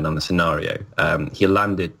and try and win on the scenario? He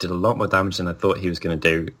did a lot more damage than I thought he was going to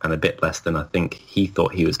do, and a bit less than I think he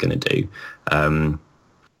thought he was going to do.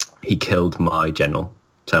 He killed my general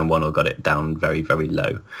turn 1, or got it down very, very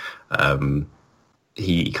low.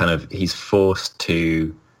 He's forced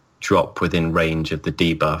to drop within range of the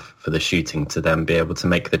debuff for the shooting to then be able to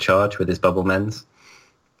make the charge with his bubble mens.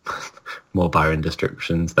 More Byron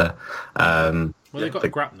descriptions there. They've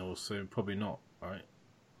got grapnels, so probably not, right?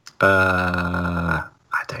 I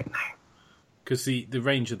don't know. Because the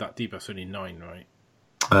range of that debuff's only 9, right?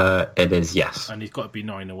 It is, yes. And he's got to be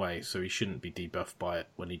 9 away, so he shouldn't be debuffed by it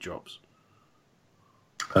when he drops.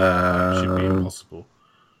 Should be impossible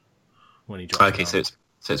when he drops. Okay, down.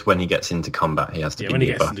 So it's when he gets into combat he has to be when he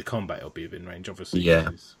debuffed. gets into combat it'll be within range, obviously.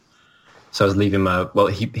 Yeah. So I was leaving I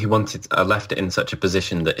left it in such a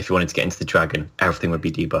position that if he wanted to get into the dragon, everything would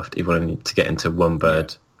be debuffed. If he wanted to get into one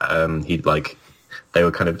bird, they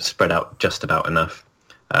were kind of spread out just about enough.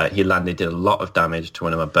 He did a lot of damage to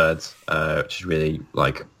one of my birds, which is really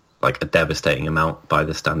like a devastating amount by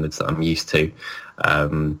the standards that I'm used to.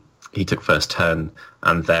 He took first turn,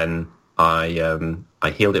 and then I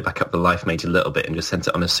healed it back up the life mage a little bit and just sent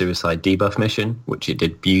it on a suicide debuff mission, which it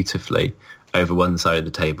did beautifully over one side of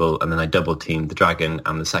the table, and then I double teamed the dragon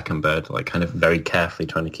and the second bird, like kind of very carefully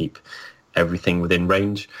trying to keep everything within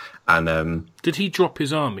range. And did he drop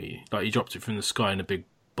his army? Like he dropped it from the sky in a big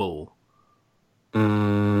ball?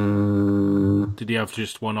 Did he have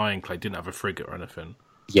just one ironclad? Didn't have a frigate or anything?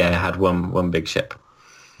 Yeah, it had one big ship.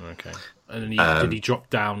 Okay. And then did he drop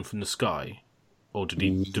down from the sky? Or did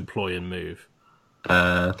he deploy and move?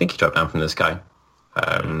 I think he dropped down from the sky.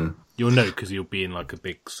 You'll know because he'll be in like a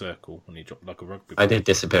big circle when he dropped like a rugby ball. I did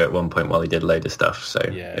disappear at one point while he did a load of stuff, so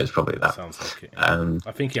it was probably that. Sounds like it.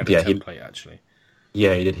 I think he had a template actually.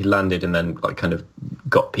 Yeah, he did. He landed and then like kind of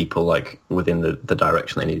got people like within the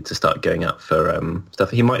direction they needed to start going up for stuff.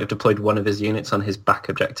 He might have deployed one of his units on his back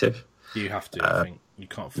objective. You have to, I think. You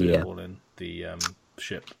can't fit it all in the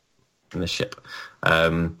ship. In the ship.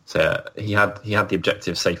 So he had the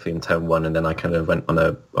objective safely in turn 1, and then I kind of went on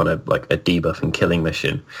a debuff and killing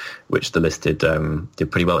mission, which the list did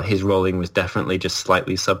pretty well. His rolling was definitely just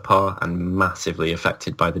slightly subpar and massively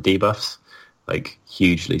affected by the debuffs, like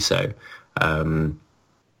hugely so.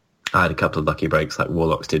 I had a couple of lucky breaks, like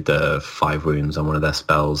Warlocks did 5 wounds on one of their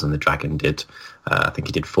spells, and the Dragon did, I think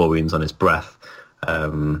he did 4 wounds on his breath.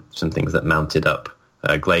 Some things that mounted up.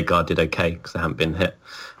 Glade Guard did okay because they hadn't been hit.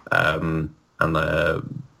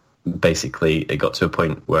 Basically it got to a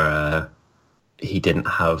point where he didn't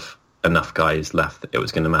have enough guys left that it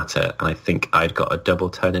was going to matter, and I think I'd got a double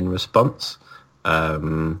turn in response,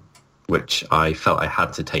 which I felt I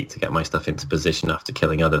had to take to get my stuff into position after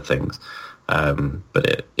killing other things,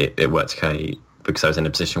 but it worked okay because I was in a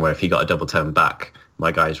position where if he got a double turn back,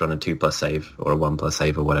 my guys run a 2+ save or a 1+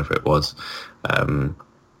 save or whatever it was,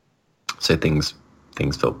 so things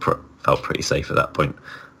felt pretty safe at that point.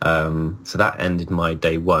 So that ended my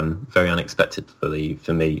day 1, very unexpectedly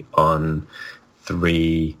for me, on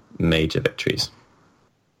 3 major victories.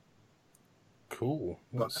 Cool.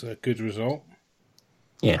 That's a good result.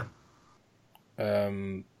 Yeah.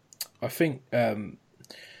 I think so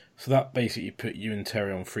that basically put you and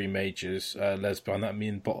Terry on 3 majors. Les behind that, me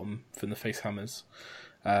and Bottom from the Face Hammers.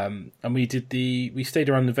 And we stayed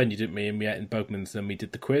around the venue, didn't we? And we ate in Bugman's, and then we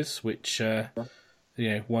did the quiz, which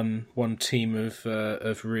one team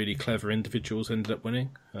of really clever individuals ended up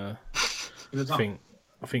winning. I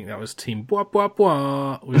think that was Team Bois Bois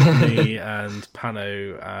Bois with me and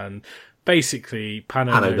Pano, and basically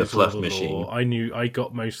Pano knows all the lore. I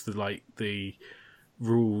got most of the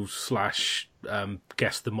rules /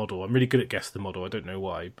 guess the model. I'm really good at guess the model. I don't know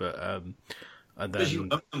why, but and then you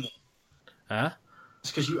own them all. It's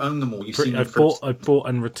because you own them all. I bought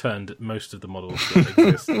and returned most of the models that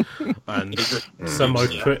exist, and some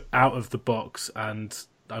I've put out of the box, and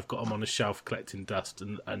I've got them on a shelf collecting dust,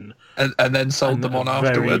 and then sold them on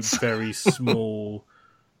afterwards. Very small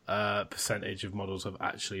percentage of models I've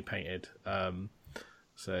actually painted.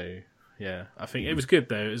 So yeah, I think it was good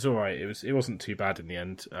though. It was all right. It wasn't too bad in the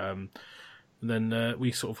end. And then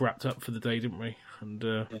we sort of wrapped up for the day, didn't we? And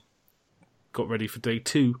got ready for day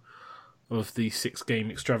 2 of the 6-game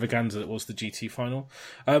extravaganza that was the GT final.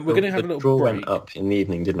 We're going to have a little draw break. Went up in the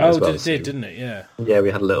evening, didn't it? As well? Didn't it? Yeah. Yeah,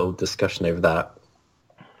 we had a little discussion over that.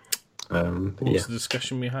 What was the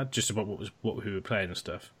discussion we had? Just about what we were playing and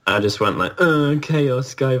stuff. I just went like,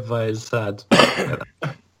 Chaos Skyfire is sad.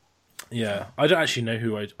 Yeah, I don't actually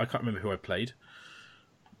know I can't remember who I played.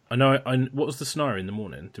 I know. What was the scenario in the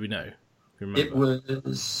morning? Do we know? It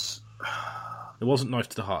was It wasn't Knife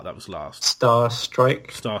to the Heart. That was last. Star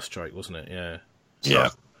Strike, wasn't it? Yeah. Yeah.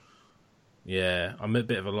 Yeah, I'm a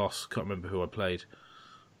bit of a loss. Can't remember who I played.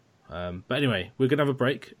 But anyway, we're going to have a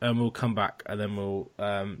break and we'll come back and then we'll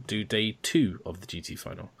do day 2 of the GT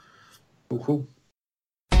final. Cool.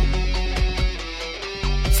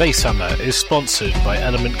 Facehammer is sponsored by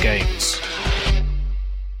Element Games.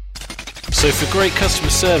 So for great customer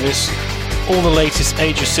service, all the latest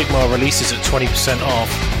Age of Sigmar releases at 20%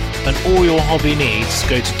 off, and all your hobby needs,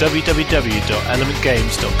 go to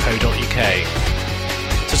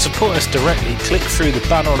www.elementgames.co.uk. To support us directly, click through the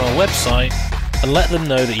banner on our website and let them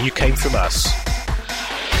know that you came from us.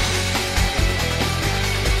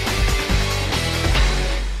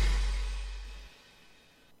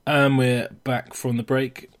 We're back from the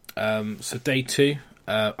break. So day 2,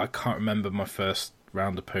 I can't remember my first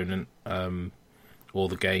round opponent or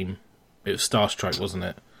the game. It was Star Strike, wasn't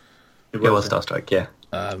it? It was Star Strike, yeah.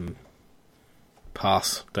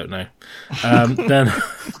 Pass, don't know. Then,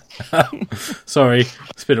 sorry,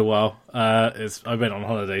 it's been a while. I went on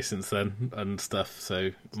holiday since then and stuff,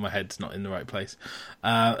 so my head's not in the right place.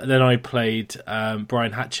 Then I played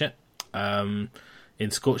Brian Hatchett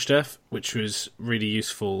in Scorched Earth, which was really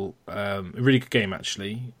useful. A really good game,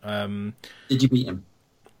 actually. Did you beat him?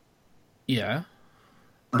 Yeah,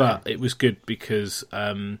 Okay. but it was good because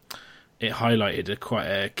it highlighted quite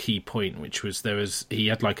a key point, which was he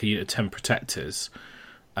had like a unit of 10 protectors,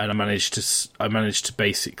 and I managed to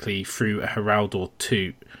basically through a Herald or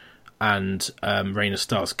Toot and Rain of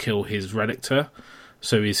Stars kill his Relictor,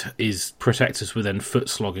 so his protectors were then foot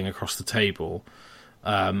slogging across the table,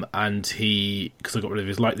 and because I got rid of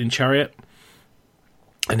his Lightning Chariot,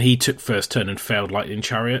 and he took first turn and failed Lightning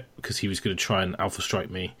Chariot because he was going to try and Alpha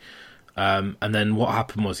Strike me. And then what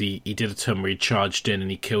happened was he did a turn where he charged in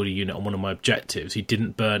and he killed a unit on one of my objectives. He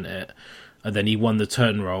didn't burn it, and then he won the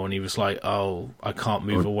turn roll and he was like, oh, I can't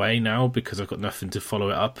move away now because I've got nothing to follow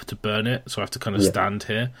it up to burn it, so I have to kind of stand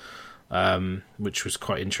here, which was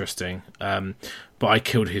quite interesting. But I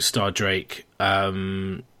killed his Star Drake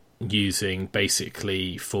using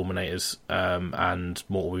basically Fulminators and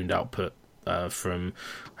Mortal Wound output from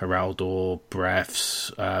Heraldor,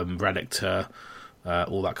 Breaths, Relictor,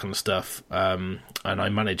 all that kind of stuff, and I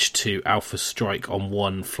managed to Alpha Strike on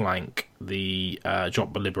one flank the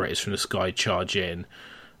drop the Liberators from the sky, charge in,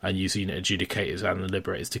 and use the unit Adjudicators and the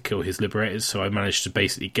Liberators to kill his Liberators. So I managed to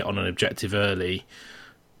basically get on an objective early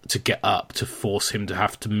to get up to force him to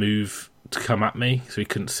have to move to come at me, so he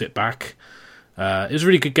couldn't sit back. It was a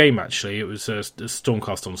really good game, actually. It was a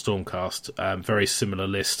Stormcast on Stormcast, very similar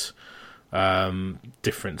list.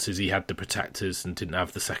 Difference is he had the Protectors and didn't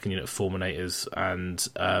have the second unit of Fulminators, and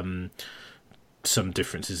some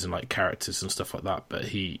differences in like characters and stuff like that, but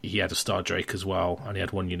he had a Star Drake as well, and he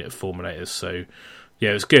had one unit of Fulminators, so yeah,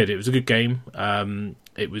 it was good. It was a good game.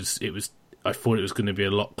 It was I thought it was going to be a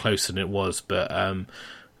lot closer than it was, but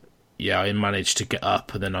yeah, I managed to get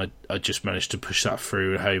up, and then I just managed to push that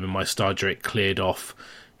through home, and my Star Drake cleared off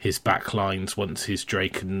his back lines once his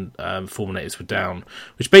Drake and Fulminators were down,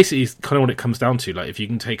 which basically is kind of what it comes down to. Like, if you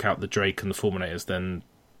can take out the Drake and the Fulminators, then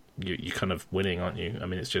you're kind of winning, aren't you? I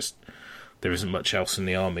mean, it's just there isn't much else in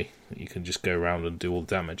the army. You can just go around and do all the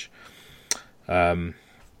damage. And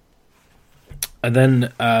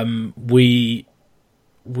then we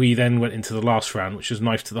then went into the last round, which was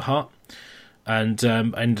Knife to the Heart, and I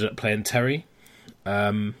ended up playing Terry,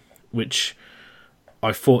 which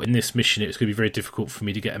I thought in this mission it was going to be very difficult for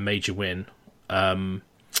me to get a major win. So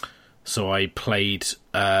I played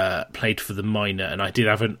for the minor, and I did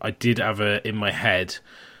have a in my head,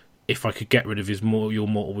 if I could get rid of your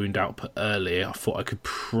Mortal Wound output earlier, I thought I could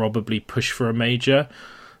probably push for a major.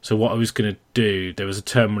 So what I was going to do, there was a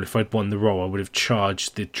turn when if I'd won the roll, I would have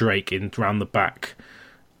charged the Drake in round the back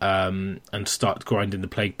and start grinding the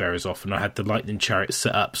Plague Bearers off, and I had the Lightning Chariot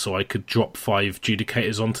set up so I could drop 5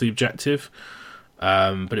 Judicators onto the objective.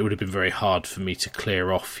 But it would have been very hard for me to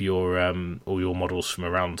clear off your all your models from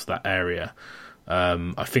around that area.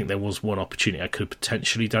 I think there was one opportunity I could have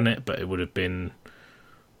potentially done it, but it would have been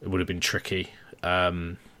tricky.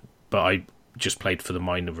 But I just played for the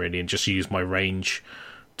minor really, and just used my range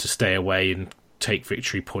to stay away and take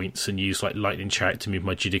victory points, and use like Lightning Chariot to move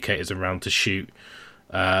my Judicators around to shoot,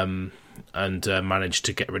 and managed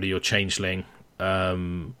to get rid of your Changeling.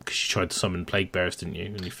 Because you tried to summon Plague Bearers, didn't you?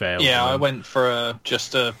 And you failed. Yeah, I went for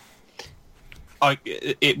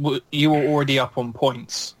you were already up on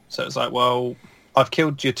points, so it's like, well, I've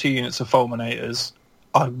killed your 2 units of Fulminators.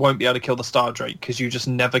 I won't be able to kill the Star Drake because you just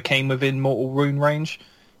never came within Mortal Rune range.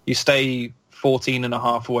 You stay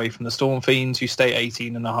 14.5 away from the Storm Fiends. You stay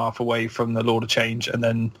 18.5 away from the Lord of Change, and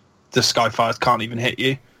then the Skyfires can't even hit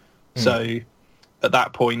you. So at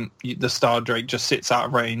that point, the Star Drake just sits out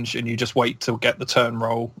of range, and you just wait to get the turn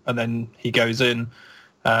roll, and then he goes in.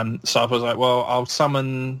 So I was like, well, I'll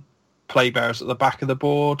summon Plague Bearers at the back of the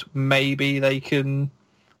board. Maybe they can,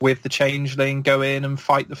 with the Changeling, go in and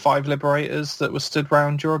fight the 5 Liberators that were stood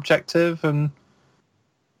round your objective, and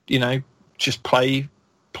just play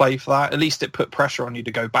for that. At least it put pressure on you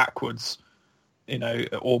to go backwards,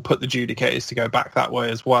 or put the Judicators to go back that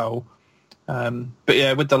way as well. But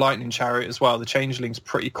yeah, with the Lightning Chariot as well, the Changeling's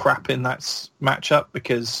pretty crap in that matchup,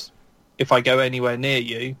 because if I go anywhere near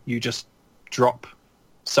you, you just drop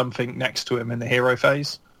something next to him in the hero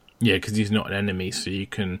phase. Yeah, because he's not an enemy, so you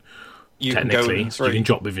can you technically can you can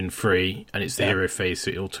drop within 3, and it's the hero phase,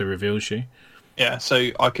 so it auto reveals you. Yeah, so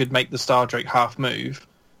I could make the Star Drake half move,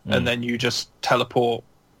 and then you just teleport,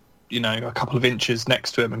 a couple of inches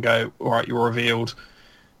next to him and go, all right, you're revealed.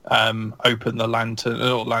 Open the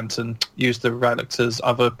lantern, use the relictors.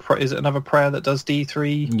 Is it another prayer that does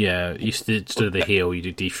D3? Yeah, instead of the heal, you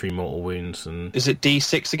do D3 mortal wounds. And is it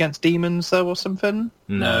D6 against demons though, or something?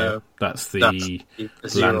 No, that's the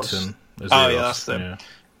lantern. Oh yeah, that's them. Yeah.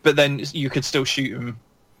 But then you could still shoot him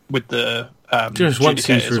with the just once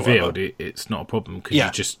he's revealed, it's not a problem, because you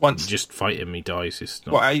just fight him, he dies. It's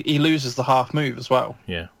not... Well, he loses the half move as well.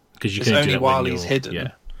 Yeah, because you can only do that while he's hidden.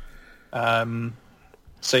 Yeah.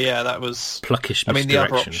 So yeah, that was pluckish. I mean, the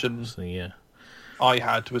other option I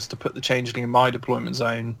had was to put the Changeling in my deployment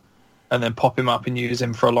zone, and then pop him up and use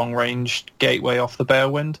him for a long range gateway off the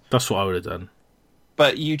Balewind. That's what I would have done.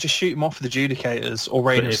 But you just shoot him off the Judicators or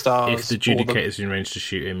Rain of Stars. If the Judicators are in range to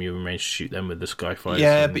shoot him, you're in range to shoot them with the Skyfires.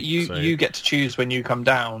 Yeah, but you get to choose when you come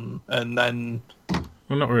down, and then...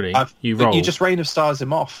 Well, not really. You roll. You just Rain of Stars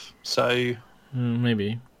him off, so...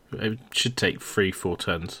 maybe. It should take 3-4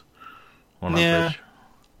 turns on average.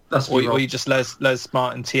 Or you just Les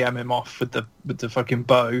Martin TM him off with the fucking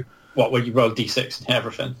bow. What, where you roll D6 and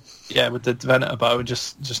everything? Yeah, with the Venator bow, and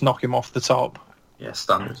just knock him off the top. Yeah,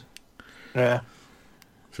 standard. Yeah.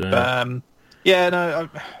 So,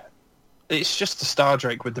 it's just the Star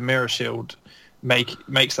Drake with the Mirror Shield makes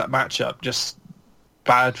that matchup just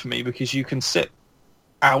bad for me, because you can sit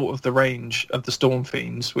out of the range of the Storm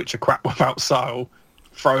Fiends, which are crap without Sile,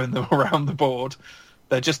 throwing them around the board.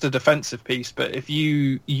 They're just a defensive piece, but if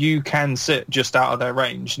you can sit just out of their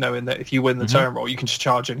range, knowing that if you win the turn roll, you can just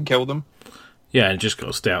charge in and kill them. Yeah, and just got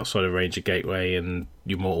to stay outside of range of Gateway, and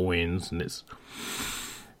your mortal wins, and it's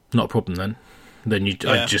not a problem then.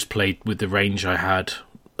 I just played with the range I had,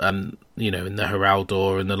 in the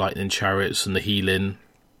Heraldor and the Lightning Chariots and the Healing,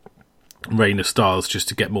 Rain of Stars, just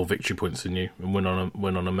to get more victory points than you and win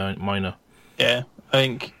on a minor. Yeah, I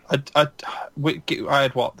think I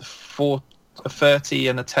had a 30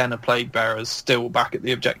 and a 10 of Plague Bearers still back at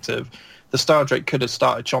the objective. The Star Drake could have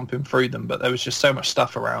started chomping through them, but there was just so much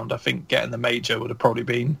stuff around. I think getting the Major would have probably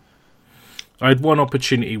been... I had one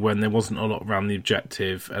opportunity when there wasn't a lot around the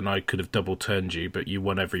objective, and I could have double turned you, but you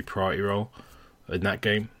won every priority roll in that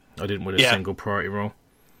game. I didn't win a single priority roll.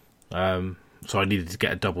 So I needed to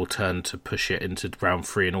get a double turn to push it into round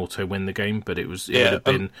 3 and auto win the game, but it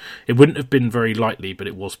wouldn't have been very likely, but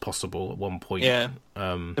it was possible at one point. Yeah.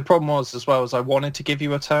 The problem was as well as I wanted to give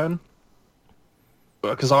you a turn,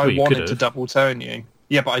 because I wanted to double turn you.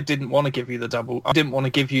 Yeah, but I didn't want to give you the double. I didn't want to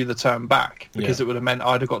give you the turn back, because it would have meant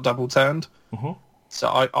I'd have got double turned. So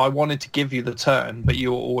I wanted to give you the turn, but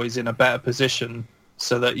you were always in a better position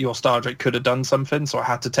so that your Star Drake could have done something. So I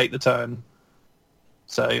had to take the turn.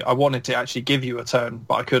 So I wanted to actually give you a turn,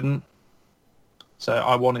 but I couldn't. So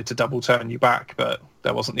I wanted to double turn you back, but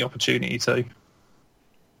there wasn't the opportunity to.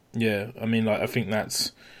 Yeah, I mean, I think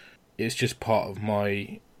it's just part of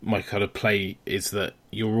my kind of play, is that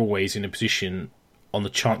you're always in a position on the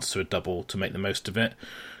chance to a double to make the most of it.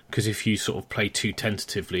 Because if you sort of play too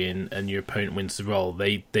tentatively and your opponent wins the roll,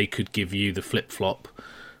 they could give you the flip-flop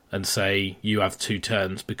and say you have 2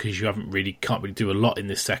 turns, because you can't really do a lot in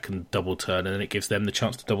this second double turn, and then it gives them the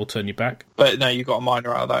chance to double turn you back. But no, you got a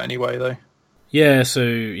minor out of that anyway, though. Yeah, so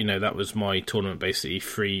that was my tournament, basically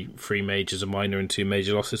 3 majors, a minor, and 2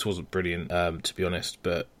 major losses. Wasn't brilliant, to be honest,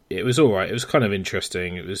 but it was all right. It was kind of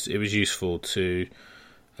interesting. It was useful to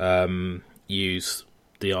use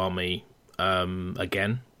the army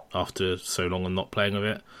again after so long and not playing with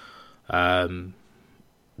it.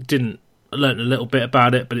 I learned a little bit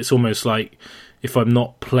about it, but it's almost like if I'm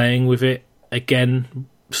not playing with it again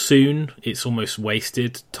soon, it's almost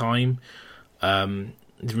wasted time. It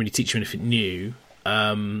didn't really teach you anything new,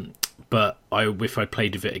 but if I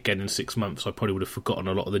played with it again in 6 months, I probably would have forgotten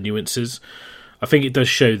a lot of the nuances. I think it does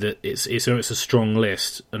show that it's a strong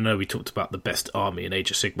list. I know we talked about the best army in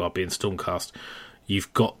Age of Sigmar being Stormcast.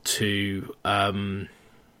 You've got to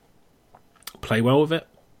play well with it.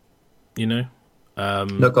 You know,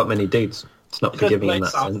 not got many dudes. It's not forgiving in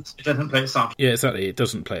that sense. It doesn't play itself. Yeah, exactly. It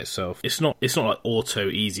doesn't play itself. It's not like auto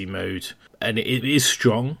easy mode, and it is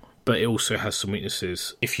strong, but it also has some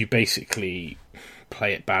weaknesses. If you basically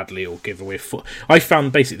play it badly or give away I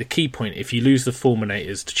found basically the key point: if you lose the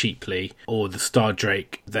Fulminators cheaply or the Star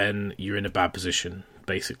Drake, then you're in a bad position,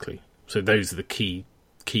 basically. So those are the key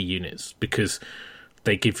units, because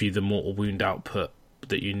they give you the mortal wound output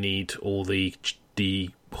that you need, or the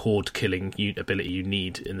horde killing ability you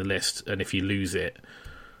need in the list, and if you lose it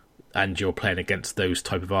and you're playing against those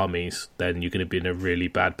type of armies, then you're going to be in a really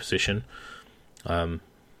bad position. But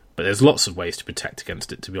there's lots of ways to protect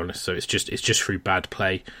against it, to be honest. So it's just through bad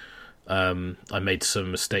play. I made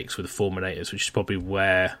some mistakes with the Fulminators, which is probably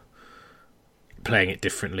where, playing it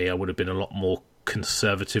differently, I would have been a lot more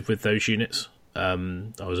conservative with those units. I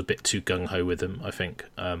was a bit too gung-ho with them, I think.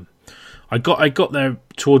 I got there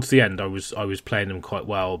towards the end. I was playing them quite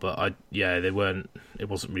well, but it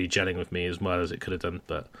wasn't really gelling with me as well as it could have done.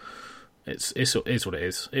 But it is what it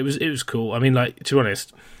is. It was cool. I mean, like, to be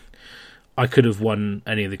honest, I could have won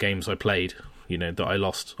any of the games I played, you know, that I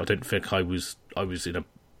lost. I don't think I was I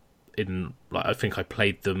think I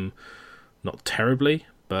played them not terribly,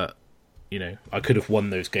 but you know, I could have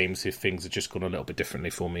won those games if things had just gone a little bit differently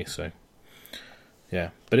for me. So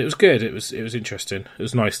yeah, but it was good. It was interesting. It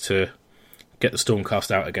was nice to get the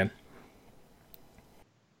Stormcast out again.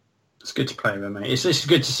 It's good to play with, mate. It's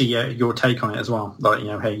good to see your take on it as well. Like, you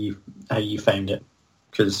know, how you found it,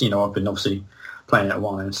 because you know I've been obviously playing it a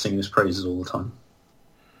while and singing his praises all the time.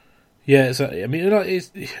 Yeah, exactly. I mean,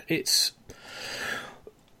 it's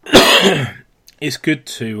it's good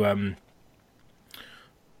to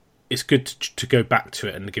go back to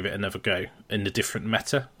it and give it another go in the different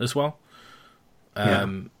meta as well.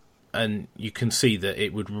 And you can see that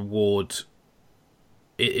it would reward.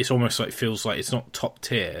 It's almost like, feels like it's not top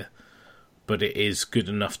tier, but it is good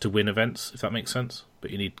enough to win events, if that makes sense.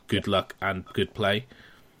 But you need good luck and good play.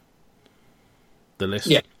 The list.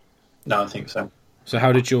 Yeah. No, I think so. So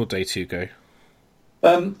how did your day 2 go?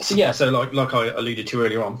 So like I alluded to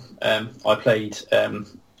earlier on, I played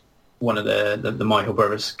one of the Michael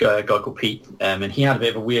brothers, a guy called Pete, and he had a bit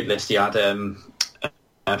of a weird list. He had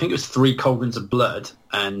I think it was 3 Cauldrons of Blood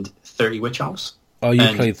and 30 Witch Elves. Oh, you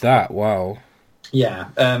played that? Wow. Yeah.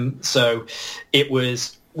 So it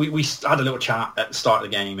was. We had a little chat at the start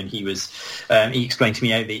of the game, and he explained to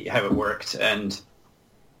me how it worked, and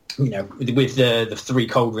you know, with the 3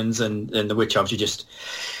 Cauldrons and the Witch Elves,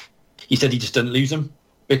 he said he just doesn't lose them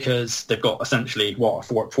because they've got essentially a 4 up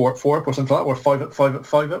or something like that, or 5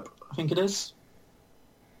 up, I think it is.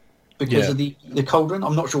 Because of the Cauldron,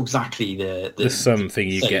 I'm not sure exactly the there's something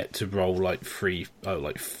you get to roll like 3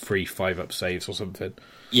 5 up saves or something.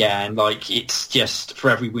 Yeah, and like it's just for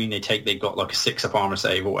every wound they take, they've got like a 6 up armor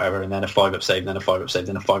save or whatever, and then a 5 up save, then a 5 up save,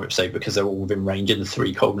 then a 5 up save, because they're all within range in the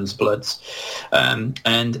 3 Cauldrons Bloods. And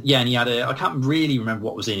he had I can't really remember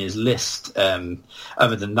what was in his list.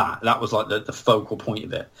 Other than that was like the focal point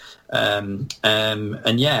of it.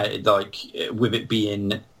 And yeah, like with it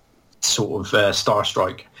being sort of Star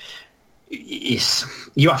Strike, you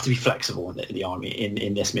have to be flexible in the army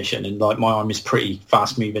in this mission, and like my army is pretty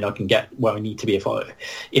fast moving. I can get where I need to be if I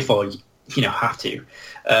have to.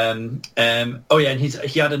 And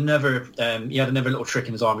he had another little trick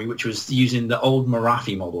in his army, which was using the old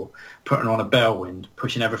Marathi model, putting on a Balewind,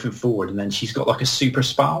 pushing everything forward, and then she's got like a super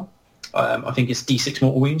spell. I think it's D6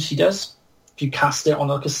 mortal wounds she does if you cast it on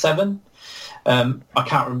like a 7. I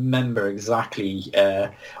can't remember exactly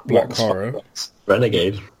what the spell was.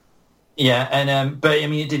 Renegade. Yeah, and but I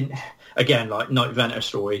mean, it didn't. Again, like Night Ventor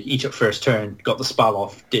story, he took first turn, got the spell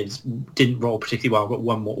off, didn't roll particularly well, got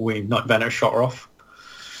 1 mortal wound. Night Ventor shot her off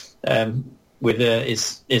with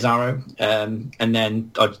his arrow, and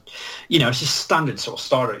then it's just standard sort of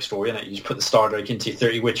Star Drake story, isn't it? You just put the Star Drake into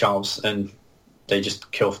 30 Witch Elves, and they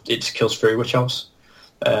just kills 3 Witch Elves.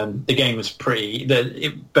 The game was basically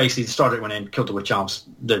the Star Drake went in, killed the Witch Elves,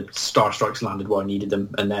 the Star Strikes landed where I needed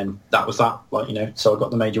them, and then that was that. So I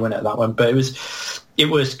got the major win at that one. But it was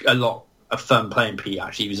a lot of fun playing Pete.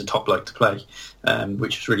 Actually, he was a top bloke to play,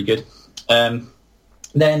 which was really good.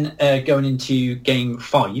 Then going into game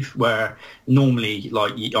 5, where normally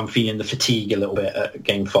I'm feeling the fatigue a little bit at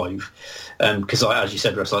game 5, because as you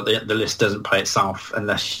said, Russ, like the list doesn't play itself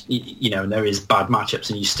unless and there is bad matchups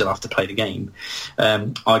and you still have to play the game.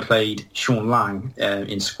 I played Sean Lang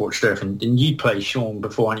in Scorched Earth, and you played Sean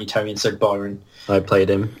before, and you Terry, and so Byron. I played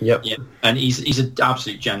him. Yep. Yeah, and he's an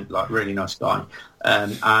absolute gent, like really nice guy.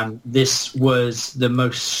 And this was the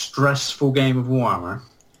most stressful game of Warhammer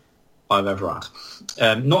I've ever had.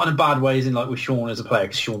 not in a bad way as in like with Sean as a player,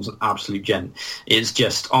 because Sean's an absolute gent. It's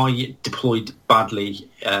just I deployed badly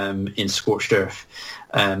in Scorched Earth,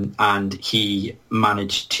 and he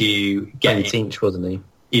managed to get it. Zinch, wasn't he?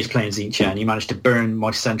 He was playing Zinch, and he managed to burn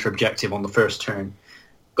my centre objective on the first turn,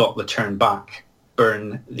 got the turn back,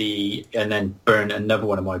 and then burn another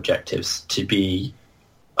one of my objectives to be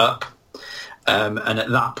up. And at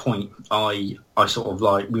that point, I sort of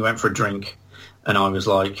like, we went for a drink, and I was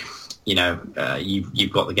like,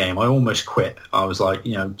 you've got the game. I almost quit. I was like,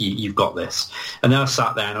 you've got this. And then I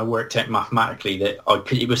sat there and I worked out mathematically that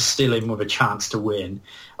it was still in with a chance to win.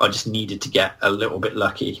 I just needed to get a little bit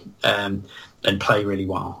lucky and play really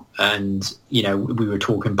well. And, we were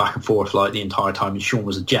talking back and forth like the entire time, and Sean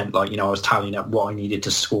was a gent. Like, I was tallying up what I needed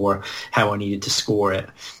to score, how I needed to score it,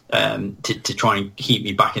 to try and keep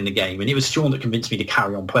me back in the game. And it was Sean that convinced me to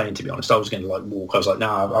carry on playing, to be honest. I was going to like walk. I was like, no,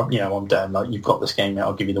 I'm done. Like, you've got this game now.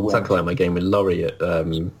 I'll give you the win. Exactly like my game with Laurie at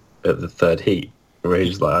the third heat, where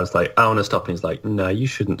I was like, I want to stop. And he's like, no, you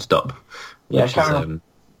shouldn't stop. Which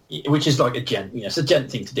is like a gent. It's a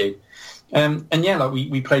gent thing to do. And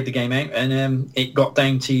we played the game out, and it got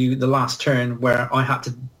down to the last turn where I had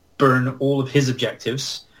to burn all of his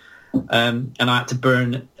objectives, and I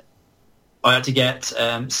had to get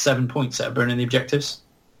 7 points out of burning the objectives,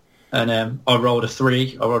 and I rolled a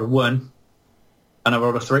 3, I rolled a 1, and I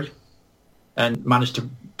rolled a 3, and managed to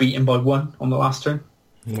beat him by 1 on the last turn.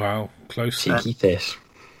 Wow, close. Cheeky fish.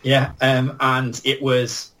 Yeah, and it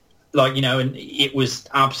was like, and it was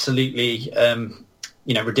absolutely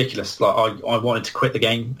ridiculous. Like I wanted to quit the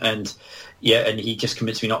game, and he just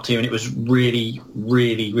convinced me not to, and it was really,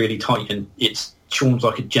 really, really tight. And Sean's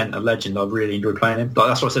like a gent, a legend. I really enjoyed playing him. Like,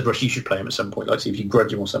 that's why I said, Rush, you should play him at some point. Like, see if you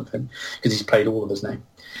grudge him or something, because he's played all of us now.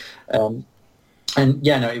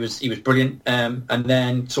 It was brilliant. And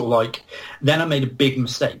then sort of like, then I made a big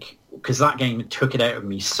mistake, because that game took it out of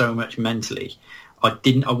me so much mentally. I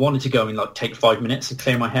wanted to go and like take 5 minutes and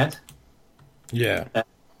clear my head. Yeah.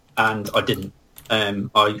 And I didn't.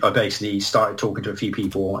 I basically started talking to a few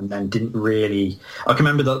people, and then didn't really... I can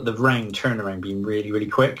remember the turnaround being really, really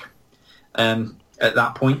quick at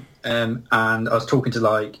that point. And I was talking to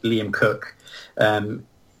like Liam Cook,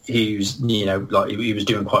 who's, he was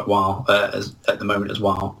doing quite well at the moment as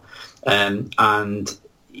well. And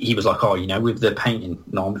he was like, with the painting,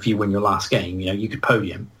 Nom, if you win your last game, you could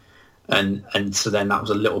podium. And so then that was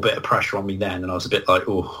a little bit of pressure on me then, and I was a bit like,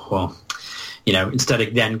 oh, well... instead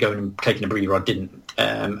of then going and taking a breather, I didn't.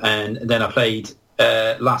 And then I played,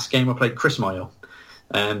 last game I played Chris Mile.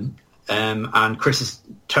 And Chris is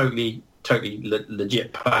totally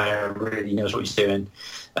legit player, really knows what he's doing.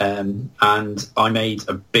 And I made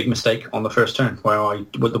a big mistake on the first turn where I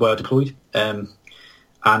deployed.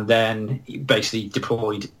 And then basically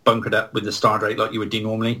bunkered up with the star drake like you would do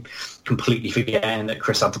normally, completely forgetting that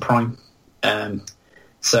Chris had the prime.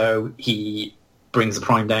 So he brings the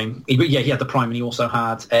prime down. He had the prime, and he also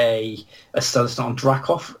had a Stellar on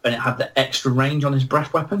Drakov, and it had the extra range on his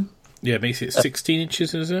breath weapon. Yeah, it makes it 16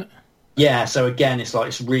 inches, is it? Yeah, so again,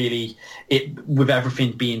 it's really, with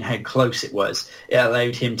everything being how close it was, it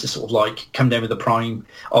allowed him to sort of like come down with the prime,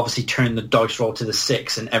 obviously turn the dice roll to the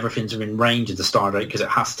 6, and everything's within range of the Star Drake, because it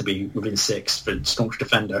has to be within 6 for Staunch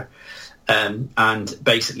Defender. And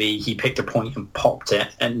basically, he picked a point and popped it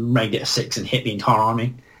and made it a 6 and hit the entire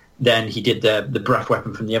army. Then he did the breath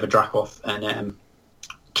weapon from the other Drakov and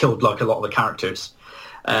killed like a lot of the characters.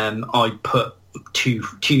 I put two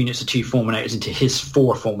units of 2 Fulminators into his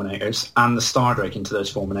 4 Fulminators, and the Star Drake into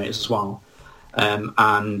those Fulminators as well,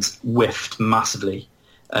 and whiffed massively.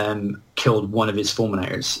 Killed one of his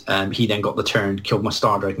Fulminators. He then got the turn, killed my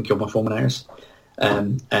Star Drake, and killed my Fulminators.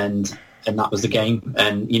 And that was the game.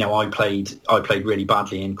 And I played really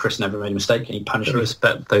badly, and Chris never made a mistake, and he punished me.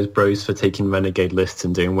 Respect those bros for taking renegade lists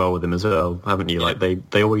and doing well with them as well, haven't you? Yeah. Like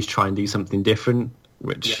they always try and do something different,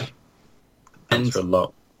 which counts for a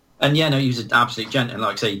lot. And he was an absolute gent, and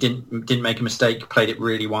like I say, he didn't make a mistake, played it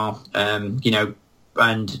really well, and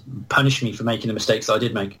punished me for making the mistakes that I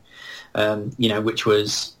did make, which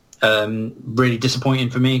was really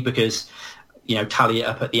disappointing for me, because tally it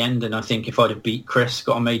up at the end, and I think if I'd have beat Chris,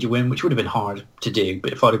 got a major win, which would have been hard to do,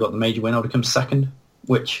 but if I'd have got the major win, I would have come second,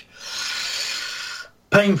 which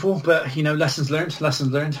painful, but lessons learned.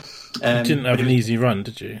 You didn't have an easy run,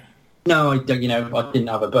 did you? No, I didn't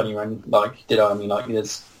have a bunny run, like, did I? I mean, like,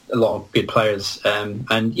 there's a lot of good players, and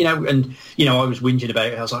I was whinging about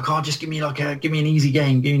it. I was like, just give me an easy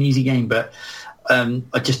game, but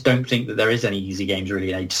I just don't think that there is any easy games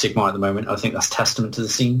really in Age of Sigmar at the moment. I think that's testament to the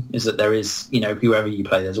scene, is that there is, whoever you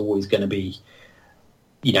play, there's always going to be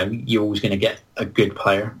you're always going to get a good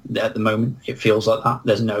player at the moment. It feels like that.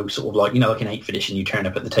 There's no sort of like, like an 8th edition, you turn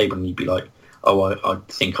up at the table and you'd be like, oh, I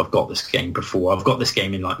think I've got this game before. I've got this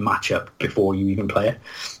game in like matchup before you even play it.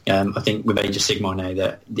 I think with Age of Sigmar now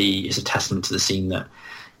that it's a testament to the scene that,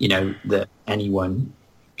 that anyone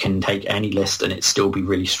can take any list and it still be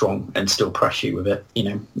really strong and still press you with it.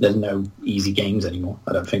 There's no easy games anymore,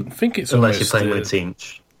 I don't think. I think it's unless almost you're playing with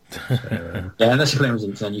Tzeentch. Yeah, unless you're playing with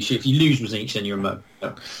Tzeentch, then if you lose with Tzeentch, then you're a mo.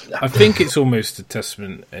 No. I think it's almost a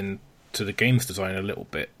testament to the games design a little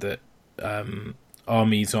bit that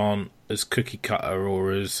armies aren't as cookie cutter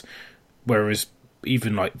whereas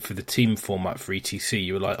even like for the team format for ETC,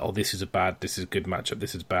 you were like, oh, this is a good matchup,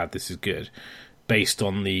 this is bad, this is good, based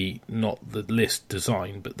on not the list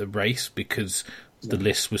design but the race, because the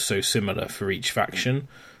list was so similar for each faction.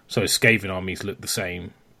 So Skaven armies look the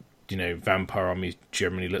same, vampire armies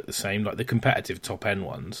generally look the same, like the competitive top end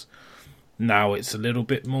ones. Now it's a little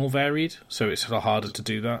bit more varied, so it's a lot harder to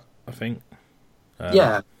do that, I think.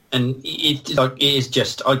 Yeah. And it is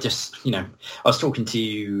just, I was talking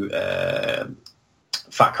to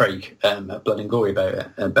Fat Craig at Blood and Glory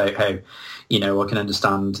about how, I can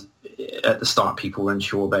understand at the start people were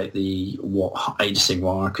unsure about what Age of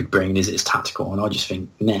Sigmar could bring, is it's tactical, and I just think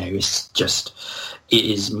now it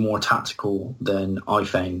is more tactical than I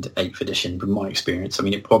found 8th edition from my experience. I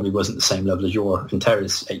mean, it probably wasn't the same level as your and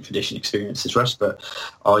Terra's 8th edition experiences, Russ, but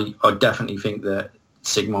I definitely think that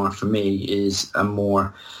Sigmar for me is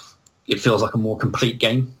it feels like a more complete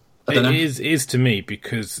game. It is to me,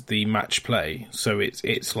 because the match play, so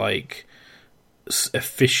it's like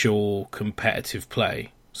official competitive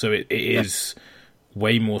play, so it is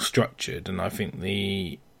way more structured, and I think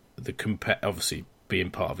the obviously being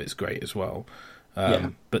part of it's great as well.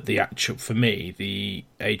 But the actual, for me, the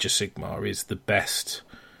Age of Sigmar is the best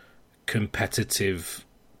competitive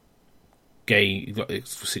game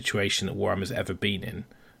situation that Warhammer's ever been in.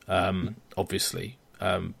 Obviously.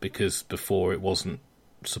 Because before it wasn't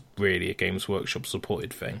really a Games Workshop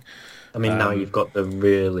supported thing. I mean, now you've got the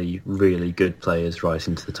really, really good players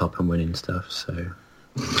rising to the top and winning stuff, so...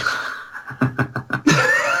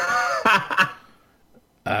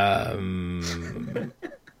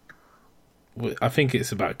 I think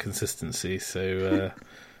it's about consistency, so,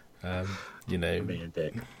 Being a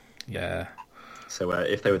dick. Yeah. So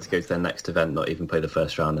if they were to go to their next event, not even play the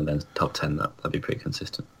first round and then top 10, that'd be pretty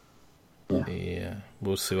consistent. Yeah,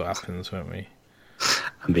 we'll see what happens, won't we?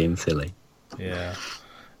 I'm being silly. Yeah.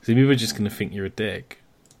 So we were just going to think you're a dick.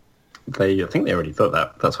 I think they already thought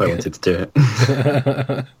that. That's why I wanted to do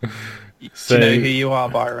it. So, do you know who you are,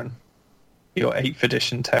 Byron? You're 8th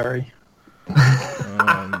edition Terry.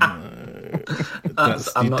 I'm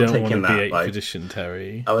not taking that. 8th edition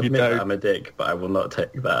Terry. I'll admit that I'm a dick, but I will not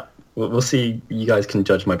take that. We'll see. You guys can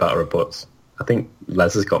judge my battle reports. I think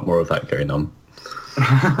Les has got more of that going on.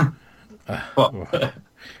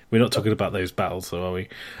 We're not talking about those battles, though, are we?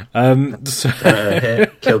 Venator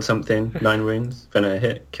hit, killed something, 9 wounds. Venator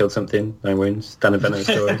hit, killed something, 9 wounds. Standard Venator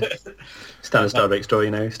story. Standard Starbreak story,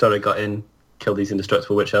 Starbreak got in, killed these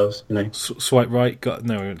indestructible witch elves, Swipe right,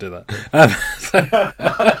 no, we won't do that.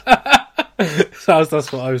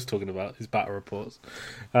 That's what I was talking about, is battle reports.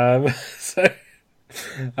 So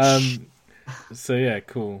yeah,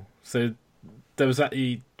 cool. So there was that.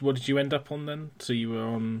 What did you end up on then? So you were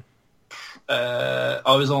on...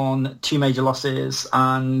 I was on 2 major losses,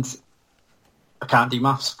 and I can't do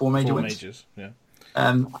maths. 4 major wins. 4 majors, yeah.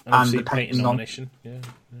 And the painting nomination,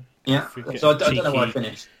 yeah. So I don't know where I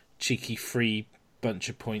finished. Cheeky free bunch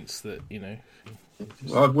of points that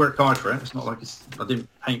Well, I'd worked hard for it. It's not like I didn't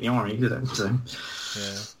paint the army, did I? So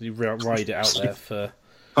yeah, you ride it out there for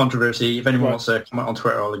controversy. If anyone wants to comment on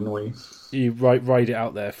Twitter, I'll ignore you. You ride it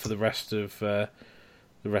out there for the rest of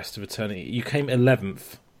eternity. You came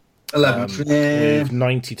 11th. 11th, with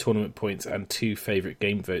 90 tournament points and 2 favourite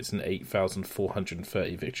game votes and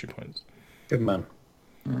 8,430 victory points. Good man.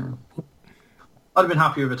 Yeah. I'd have been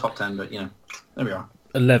happy with a top 10, but there we are.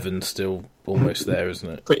 11 still almost there, isn't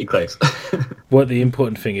it? Pretty close. Well, the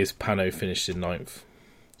important thing is Pano finished in 9th.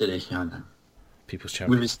 Did he? Yeah, I know. People's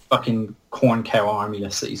champion. With his fucking corn cow army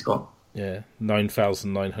list that he's got. Yeah,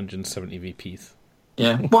 9,970 VPs.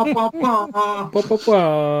 Yeah.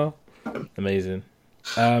 Amazing.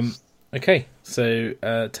 Okay, so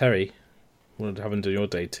Terry, what happened to your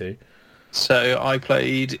day too? So I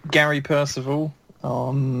played Gary Percival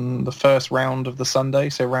on the first round of the Sunday,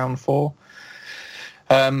 so round 4.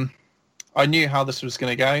 I knew how this was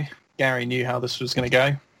going to go. Gary knew how this was going to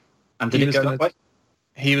go. And did it go that way?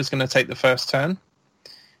 He was going to take the first turn.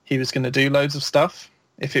 He was going to do loads of stuff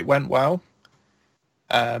if it went well.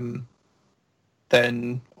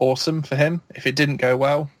 then awesome for him. If it didn't go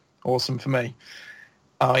well, awesome for me.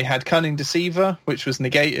 I had Cunning Deceiver, which was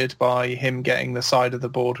negated by him getting the side of the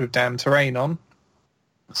board with damn terrain on.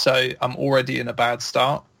 So I'm already in a bad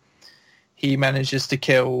start. He manages to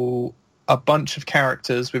kill a bunch of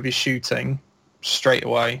characters with his shooting straight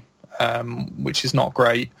away, which is not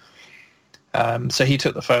great. So he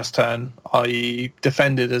took the first turn. I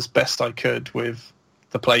defended as best I could with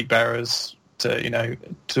the Plague Bearers to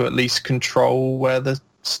at least control where the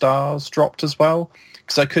stars dropped as well.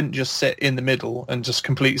 Because I couldn't just sit in the middle and just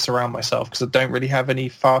completely surround myself, because I don't really have any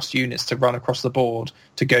fast units to run across the board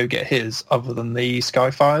to go get his other than the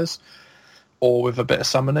Skyfires or with a bit of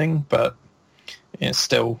summoning, but it's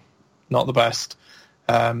still not the best.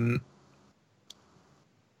 But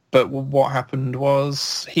what happened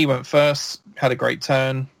was he went first, had a great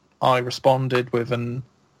turn. I responded with an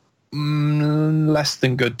less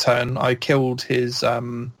than good turn. I killed his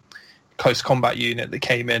close combat unit that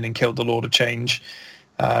came in and killed the Lord of Change.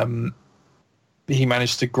 He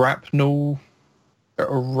managed to grapnel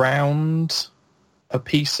around a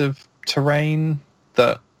piece of terrain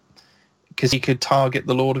because he could target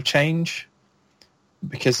the Lord of Change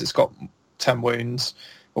because it's got 10 wounds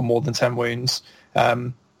or more than 10 wounds.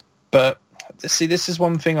 But see, this is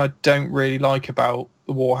one thing I don't really like about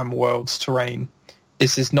the Warhammer Worlds terrain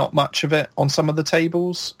is there's not much of it on some of the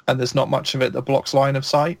tables, and there's not much of it that blocks line of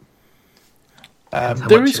sight.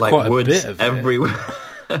 There is quite a bit of everywhere.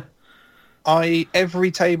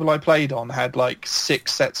 Every table I played on had like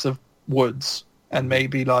 6 sets of woods and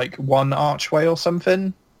maybe like 1 archway or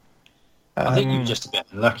something. I think you're just a bit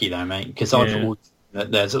unlucky though, mate, because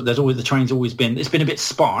there's always the terrain's always been a bit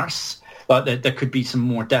sparse. Like there could be some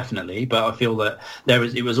more definitely, but I feel that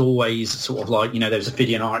it was always sort of like, there was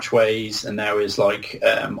Ophidian archways and there was like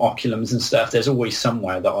oculums and stuff. There's always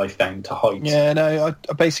somewhere that I found to hide. Yeah, no,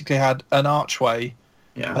 I basically had an archway,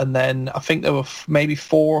 and then I think there were maybe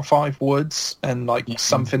 4 or 5 woods and like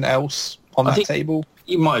something else on that table.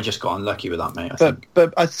 You might have just got unlucky with that, mate.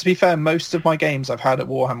 But to be fair, most of my games I've had at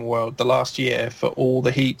Warhammer World the last year for all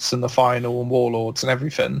the heats and the final and Warlords and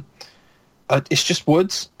everything, it's just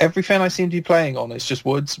woods. Everything I seem to be playing on is just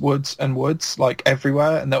woods, and woods, like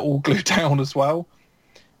everywhere, and they're all glued down as well.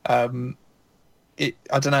 I don't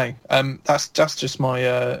know. That's just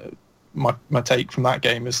my take from that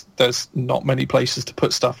game. Is there's not many places to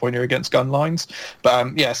put stuff when you're against gun lines.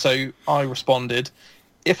 But so I responded.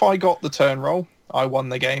 If I got the turn roll, I won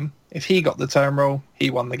the game. If he got the turn roll, he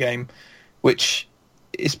won the game, which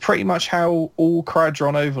is pretty much how all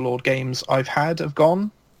Kharadron Overlord games I've had have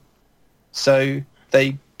gone. So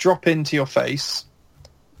they drop into your face,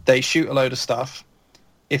 they shoot a load of stuff.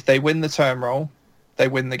 If they win the turn roll, they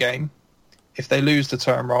win the game. If they lose the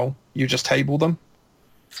turn roll, you just table them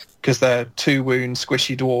because they're 2-wound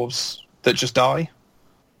squishy dwarves that just die.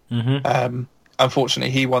 Mm-hmm.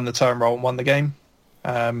 Unfortunately, he won the turn roll and won the game.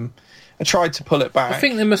 I tried to pull it back. I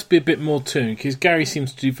think there must be a bit more to him because Gary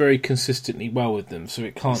seems to do very consistently well with them, so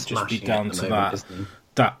it can't just be down to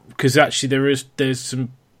that. Because actually there's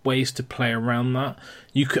some ways to play around that.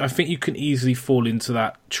 I think you can easily fall into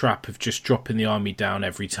that trap of just dropping the army down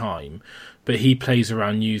every time, but he plays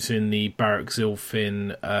around using the Barak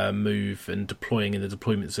Zilfin move and deploying in the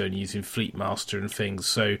deployment zone using Fleet Master and things.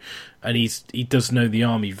 So, and he does know the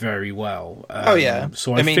army very well.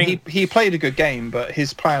 So I think he played a good game, but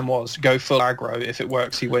his plan was go full aggro. If it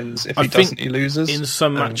works, he wins. If he doesn't, he loses. In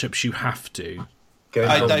some matchups, you have to.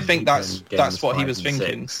 I think that's what he was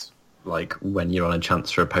thinking. Like when you're on a chance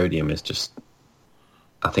for a podium is just,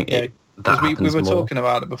 I think that we were talking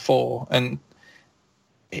about it before, and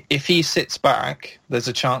if he sits back, there's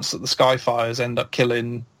a chance that the Skyfires end up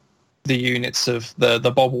killing the units of the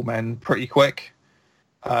Bobblemen pretty quick.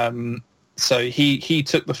 So he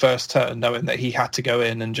took the first turn knowing that he had to go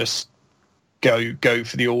in and just go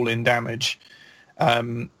for the all-in damage.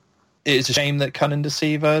 It's a shame that Cunning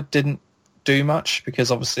Deceiver didn't do much because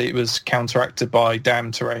obviously it was counteracted by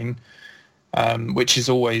damn terrain, which is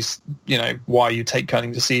always why you take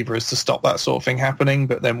Cunning Deceiver is to stop that sort of thing happening.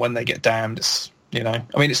 But then when they get damned, it's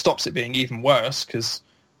it stops it being even worse because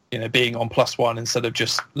being on +1 instead of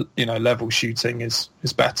just level shooting is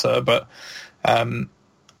better. But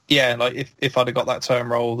like if I'd have got that turn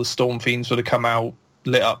roll, the Storm Fiends would have come out,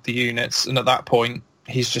 lit up the units, and at that point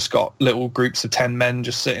he's just got little groups of 10 men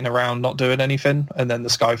just sitting around not doing anything, and then the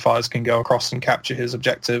Skyfires can go across and capture his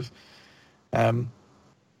objective. But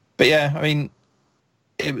yeah,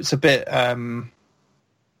 it was a bit of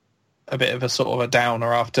a sort of a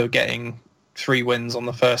downer after getting 3 wins on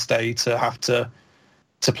the first day to have to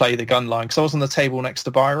play the gun line. Because I was on the table next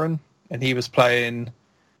to Byron, and he was playing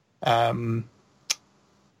all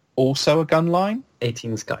also a gun line.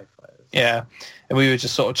 18 Skyfires. Yeah, and we were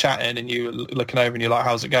just sort of chatting, and you were looking over, and you're like,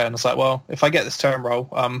 "How's it going?" I was like, "Well, if I get this turn roll,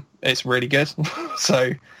 it's really good."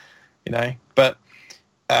 So, but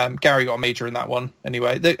Gary got a major in that one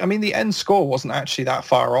anyway. The end score wasn't actually that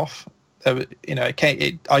far off.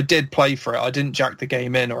 I did play for it. I didn't jack the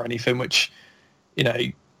game in or anything, which,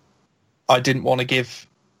 I didn't want to give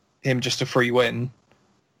him just a free win,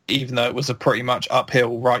 even though it was a pretty much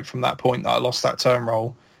uphill right from that point that I lost that turn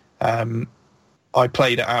roll. I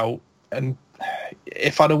played it out. And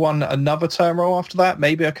if I'd have won another turn roll after that,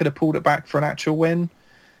 maybe I could have pulled it back for an actual win.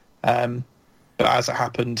 But as it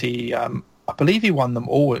happened, I believe he won them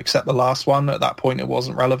all except the last one. At that point, it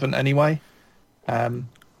wasn't relevant anyway.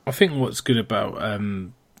 I think what's good about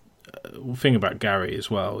thing about Gary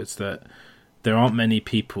as well is that there aren't many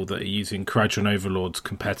people that are using Kharadron Overlords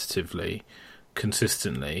competitively,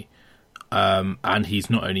 consistently, and he's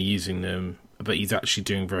not only using them, but he's actually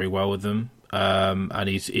doing very well with them. And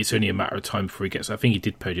it's only a matter of time before he gets. I think he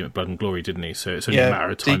did podium at Blood and Glory, didn't he? So it's only a matter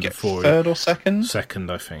of time before third or second.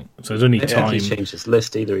 Second, I think. So there's only time. He's changed his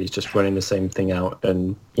list. Either he's just running the same thing out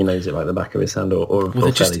and he knows it like the back of his hand, or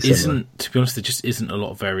there just isn't. To be honest, there just isn't a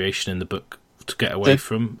lot of variation in the book to get away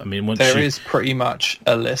from. I mean, there is pretty much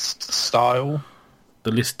a list style.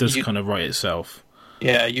 The list does kind of write itself.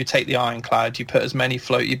 Yeah, you take the Ironclad, you put as many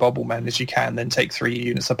floaty bobble men as you can, then take 3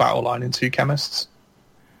 units of battle line and 2 chemists.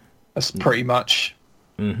 That's pretty much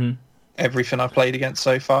everything I've played against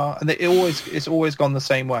so far, and it's always gone the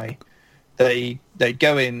same way. They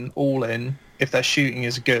go in all in if their shooting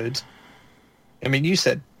is good. I mean, you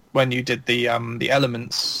said when you did the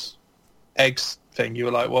elements eggs thing, you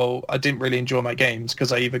were like, "Well, I didn't really enjoy my games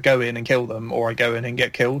because I either go in and kill them or I go in and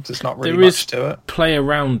get killed. There's not really much to it." Play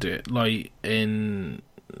around it, like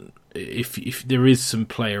if there is some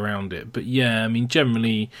play around it, but yeah, I mean,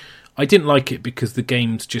 generally. I didn't like it because the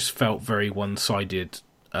games just felt very one-sided,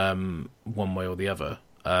 one way or the other,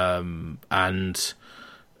 and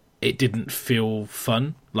it didn't feel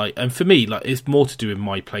fun. And for me, it's more to do with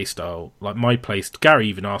my playstyle. Gary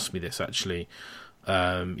even asked me this actually.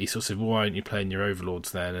 He sort of said, "Well, why aren't you playing your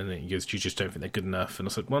Overlords then?" And he goes, "You just don't think they're good enough?" And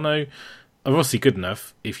I said, "Well, no, I'm obviously good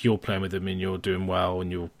enough if you're playing with them and you're doing well and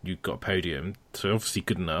you've got a podium, so obviously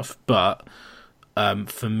good enough. But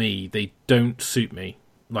for me, they don't suit me."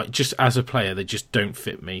 Just as a player, they just don't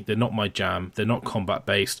fit me. They're not my jam. They're not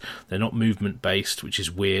combat-based. They're not movement-based, which is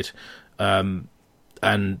weird. And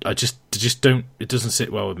I just don't... It doesn't sit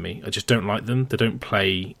well with me. I just don't like them. They don't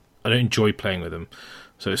play... I don't enjoy playing with them.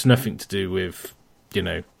 So it's nothing to do with,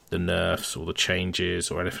 the nerfs or the changes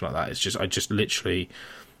or anything like that. It's just... I just literally...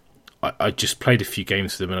 I just played a few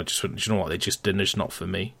games with them and I just went, do you know what? They're just not for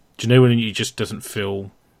me. Do you know when you just doesn't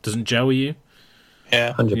gel with you?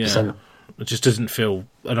 Yeah. 100%. Yeah. It just doesn't feel,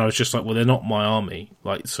 and I was just like, well, they're not my army,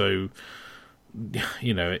 so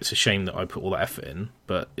it's a shame that I put all that effort in,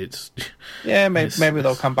 but it's maybe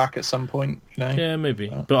they'll come back at some point. Yeah, maybe,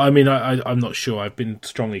 but I mean, I'm not sure. I've been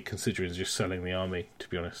strongly considering just selling the army, to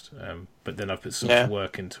be honest, but then I've put so much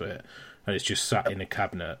work into it, and it's just sat in a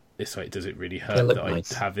cabinet. It's like, does it really hurt that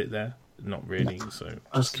nice. I have it there? Not really, so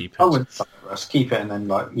just keep it. I wouldn't keep it and then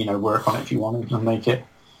work on it if you want it and make it,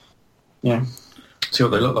 see what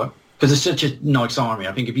they look like. Because it's such a nice army.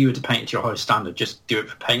 I think if you were to paint it to your highest standard, just do it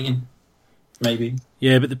for painting, maybe.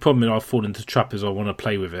 Yeah, but the problem is I'll fall into the trap is I want to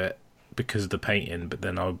play with it because of the painting, but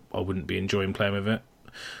then I wouldn't be enjoying playing with it.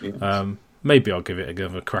 Yeah. Maybe I'll give it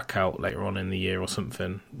a crack out later on in the year or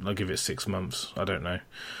something. I'll give it 6 months. I don't know.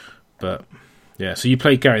 But, yeah. So you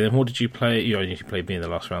played Gary, then what did you play? You played me in the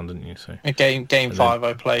last round, didn't you? So Game 5,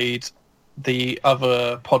 I played the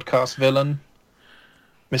other podcast villain,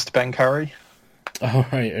 Mr. Ben Curry. Oh,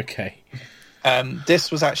 right, okay.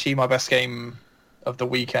 This was actually my best game of the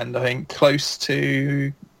weekend, I think. Close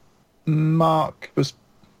to Mark was,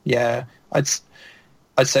 I'd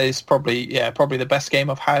say it's probably the best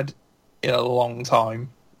game I've had in a long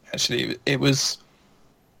time. Actually, it was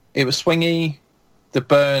swingy. The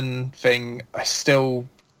burn thing, I still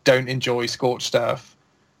don't enjoy Scorched Earth.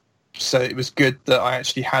 So it was good that I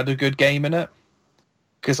actually had a good game in it,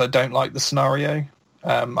 because I don't like the scenario.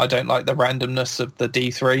 I don't like the randomness of the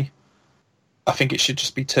D3. I think it should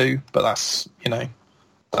just be 2, but that's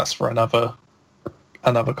for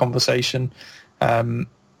another conversation.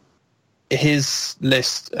 His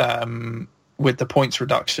list with the points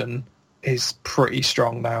reduction is pretty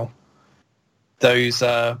strong now. Those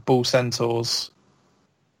Bull Centaurs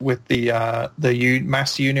with the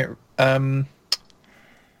mass unit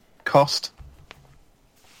cost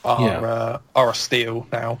are a steal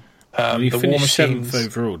now. He the finished War Machines 7th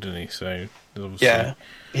overall, didn't he? So obviously... yeah,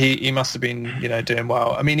 he must have been doing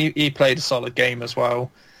well. I mean, he played a solid game as well.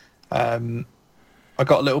 I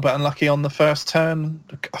got a little bit unlucky on the first turn.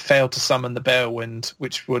 I failed to summon the Balewind,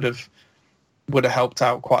 which would have helped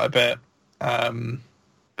out quite a bit.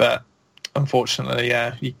 But unfortunately,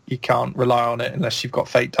 yeah, you can't rely on it unless you've got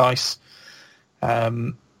Fate dice. I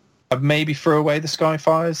maybe threw away the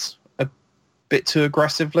Skyfires a bit too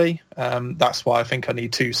aggressively. That's why I think I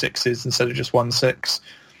need 2 6s instead of just 1 6,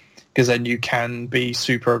 because then you can be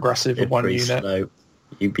super aggressive with one unit. Slope.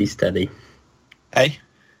 You be steady. Hey?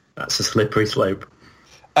 That's a slippery slope.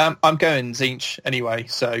 I'm going Tzeentch anyway,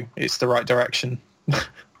 so it's the right direction.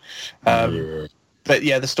 Yeah. But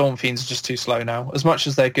yeah, the Storm Fiends are just too slow now. As much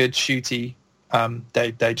as they're good shooty,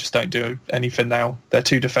 they just don't do anything now. They're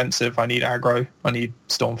too defensive. I need aggro. I need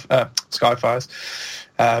Skyfires.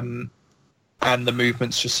 And the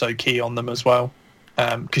movement's just so key on them as well.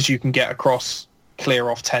 Because you can get across, clear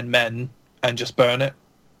off 10 men and just burn it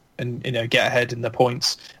and, get ahead in the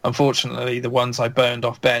points. Unfortunately, the ones I burned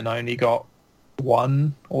off Ben, I only got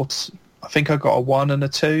 1 or two. I think I got a 1 and a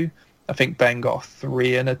 2. I think Ben got a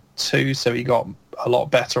 3 and a 2, so he got a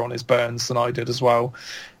lot better on his burns than I did as well.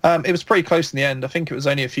 It was pretty close in the end. I think it was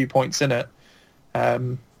only a few points in it.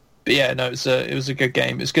 But yeah, no, it was a good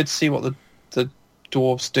game. It's good to see what the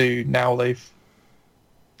Dwarves do now. They're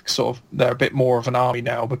a bit more of an army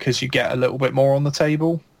now because you get a little bit more on the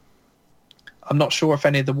table. I'm not sure if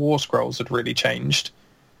any of the War Scrolls had really changed.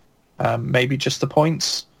 Maybe just the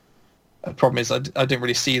points. The problem is I didn't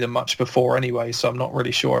really see them much before anyway, so I'm not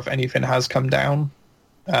really sure if anything has come down,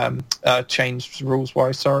 changed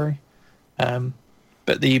rules-wise, sorry.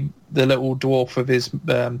 But the little dwarf with his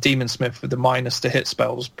Demon Smith with the minus to hit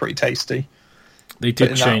spell was pretty tasty. They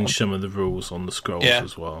did change some of the rules on the scrolls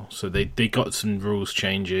as well. So they got some rules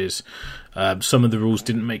changes. Some of the rules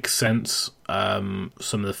didn't make sense. Some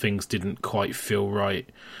of the things didn't quite feel right.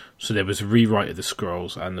 So there was a rewrite of the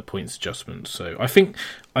scrolls and the points adjustment. So I think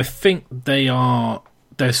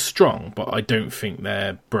they're strong, but I don't think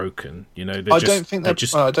they're broken. I don't think they're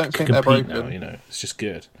broken. Now, it's just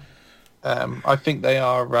good. I think they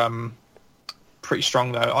are pretty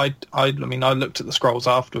strong though. I mean, I looked at the scrolls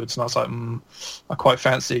afterwards and I was like, I quite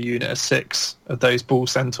fancy a unit of 6 of those Bull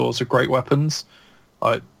Centaurs with great weapons.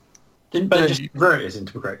 Didn't Ben just convert it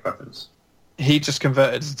into great weapons? He just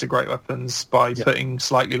converted into great weapons by putting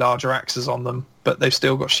slightly larger axes on them, but they've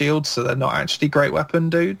still got shields, so they're not actually great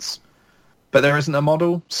weapon dudes. But there isn't a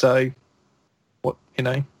model, so what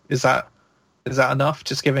is that enough?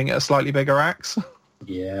 Just giving it a slightly bigger axe?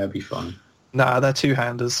 Yeah, it'd be fine. Nah, they're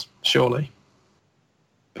 2-handers, surely.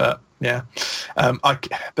 But yeah,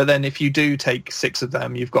 but then if you do take 6 of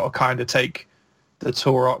them, you've got to kind of take the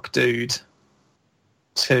Torok dude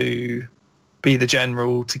to be the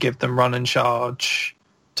general, to give them run and charge,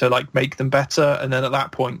 to make them better, and then at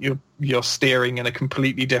that point you're steering in a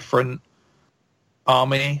completely different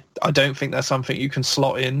army. I don't think that's something you can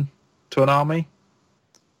slot in to an army.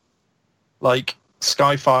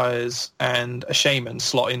 Skyfires and a Shaman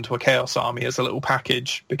slot into a Chaos army as a little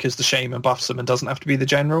package because the Shaman buffs them and doesn't have to be the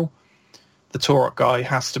general. The Torok guy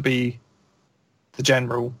has to be the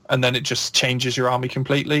general, and then it just changes your army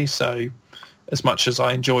completely. So as much as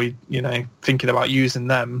I enjoy, thinking about using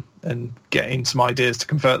them and getting some ideas to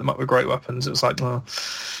convert them up with great weapons, it was like, I'm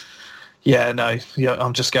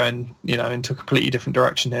just going, into a completely different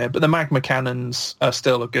direction here. But the Magma Cannons are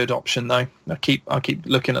still a good option, though. I keep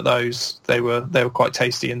looking at those. They were quite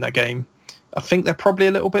tasty in their game. I think they're probably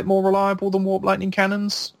a little bit more reliable than Warp Lightning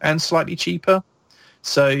Cannons and slightly cheaper.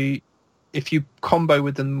 So if you combo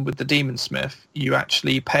with them with the Demon Smith, you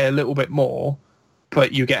actually pay a little bit more,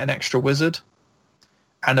 but you get an extra wizard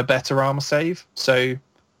and a better armor save. So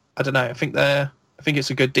I don't know. I think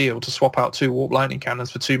it's a good deal to swap out 2 Warp Lightning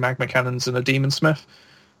Cannons for 2 Magma Cannons and a Demon Smith.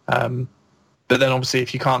 But then obviously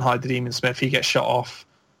if you can't hide the Demon Smith, he gets shot off,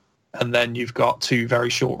 and then you've got 2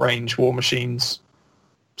 very short range War Machines.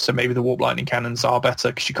 So maybe the Warp Lightning Cannons are better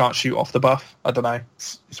because you can't shoot off the buff. I don't know.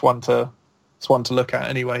 It's one to look at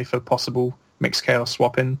anyway for possible mixed chaos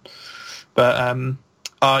swapping. But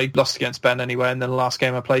I lost against Ben anyway, and then the last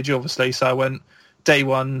game I played you, obviously. So I went day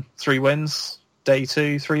 1, 3 wins. Day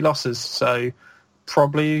 2, 3 losses. So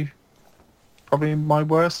probably my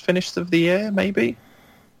worst finish of the year, maybe.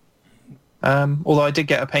 Although I did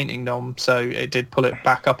get a painting nom, so it did pull it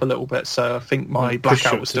back up a little bit. So I think my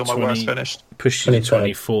blackout was still my worst finish. Pushed you to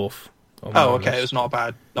 24th. Oh, okay. It was not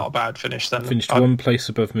a bad finish then. Finished 1 place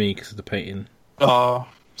above me because of the painting. Oh,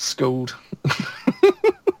 schooled.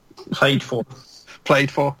 Played for.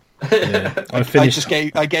 Yeah,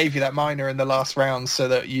 I gave you that minor in the last round so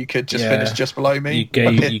that you could just finish just below me. You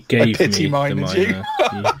gave me the minor.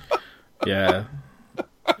 Yeah.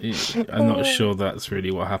 I'm not sure that's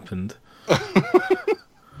really what happened.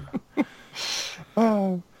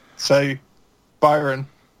 Oh. So, Byron,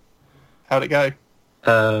 how'd it go?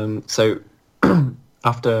 So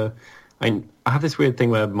after... I have this weird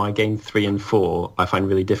thing where my game 3 and 4 I find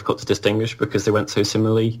really difficult to distinguish because they went so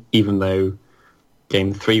similarly, even though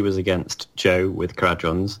game 3 was against Joe with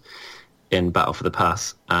Caradrons in Battle for the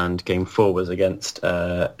Pass, and game 4 was against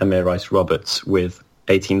Amir Rice Roberts with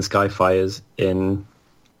 18 Skyfires in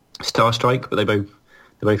Star Strike, but they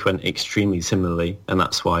both went extremely similarly, and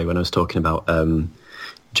that's why when I was talking about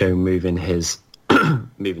Joe moving his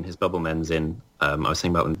bubble mens in, I was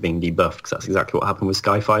saying about them being debuffed, because that's exactly what happened with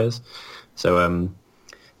Skyfires. So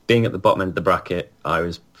being at the bottom end of the bracket, I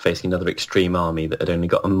was facing another extreme army that had only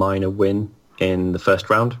got a minor win in the first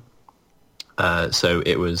round. So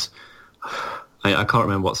it was... I can't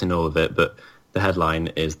remember what's in all of it, but the headline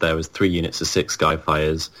is there was 3 units of 6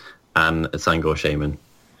 Skyfires and a Sangor Shaman.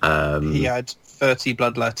 He had 30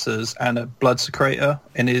 Bloodletters and a Bloodsecrator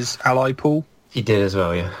in his ally pool. He did as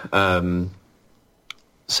well, yeah.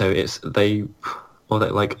 So I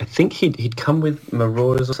think he'd come with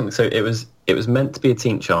Marauders or something. So it was meant to be a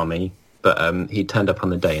Tzeentch army, but he turned up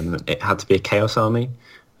on the day and it had to be a Chaos army,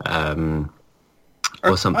 or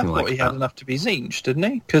something like that. I thought he had enough to be Tzeentch, didn't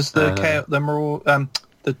he? Because the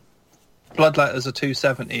Bloodletters are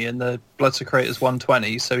 270 and the Bloodsecrator's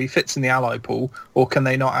 120, so he fits in the ally pool. Or can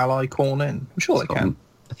they not ally Khorne in? I'm sure they can.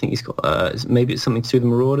 I think he's got maybe it's something to do with the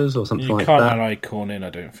Marauders or something like that. You can't ally Khorne in, I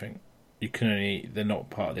don't think. You can only... They're not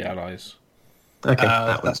part of the allies. Okay,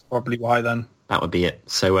 that's probably why then. That would be it.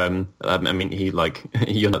 So, I mean,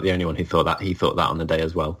 you're not the only one who thought that. He thought that on the day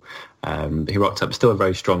as well. He rocked up. Still a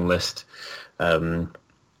very strong list. I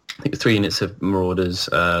think 3 units of Marauders,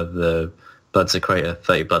 the Bloodsecrator,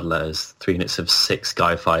 30 Bloodletters, 3 units of 6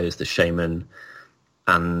 Skyfires, the Shaman,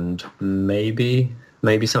 and maybe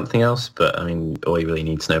something else. But, I mean, all you really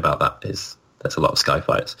need to know about that is there's a lot of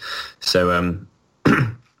Skyfires. So,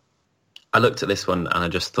 I looked at this one and I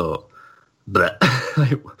just thought, bleh,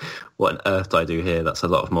 what on earth do I do here? That's a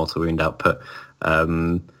lot of mortal wound output.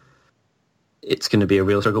 It's going to be a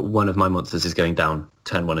real struggle. One of my monsters is going down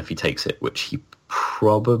turn 1 if he takes it, which he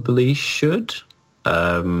probably should.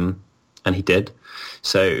 And he did.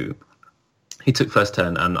 So he took first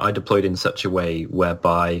turn, and I deployed in such a way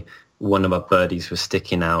whereby one of my birdies was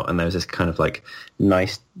sticking out, and there was this kind of like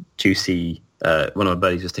nice, juicy... one of my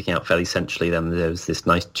birdies was sticking out fairly centrally. Then there was this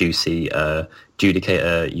nice, juicy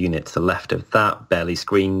Judicator unit to the left of that, barely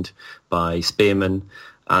screened by Spearman,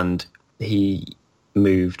 and he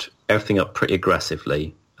moved everything up pretty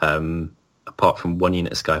aggressively, apart from 1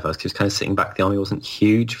 unit of Skyfires, because he was kind of sitting back. The army wasn't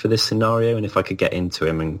huge for this scenario, and if I could get into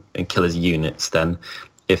him and kill his units, then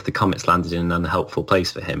if the comets landed in an unhelpful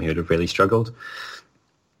place for him, he would have really struggled.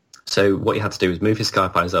 So what he had to do was move his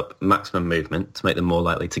Skyfires up maximum movement to make them more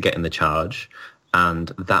likely to get in the charge, and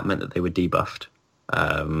that meant that they were debuffed.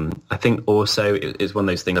 I think also it's one of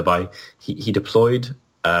those things whereby he deployed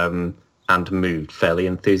and moved fairly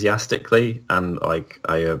enthusiastically, and we'll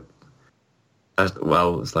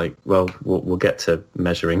get to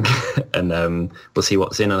measuring and we'll see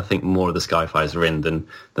what's in. And I think more of the Skyfires are in than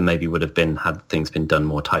maybe would have been had things been done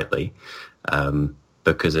more tightly,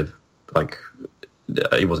 because of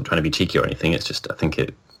he wasn't trying to be cheeky or anything. It's just I think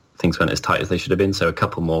things went as tight as they should have been. So a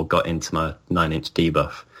couple more got into my 9-inch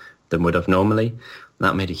debuff than would have normally. And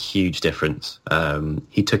that made a huge difference.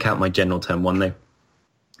 He took out my general turn 1 though,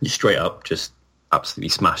 straight up, just absolutely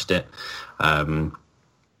smashed it,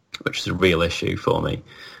 which is a real issue for me.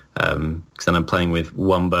 Because then I'm playing with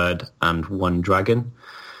 1 bird and 1 dragon.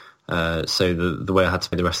 So the way I had to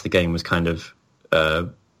play the rest of the game was kind of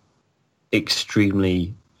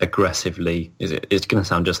extremely aggressively, it's going to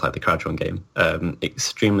sound just like the Caradron game,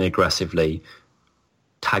 extremely aggressively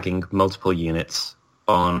tagging multiple units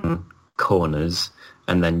on corners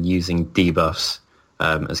and then using debuffs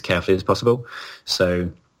as carefully as possible. So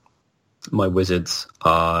my wizards,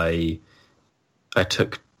 I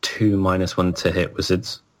took 2 -1 to hit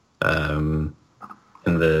wizards. I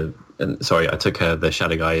took the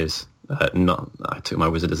Shadow Guy as I took my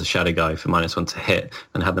wizard as a Shadow Guy for -1 to hit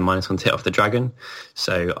and had the -1 to hit off the dragon.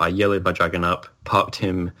 So I yellowed my dragon up, parked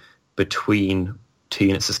him between 2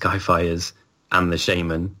 units of Skyfires and the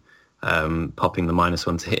Shaman, popping the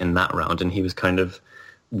 -1 to hit in that round. And he was kind of,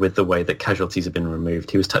 with the way that casualties have been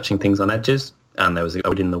removed, he was touching things on edges, and there was a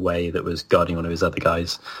code in the way that was guarding one of his other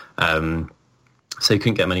guys. So he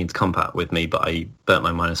couldn't get many into combat with me, but I burnt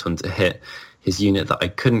my -1 to hit. His unit that I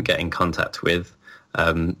couldn't get in contact with,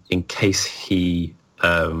 in case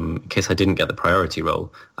I didn't get the priority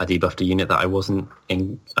roll, I debuffed a unit that I wasn't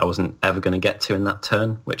ever going to get to in that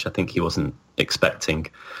turn, which I think he wasn't expecting,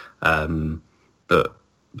 but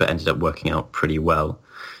ended up working out pretty well.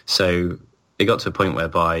 So it got to a point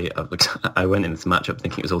whereby I went into the matchup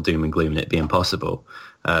thinking it was all doom and gloom and it'd be impossible.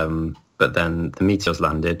 But then the meteors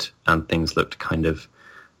landed and things looked kind of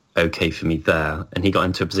okay for me there. And he got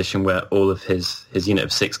into a position where all of his unit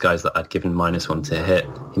of 6 guys that I'd given -1 to hit,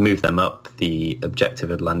 he moved them up. The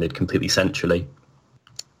objective had landed completely centrally,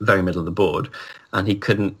 very middle of the board. And he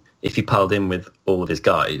couldn't, if he piled in with all of his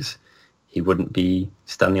guys, he wouldn't be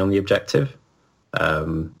standing on the objective.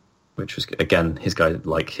 Which was, again, his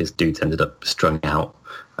dudes ended up strung out,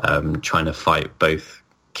 trying to fight both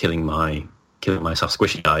killing my soft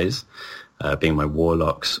squishy guys, being my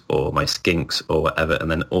warlocks or my skinks or whatever, and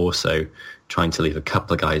then also trying to leave a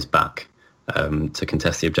couple of guys back to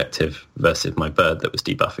contest the objective versus my bird that was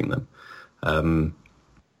debuffing them.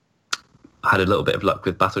 I had a little bit of luck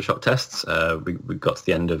with battle shock tests. We got to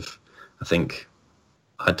the end of, I think,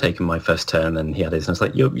 I'd taken my first turn and he had his, and I was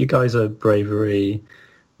like, you guys are bravery,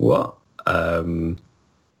 what? And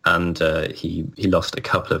he lost a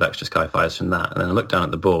couple of extra Skyfires from that. And then I looked down at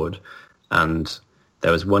the board and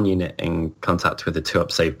there was 1 unit in contact with a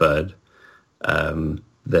 2-up save bird.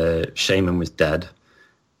 The shaman was dead.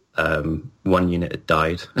 1 unit had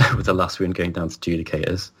died with the last wound going down to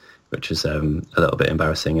Judicators, which was a little bit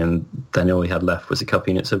embarrassing. And then all we had left was a couple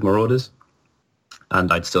units of Marauders.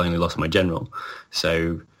 And I'd still only lost my general.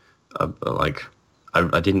 So,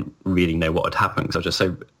 I didn't really know what had happened because I was just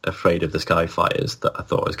so afraid of the Skyfires that I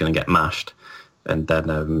thought I was going to get mashed. And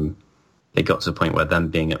then it got to the point where them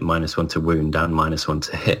being at -1 to wound, down -1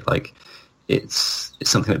 to hit, like, it's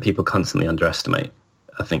something that people constantly underestimate,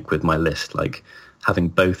 I think, with my list. Like, having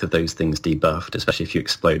both of those things debuffed, especially if you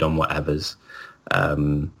explode on whatevers,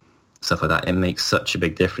 stuff like that, it makes such a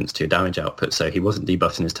big difference to your damage output. So he wasn't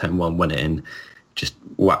debuffed in his turn 1, went in, just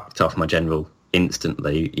whacked off my general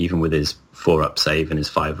instantly, even with his 4-up save and his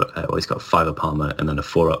 5, he's got 5-up armor and then a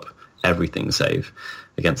 4-up everything save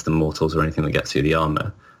against the mortals or anything that gets through the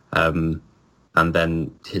armor. And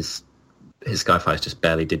then his Skyfires just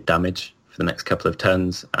barely did damage for the next couple of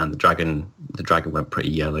turns, and the dragon went pretty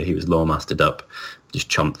yellow. He was lore mastered up, just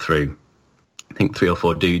chomped through, I think, 3 or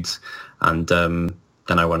 4 dudes, and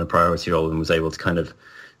then I won a priority roll and was able to kind of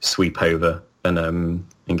sweep over and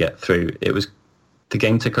get through. The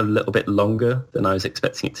game took a little bit longer than I was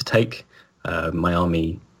expecting it to take. My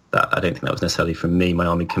army, I don't think that was necessarily from me. My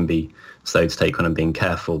army can be slow to take when I'm being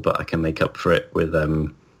careful, but I can make up for it with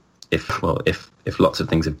if lots of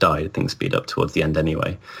things have died, things speed up towards the end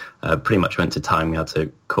anyway. Pretty much went to time. We had to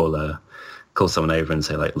call someone over and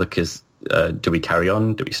say, like, look, do we carry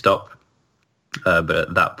on? Do we stop? But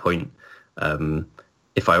at that point,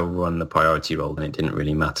 if I won the priority roll, then it didn't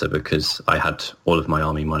really matter because I had all of my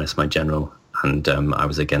army minus my general. And I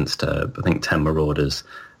was against, I think, 10 Marauders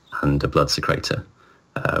and a Blood Secretor,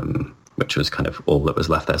 which was kind of all that was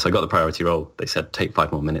left there. So I got the priority roll. They said, take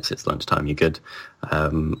 5 more minutes, it's lunchtime, you're good.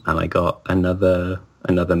 And I got another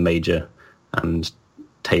major and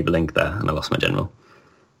table link there, and I lost my general.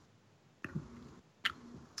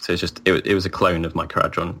 So it was a clone of my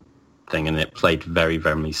Caradron thing, and it played very,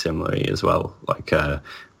 very similarly as well. Like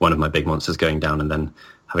one of my big monsters going down and then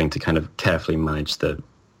having to kind of carefully manage the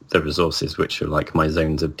resources, which are like my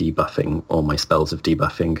zones of debuffing or my spells of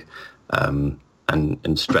debuffing, and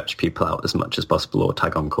stretch people out as much as possible or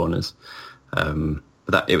tag on corners.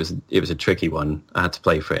 But it was a tricky one. I had to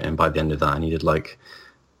play for it, and by the end of that,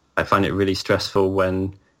 I find it really stressful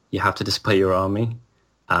when you have to display your army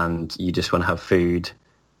and you just want to have food,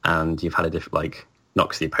 and you've had a different, not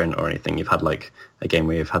because the opponent or anything, you've had a game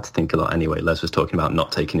where you've had to think a lot anyway. Les was talking about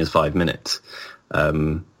not taking his 5 minutes.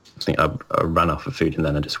 I think I ran off of food and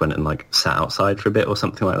then I just went and sat outside for a bit or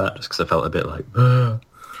something like that, just because I felt a bit like.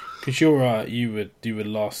 Because you were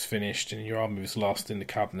last finished and your army was last in the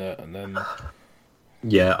cabinet, and then.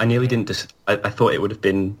 Yeah, I nearly didn't. I thought it would have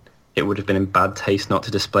been in bad taste not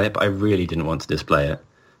to display it, but I really didn't want to display it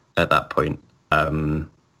at that point. It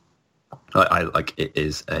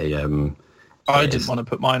is a. I didn't want to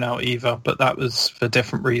put mine out either, but that was for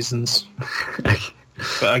different reasons.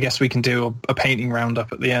 But I guess we can do a painting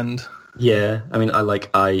roundup at the end. Yeah, I mean,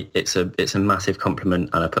 it's a massive compliment,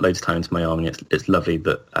 and I put loads of time into my army. It's lovely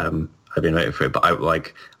that I've been voted for it, but I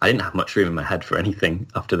didn't have much room in my head for anything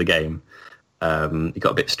after the game. It got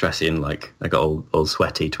a bit stressy, and I got all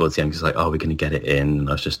sweaty towards the end because we're going to get it in. And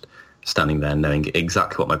I was just standing there knowing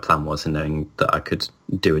exactly what my plan was and knowing that I could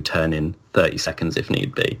do a turn in 30 seconds if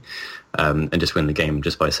need be, and just win the game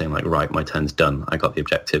just by saying right, my turn's done. I got the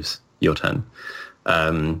objectives. Your turn.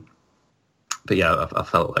 But yeah, I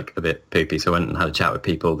felt a bit poopy, so I went and had a chat with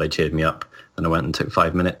people. They cheered me up, and I went and took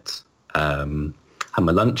 5 minutes, had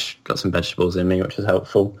my lunch, got some vegetables in me, which was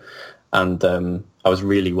helpful, and I was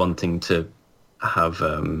really wanting to have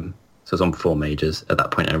So I was on 4 majors at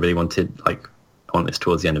that point. I really wanted, like, I want this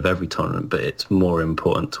towards the end of every tournament, but it's more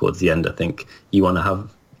important towards the end. I think you want to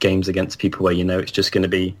have games against people where you know it's just going to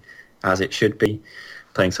be as it should be,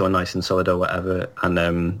 playing someone nice and solid or whatever.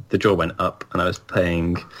 And the draw went up, and I was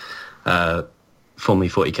playing formerly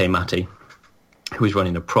 40k Matty, who was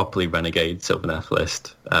running a properly renegade Sylvaneth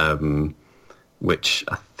list, which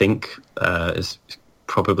I think is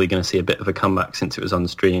probably going to see a bit of a comeback since it was on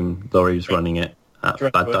stream. Laurie was running it at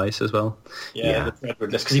Bad Dice as well. Yeah. The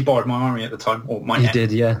Dreadwood list, because he borrowed my army at the time. Or my He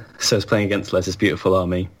did, yeah. So I was playing against Les's beautiful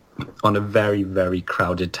army on a very, very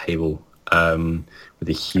crowded table with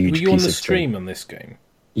a huge piece of... Were you on the stream on this game?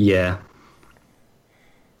 Yeah.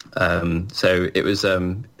 So it was...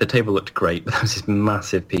 the table looked great, but there was this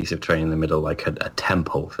massive piece of terrain in the middle, like a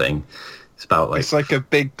temple thing. It's about like... It's like a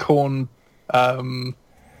big corn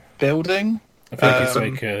building. I think it's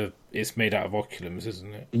like it's made out of oculums,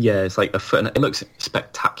 isn't it? Yeah, it's like a foot. And it looks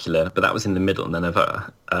spectacular, but that was in the middle. And then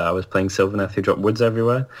I was playing Sylvaneth, who dropped woods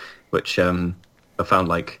everywhere, which I found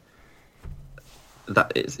like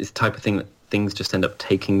that is the type of thing that things just end up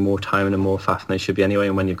taking more time and are more fast than they should be anyway.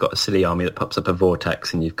 And when you've got a silly army that pops up a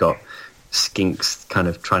vortex, and you've got skinks kind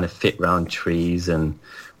of trying to fit round trees, and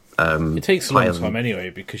it takes a long time anyway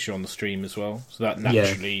because you're on the stream as well, so that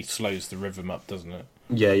naturally slows the rhythm up, doesn't it?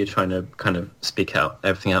 Yeah, you're trying to kind of speak out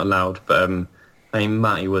everything out loud. But I mean,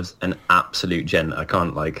 Matty was an absolute gent. I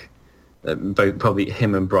can't like both, probably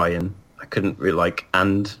him and Brian. I couldn't really like,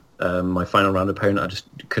 and my final round opponent. I just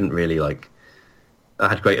couldn't really like. I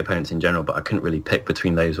had great opponents in general, but I couldn't really pick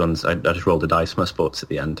between those ones. I just rolled a dice my sports at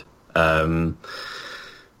the end.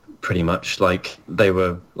 Pretty much like they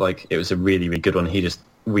were like it was a really, really good one.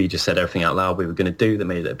 We just said everything out loud we were going to do that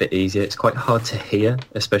made it a bit easier. It's quite hard to hear,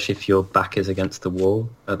 especially if your back is against the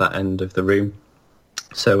wall at that end of the room.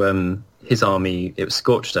 So his army, it was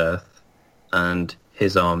Scorched Earth, and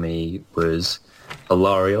his army was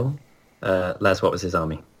Alariel. Les, what was his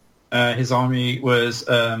army? His army was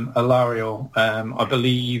Alariel. I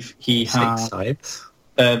believe he had 6 scythes.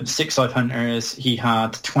 6 scythe hunters. He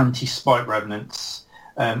had 20 spike revenants.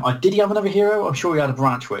 Did he have another hero? I'm sure he had a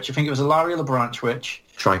branch witch. I think it was Alariel, a branch witch.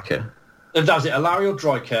 Striker. That was it. Alariel,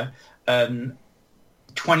 Dryker,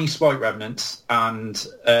 20 spike revenants, and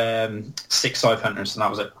 6 scythe hunters, and that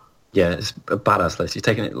was it. Yeah, it's a badass list. You're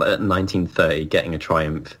taking it like at 1930, getting a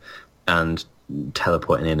triumph, and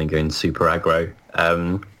teleporting in and going super aggro. I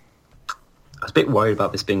was a bit worried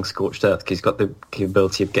about this being Scorched Earth because he's got the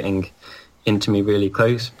capability of getting into me really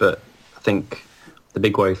close, but I think the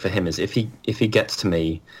big worry for him is if he gets to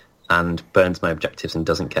me and burns my objectives and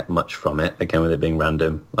doesn't get much from it, again with it being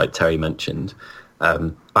random, like Terry mentioned,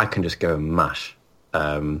 I can just go and mash.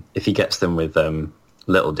 If he gets them with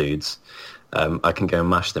little dudes, I can go and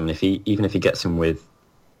mash them. And even if he gets them with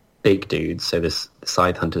big dudes, so this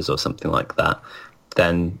Scythe Hunters or something like that,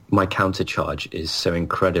 then my counter charge is so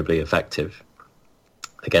incredibly effective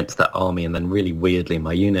against that army. And then really weirdly,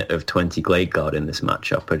 my unit of 20 Glade Guard in this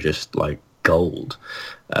matchup are just like gold.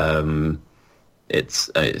 It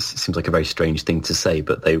seems like a very strange thing to say,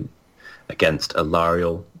 but they against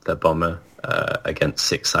Alariel, their bomber, against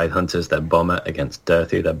 6 Scythe Hunters, their bomber, against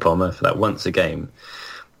Durthu, their bomber, for that once a game,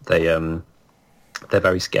 they're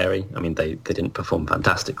very scary. I mean, they didn't perform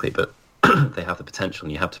fantastically, but they have the potential,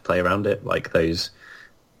 and you have to play around it. Like those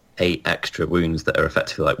 8 extra wounds that are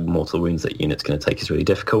effectively like mortal wounds that unit's going to take is really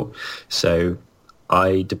difficult. So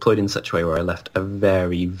I deployed in such a way where I left a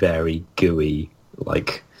very, very gooey,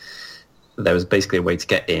 like, there was basically a way to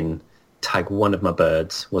get in, tag one of my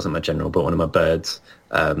birds, wasn't my general, but one of my birds.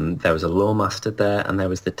 There was a Lawmaster there, and there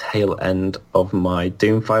was the tail end of my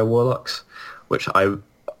Doomfire Warlocks, which I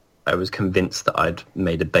was convinced that I'd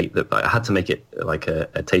made a bait that I had to make it like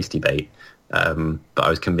a tasty bait, but I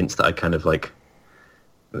was convinced that I kind of like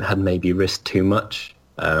had maybe risked too much,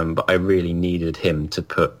 but I really needed him to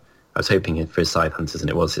put, I was hoping for his Scythe Hunters, and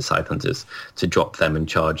it was his Scythe Hunters, to drop them and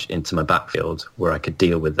charge into my backfield where I could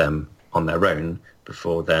deal with them on their own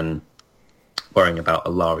before then worrying about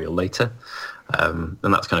Alariel later. And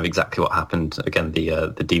that's kind of exactly what happened. Again, the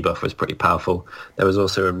debuff was pretty powerful. There was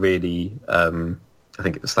also a really, I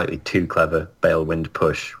think it was slightly too clever Balewind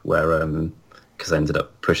push where, because I ended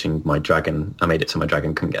up pushing my dragon, I made it so my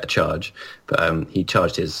dragon couldn't get a charge, but he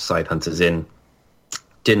charged his Scythe Hunters in,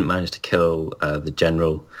 didn't manage to kill the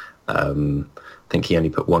general. I think he only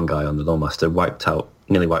put one guy on the Lawmaster,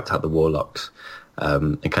 nearly wiped out the Warlocks,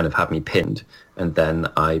 and kind of had me pinned. And then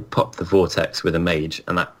I popped the Vortex with a mage,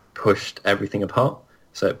 and that pushed everything apart.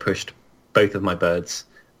 So it pushed both of my birds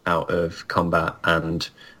out of combat and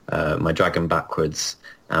my dragon backwards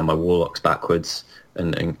and my warlocks backwards,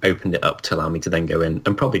 and opened it up to allow me to then go in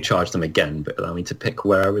and probably charge them again, but allow me to pick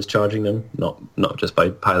where I was charging them, not just by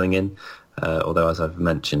piling in. Although, as I've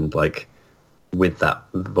mentioned, like with that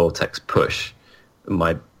vortex push,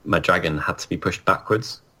 my dragon had to be pushed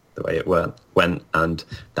backwards the way it went, and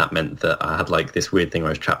that meant that I had like this weird thing where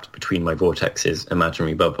I was trapped between my vortex's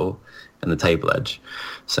imaginary bubble and the table edge.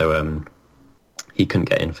 So he couldn't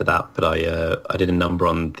get in for that, but I did a number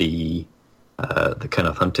on the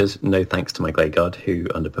Kurnoth Hunters, no thanks to my Glade Guard, who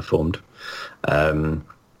underperformed. And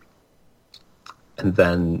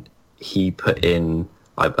then he put in...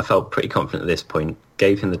 I felt pretty confident at this point,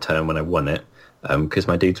 gave him the turn when I won it, because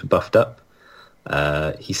my dudes were buffed up.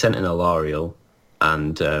 He sent in Alariel,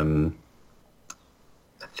 and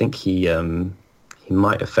I think he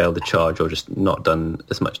might have failed the charge or just not done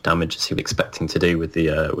as much damage as he was expecting to do with the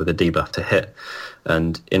debuff to hit.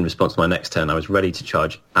 And in response to my next turn, I was ready to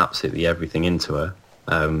charge absolutely everything into her,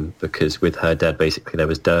 because with her dead, basically there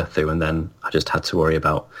was Durthu, and then I just had to worry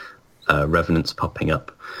about revenants popping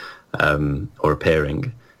up or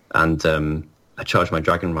appearing. And I charged my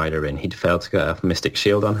Dragon Rider in. He'd failed to get a Mystic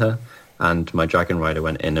Shield on her, and my Dragon Rider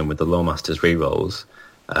went in, and with the Lawmaster's rerolls,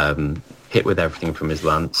 hit with everything from his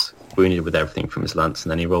lance, wounded with everything from his lance,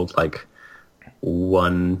 and then he rolled like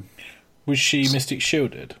one... Was she Mystic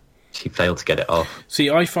Shielded? She failed to get it off. See,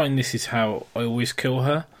 I find this is how I always kill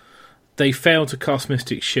her. They fail to cast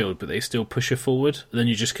Mystic Shield, but they still push her forward, and then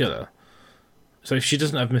you just kill her. So if she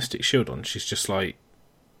doesn't have Mystic Shield on, she's just like...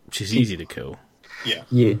 She's easy to kill. Yeah.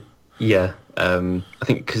 I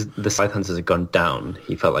think because the Scythe Hunters had gone down,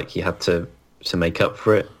 he felt like he had to make up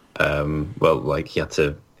for it. He had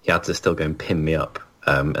to still go and pin me up,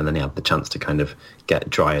 and then he had the chance to kind of get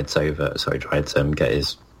Dryads get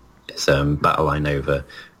his battle line over.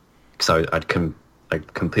 So I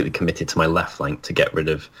completely committed to my left flank to get rid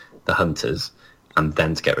of the Hunters, and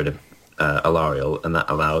then to get rid of Alariel, and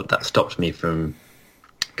that stopped me from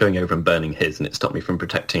going over and burning his, and it stopped me from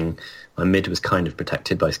protecting. My mid was kind of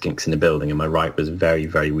protected by skinks in the building, and my right was very,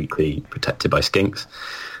 very weakly protected by skinks.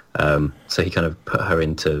 So he kind of put her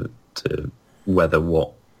into to weather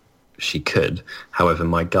what she could. However,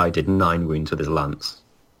 my guy did 9 wounds with his lance,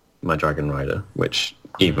 my Dragon Rider, which,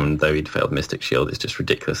 even though he'd failed Mystic Shield, is just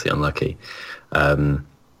ridiculously unlucky. And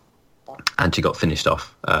she got finished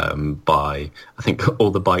off by, I think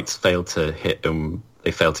all the bites failed to hit, and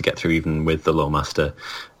they failed to get through even with the Lawmaster.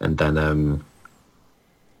 And then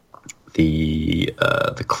the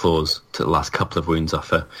claws to the last couple of wounds off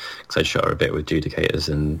her, because I shot her a bit with Judicators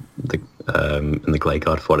and the Glade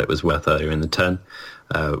Guard for what it was worth earlier in the turn.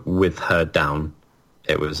 With her down,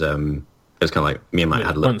 it was kind of like me and Matt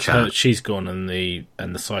had a little chat. She's gone and the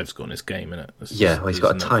Scythe's gone. His game, innit? He's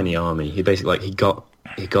got a tiny army. He basically he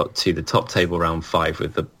got to the top table round 5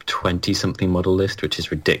 with the 20-something model list, which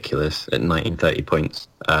is ridiculous at 1930 points.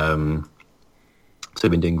 So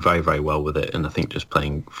we've been doing very, very well with it, and I think just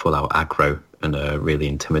playing full-out aggro and really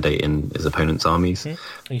intimidating his opponent's armies. And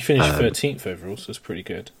you finished 13th overall, so it's pretty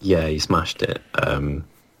good. Yeah, he smashed it.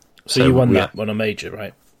 So you won that on a major,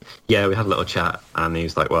 right? Yeah, we had a little chat, and he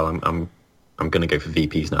was like, "Well, I'm going to go for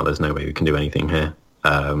VPs now. There's no way we can do anything here."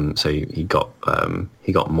 So he got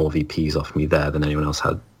more VPs off me there than anyone else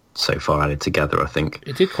had so far added together, I think.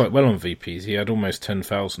 He did quite well on VPs. He had almost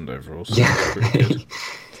 10,000 overall. So yeah,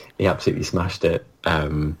 he absolutely smashed it.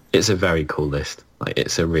 It's a very cool list. Like,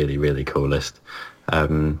 it's a really, really cool list.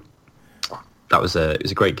 It was a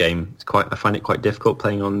great game. I find it quite difficult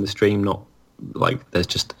playing on the stream. Not like there's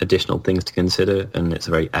just additional things to consider, and it's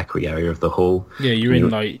a very echoey area of the hall. Yeah, you're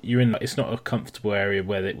in. It's not a comfortable area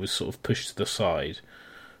where it was sort of pushed to the side,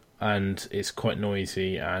 and it's quite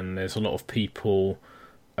noisy, and there's a lot of people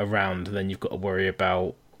around. And then you've got to worry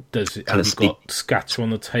about have you got scatter on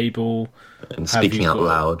the table and speaking out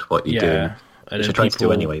loud what you're doing, which I try to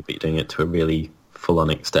do anyway, but you're doing it to a really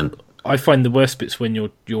full-on extent. I find the worst bits when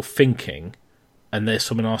you're thinking, and there's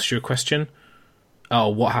someone asks you a question. Oh,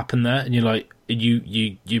 what happened there? And you're like,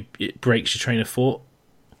 it breaks your train of thought.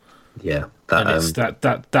 Yeah,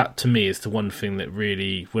 that to me is the one thing that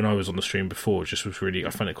really, when I was on the stream before, just was really, I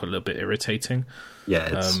found it quite a little bit irritating. Yeah,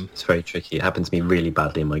 it's very tricky. It happened to me really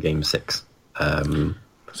badly in my game 6.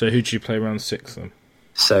 So who did you play round 6 then?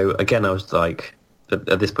 So again, I was like,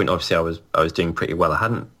 at this point, obviously, I was doing pretty well. I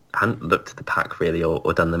hadn't looked at the pack really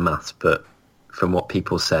or done the maths, but from what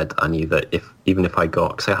people said, I knew that even if I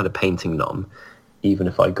got, because I had a painting nom, even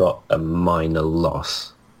if I got a minor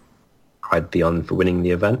loss, I'd be on for winning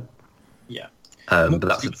the event. Yeah. But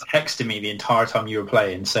that's texting me the entire time you were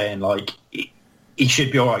playing, saying like he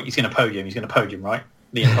should be all right. He's going to podium, right?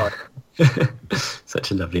 The entire.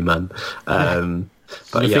 Such a lovely man.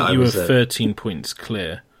 But I yeah, think you were was 13 points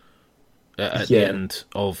clear at the end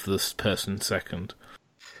of this person second.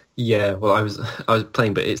 Yeah, well, I was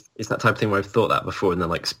playing, but it's that type of thing where I've thought that before, and then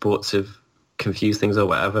like sports have confused things or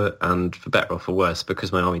whatever, and for better or for worse,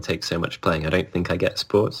 because my army takes so much playing, I don't think I get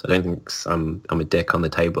sports. I don't think I'm a dick on the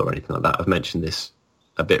table or anything like that. I've mentioned this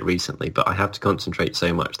a bit recently, but I have to concentrate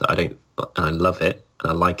so much that I don't, and I love it,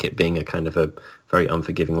 and I like it being a kind of a very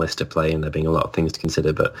unforgiving list to play, and there being a lot of things to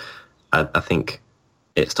consider, but I think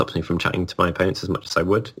it stops me from chatting to my opponents as much as I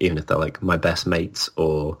would, even if they're like my best mates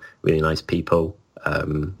or really nice people,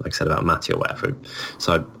 like I said about Matty or whatever.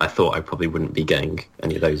 So I thought I probably wouldn't be getting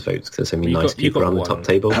any of those votes because there's so many nice people on the top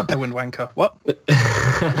table. Owen Wanker. What?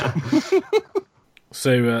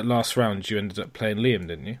 So last round you ended up playing Liam,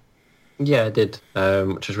 didn't you? Yeah, I did, which I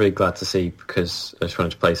was really glad to see because I just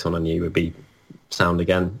wanted to play someone I knew would be sound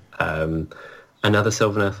again. Another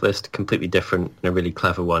Sylvaneth list, completely different and a really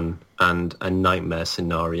clever one, and a nightmare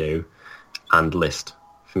scenario and list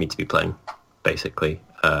for me to be playing, basically.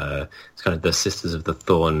 It's kind of the Sisters of the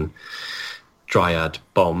Thorn Dryad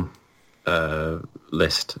Bomb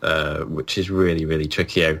list, which is really, really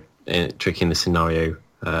tricky in the scenario.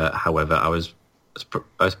 However, I was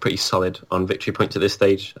pretty solid on victory points at this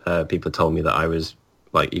stage. People told me that I was,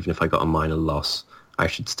 like, even if I got a minor loss, I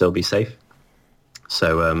should still be safe.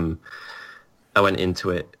 So I went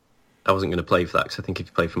into it. I wasn't going to play for that because I think if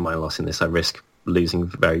you play for minor loss in this, I risk losing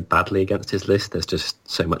very badly against his list. There's just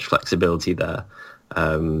so much flexibility there.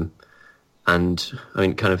 And I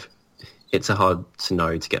mean, kind of, it's a hard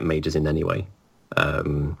scenario to get mages in anyway.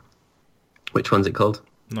 Which one's it called?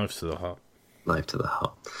 Knives to the Heart. Knife to the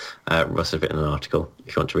Heart. Russ has written an article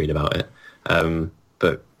if you want to read about it.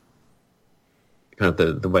 But kind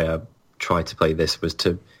of the way I tried to play this was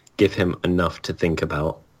to give him enough to think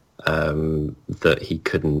about, that he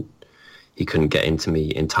couldn't get into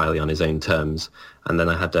me entirely on his own terms. And then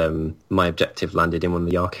I had my objective landed in one of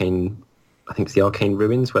the arcane, I think it's the Arcane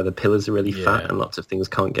Ruins, where the pillars are really fat and lots of things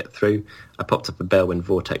can't get through. I popped up a Balewind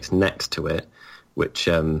Vortex next to it, which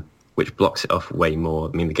blocks it off way more.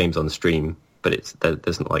 I mean, the game's on stream, but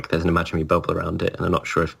there's an imaginary bubble around it, and I'm not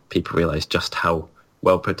sure if people realise just how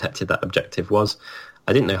well protected that objective was.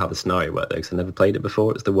 I didn't know how the scenario worked though, because I never played it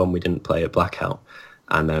before. It's the one we didn't play at Blackout,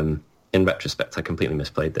 and in retrospect, I completely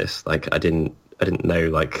misplayed this. Like I didn't know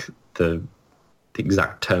like the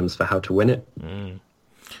exact terms for how to win it.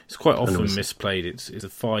 It's quite often misplayed. It's a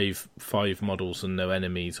five models and no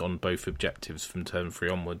enemies on both objectives from turn 3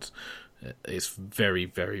 onwards. It's very,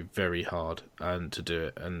 very, very hard to do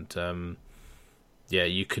it, and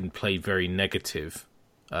you can play very negative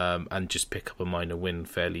and just pick up a minor win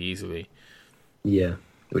fairly easily. Yeah,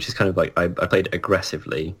 which is kind of like I played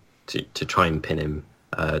aggressively to try and pin him.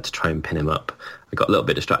 To try and pin him up. I got a little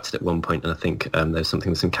bit distracted at one point, and I think there's something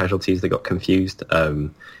with some casualties that got confused,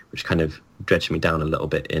 which kind of dredged me down a little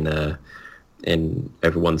bit in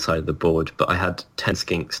over one side of the board. But I had 10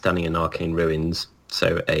 skinks standing in Arcane Ruins,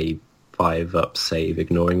 so a 5-up save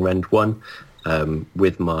ignoring Rend 1,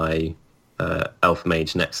 with my Elf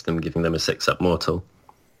Mage next to them, giving them a 6-up mortal,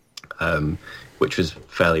 which was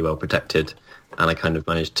fairly well protected, and I kind of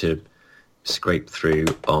managed to scrape through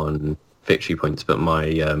on victory points, but my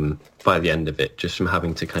by the end of it, just from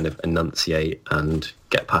having to kind of enunciate and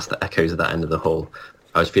get past the echoes of that end of the hall,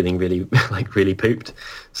 I was feeling really really pooped.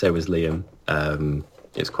 So was Liam.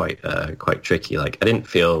 It's quite tricky. Like I didn't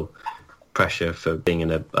feel pressure for being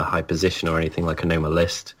in a high position or anything. Like I know my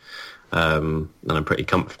list, and I'm pretty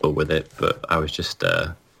comfortable with it. But I was just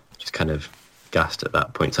kind of gassed at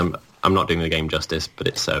that point. So I'm not doing the game justice, but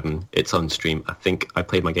it's on stream. I think I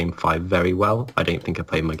played my game 5 very well. I don't think I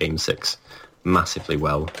played my game 6 massively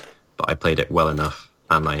well, but I played it well enough,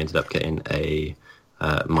 and I ended up getting a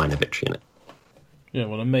minor victory in it. Yeah,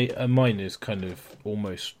 well, a minor is kind of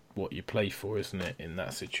almost what you play for, isn't it? In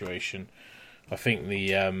that situation, I think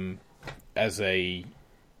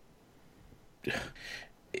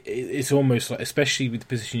it's almost like, especially with the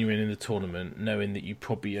position you're in the tournament, knowing that you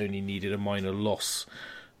probably only needed a minor loss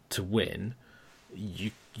to win,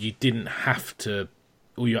 you didn't have to.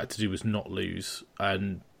 All you had to do was not lose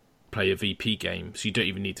and play a VP game, so you don't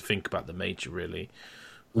even need to think about the major really.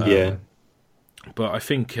 But I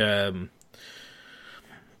think I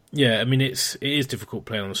mean it is difficult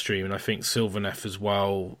playing on the stream, and I think Sylvaneth as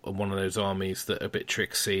well are one of those armies that are a bit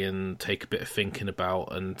tricksy and take a bit of thinking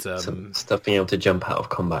about, and some stuff being able to jump out of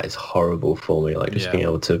combat is horrible for me, like just being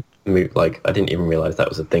able to move. Like I didn't even realise that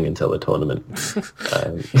was a thing until the tournament.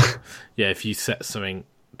 If you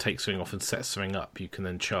take something off and set something up, you can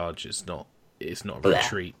then charge. It's not a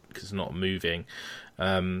retreat because it's not moving.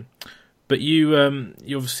 But you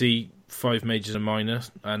obviously 5 majors and minor,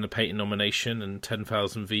 and a patent nomination, and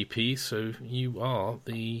 10,000 VP. So you are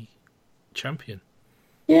the champion.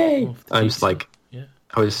 Yay! I'm just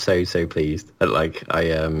I was so pleased.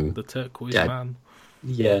 The turquoise man.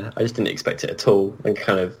 Yeah, I just didn't expect it at all, and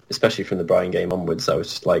kind of, especially from the Brian game onwards, I was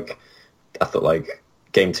just like, I thought like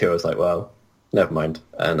game 2, I was like, well, never mind,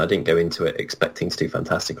 and I didn't go into it expecting to do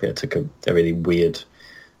fantastically. I took a really weird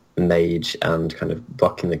mage and kind of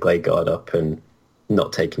blocking the Glade Guard up and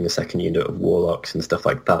not taking a second unit of Warlocks and stuff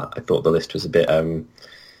like that. I thought the list was a bit,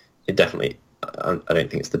 it definitely, I don't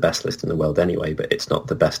think it's the best list in the world anyway, but it's not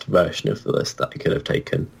the best version of the list that I could have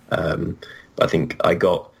taken. But I think I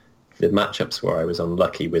got the matchups where I was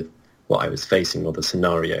unlucky with what I was facing or the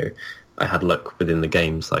scenario. I had luck within the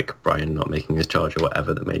games, like Brian not making his charge or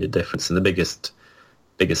whatever, that made a difference. And the biggest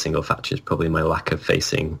single factor is probably my lack of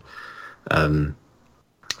facing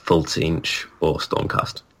Full Cinch or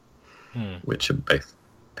Stormcast, which are both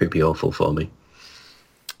poopy awful for me.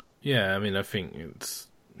 Yeah, I mean, I think it's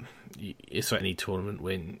like any tournament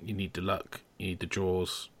win. You need the luck, you need the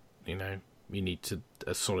draws, you need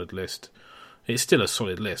a solid list. It's still a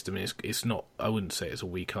solid list. I mean, it's not. I wouldn't say it's a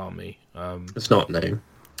weak army. It's not, no.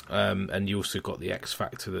 And you also got the X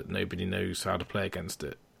factor that nobody knows how to play against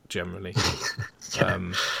it generally,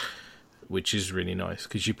 which is really nice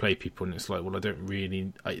because you play people and it's like, well, I don't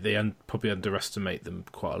really. They probably underestimate them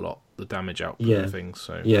quite a lot, the damage output and things.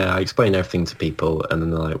 So yeah, I explain everything to people, and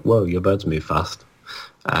then they're like, "Whoa, your birds move fast."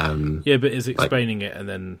 Yeah, but is explaining it and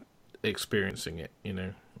then experiencing it,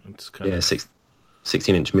 it's kind of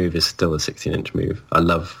 16-inch move is still a 16-inch move. I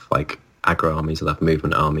love aggro armies, I love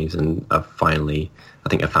movement armies, and I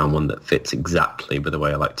think I found one that fits exactly with the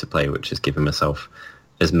way I like to play, which is giving myself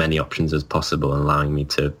as many options as possible and allowing me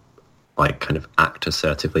to kind of act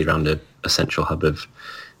assertively around a central hub of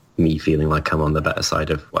me feeling like I'm on the better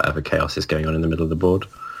side of whatever chaos is going on in the middle of the board.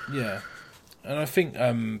 Yeah, and I think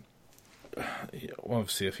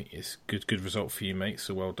obviously I think it's good result for you, mate,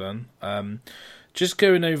 so well done. Just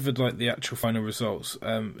going over the actual final results,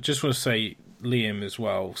 just want to say Liam as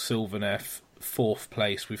well, Sylvan F, 4th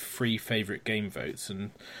place with 3 favourite game votes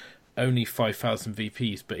and only 5,000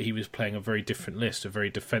 VPs, but he was playing a very different list, a very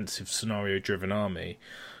defensive scenario-driven army.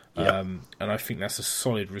 Yep. And I think that's a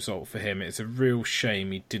solid result for him. It's a real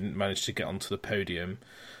shame he didn't manage to get onto the podium.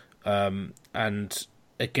 And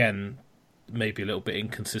again, maybe a little bit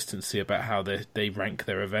inconsistency about how they rank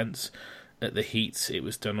their events. At the heats, it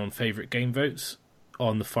was done on favourite game votes.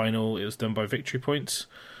 On the final, it was done by victory points.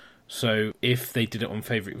 So if they did it on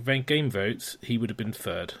favourite game votes, he would have been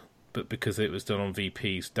 3rd. But because it was done on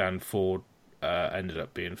VPs, Dan Ford ended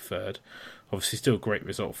up being 3rd. Obviously, still a great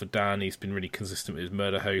result for Dan. He's been really consistent with his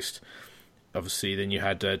Murder Host. Obviously, then you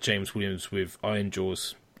had James Williams with Iron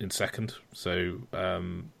Jaws in 2nd. So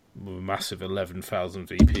with a massive 11,000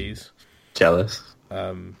 VPs. Jealous.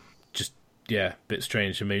 Yeah, a bit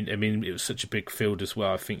strange. I mean, it was such a big field as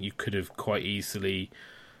well. I think you could have quite easily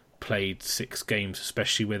played 6 games,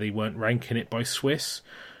 especially where they weren't ranking it by Swiss,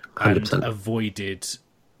 100%. And avoided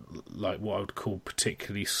what I would call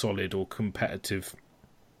particularly solid or competitive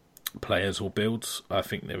players or builds. I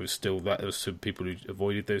think there was some people who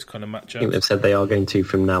avoided those kind of matchups. I think they've said they are going to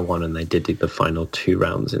from now on, and they did the final 2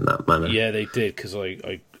 rounds in that manner. Yeah, they did, because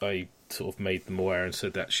I sort of made them aware and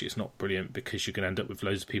said that actually it's not brilliant because you're going to end up with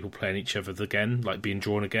loads of people playing each other again, being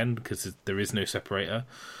drawn again, because there is no separator.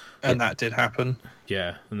 And that did happen.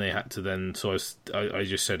 Yeah, and they had to then. So I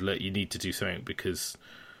just said, look, you need to do something because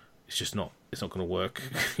it's just not. It's not going to work.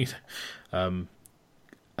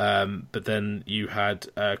 But then you had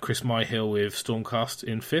Chris Myhill with Stormcast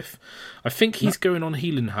in 5th. I think he's going on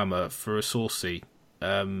Healing Hammer for a Saucy.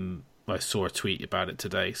 I saw a tweet about it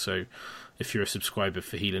today. So if you're a subscriber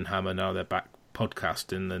for Healing Hammer, now they're back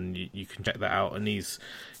podcasting, then you can check that out. And he's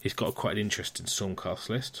got quite an interesting Stormcast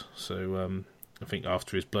list. So I think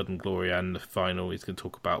after his Blood and Glory and the final, he's going to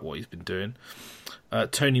talk about what he's been doing.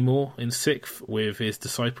 Tony Moore in 6th with his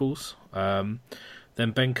Disciples. Then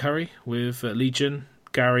Ben Curry with Legion.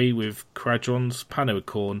 Gary with Kradrons. Pano with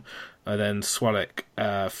Khorne. And then Swalek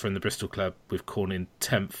from the Bristol Club with Khorne in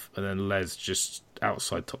 10th. And then Les just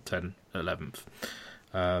outside top 10 at 11th.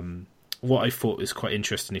 What I thought was quite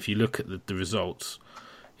interesting, if you look at the results,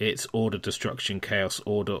 it's order, destruction, chaos,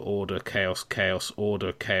 order, chaos, chaos,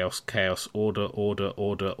 order, chaos, chaos, order,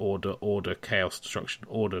 chaos,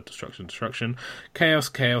 destruction, chaos,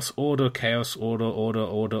 chaos, order, chaos,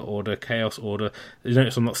 order, chaos, order. You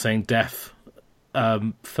notice I'm not saying death.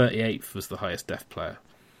 38th was the highest death player,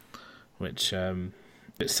 which a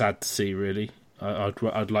bit sad to see, really.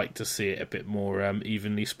 I'd like to see it a bit more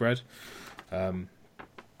evenly spread.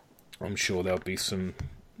 I'm sure there'll be some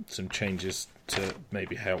some changes to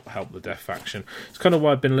maybe help the Death faction. It's kind of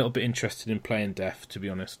why I've been a little bit interested in playing Death, to be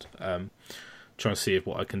honest. Trying to see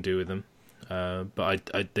what I can do with them. But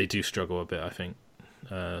they do struggle a bit, I think,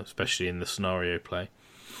 especially in the scenario play.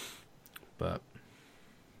 But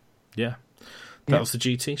yeah, that was the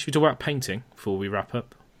GT. Should we talk about painting before we wrap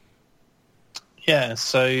up? Yeah,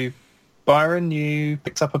 so Byron, you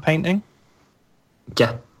picked up a painting?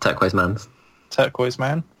 Yeah, Turquoise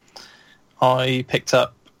Man. I picked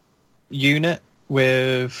up Unit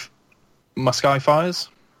with my Skyfires,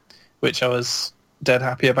 which I was dead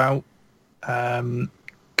happy about,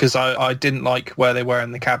 because I didn't like where they were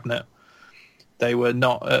in the cabinet. They were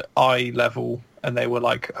not at eye level, and they were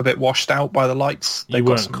like a bit washed out by the lights. You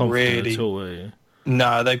weren't confident at all, were you?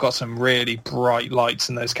 No, they've got some really bright lights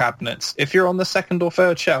in those cabinets. If you're on the second or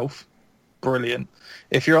third shelf, brilliant.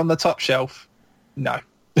 If you're on the top shelf, no.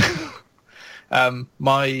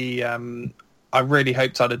 I really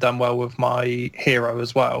hoped I'd have done well with my hero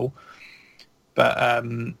as well, but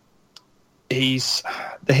he's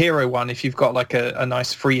the hero one. If you've got like a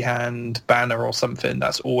nice freehand banner or something,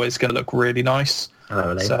 that's always going to look really nice. Oh,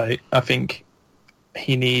 really? So I think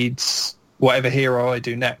he needs, whatever hero I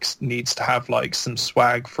do next needs to have like some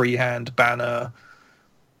swag freehand banner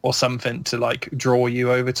or something to like draw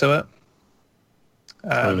you over to it.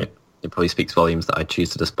 It probably speaks volumes that I choose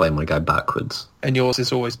to display my guy backwards. And yours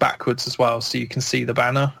is always backwards as well, so you can see the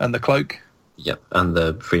banner and the cloak. Yep, and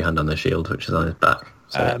the freehand on the shield, which is on his back.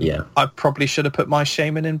 So, yeah. I probably should have put my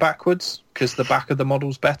Shaman in backwards, because the back of the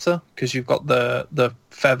model's better, because you've got the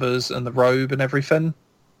feathers and the robe and everything.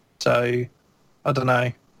 So, I don't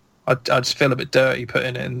know. I just feel a bit dirty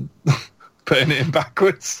putting it in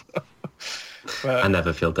backwards. But I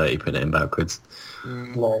never feel dirty putting it in backwards.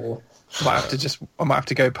 Lol. I might have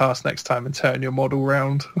to go past next time and turn your model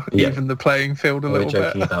round, even the playing field a little bit. We were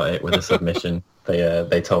joking about it with a submission.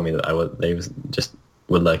 They told me that they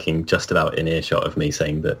were lurking just about in earshot of me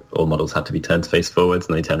saying that all models had to be turned face forwards,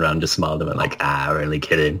 and they turned around and just smiled and went like, we're only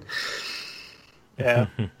kidding. Yeah.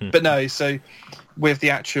 But no, so with the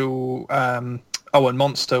actual... and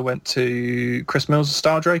Monster went to Chris Mills'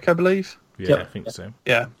 Star Drake, I believe. Yeah, I think so.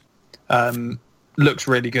 Yeah. Looks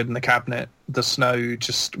really good in the cabinet. The snow,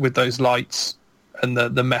 just with those lights and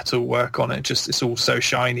the metal work on it, just it's all so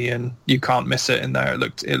shiny and you can't miss it in there. It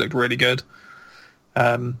looked really good.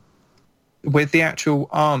 With the actual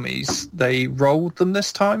armies, they rolled them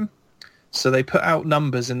this time, so they put out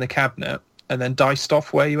numbers in the cabinet and then diced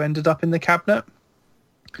off where you ended up in the cabinet,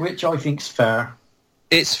 which I think's fair.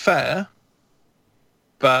 It's fair,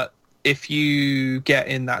 but if you get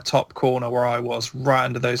in that top corner where I was, right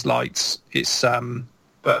under those lights, it's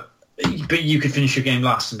But you could finish your game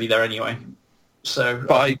last and be there anyway. So,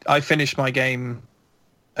 but I finished my game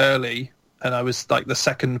early, and I was like the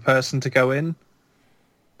second person to go in.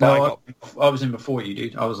 No, I was in before you,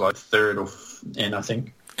 dude. I was like third or in, I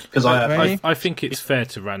think. Because I think it's fair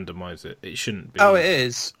to randomise it. It shouldn't be. Oh, it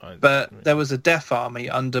is. But there was a Death Army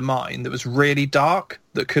under mine that was really dark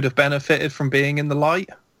that could have benefited from being in the light.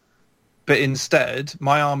 But instead,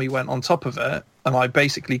 my army went on top of it, and I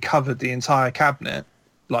basically covered the entire cabinet,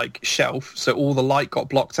 like shelf, so all the light got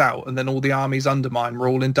blocked out, and then all the armies under mine were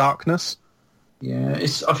all in darkness. Yeah,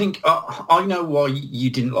 I think I know why you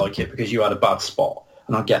didn't like it, because you had a bad spot,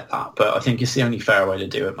 and I get that. But I think it's the only fair way to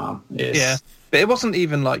do it, man. Yeah, but it wasn't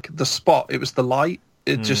even like the spot; it was the light.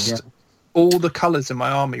 It just all the colours in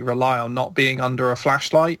my army rely on not being under a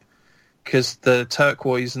flashlight, because the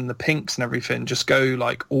turquoise and the pinks and everything just go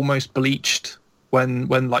like almost bleached when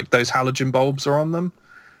like those halogen bulbs are on them.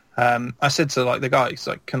 I said to like the guys,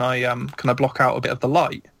 like, can I block out a bit of the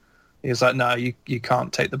light? He was like, no, you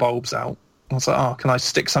can't take the bulbs out. I was like, oh, can I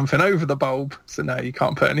stick something over the bulb? So no, you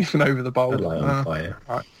can't put anything over the bulb. Light on fire.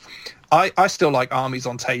 Right. I still like armies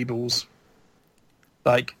on tables,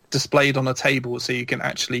 like displayed on a table, so you can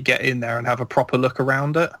actually get in there and have a proper look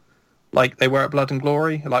around it, like they were at Blood and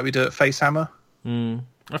Glory, like we do at Facehammer.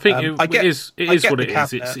 I think it is what it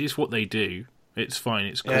is. It's what they do. It's fine.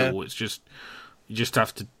 It's cool. Yeah. It's just you just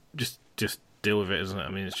have to just deal with it, isn't it? I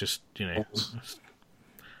mean, it's just it's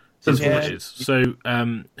what it is. So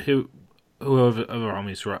whoever other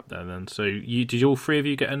armies were up there then. So did all three of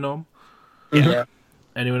you get a nom? Yeah.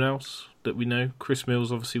 Anyone else that we know? Chris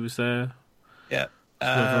Mills obviously was there. Yeah.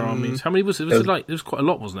 Other armies. How many was it? There was quite a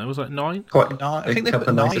lot, wasn't there? It was like 9? I think they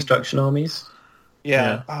put 9 destruction armies.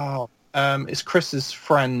 Yeah. Oh, it's Chris's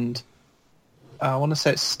friend. I want to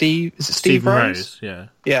say it's Steve. Is it Steve Rose? Yeah.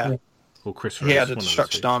 Yeah. Or Chris Rose. He had a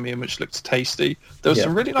destruction army in which looked tasty. There was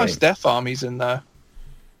some really nice death armies in there.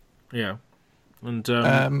 Yeah. And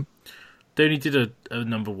they only did a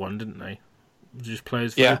number 1, didn't they? Just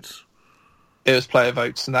players votes. It was player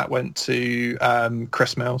votes, and that went to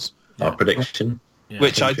Chris Mills. Our prediction. Yeah.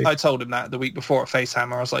 Which I told him that the week before at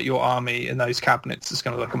Facehammer. I was like, your army in those cabinets is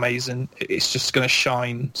going to look amazing. It's just going to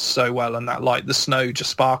shine so well in that light. The snow just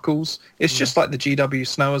sparkles. It's just like the GW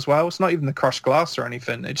snow as well. It's not even the crushed glass or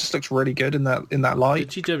anything. It just looks really good in that light.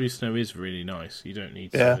 The GW snow is really nice. You don't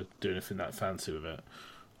need to do anything that fancy with it.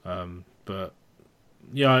 But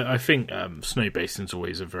yeah, I think Snow Basin's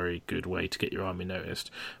always a very good way to get your army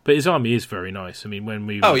noticed. But his army is very nice. I mean, when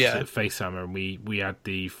we went at Facehammer and we had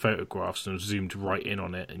the photographs and zoomed right in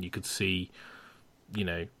on it, and you could see,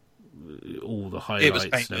 all the highlights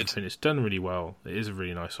and everything. It's done really well. It is a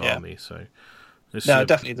really nice army. So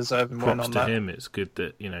definitely deserving one on props to him. It's good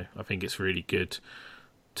that I think it's really good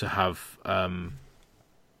to have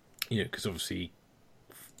because obviously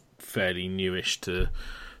fairly newish to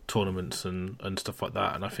tournaments and stuff like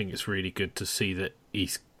that, and I think it's really good to see that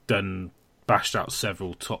he's bashed out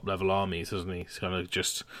several top level armies, hasn't he? He's kind of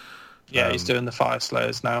just he's doing the Fire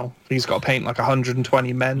Slayers now. He's got to paint like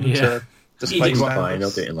 1120 men to display fine. He'll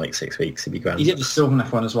do it in like 6 weeks. He'd be grand. He did the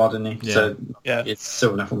Sylvaneth one as well, didn't he? Yeah. So the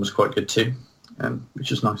Sylvaneth one was quite good too,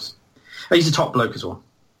 which is nice. He's a top bloke as well.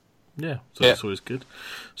 Yeah, so that's always good.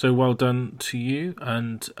 So well done to you,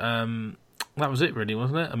 and that was it, really,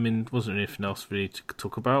 wasn't it? I mean, wasn't there anything else really to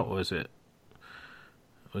talk about, or is it?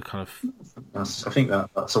 We kind of. I think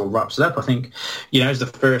that's all wraps it up. I think, it's the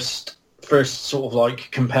first sort of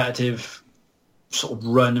like competitive sort of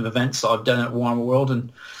run of events that I've done at Warhammer World,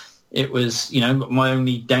 and it was, my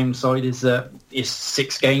only downside is that it's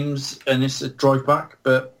 6 games and it's a drive back,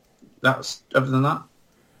 but other than that,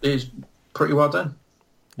 it's pretty well done.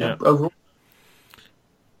 Yeah. Overall,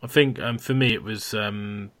 I think for me it was.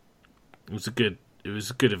 It was a good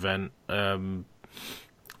event. I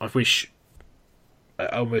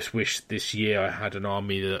almost wish this year I had an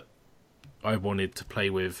army that I wanted to play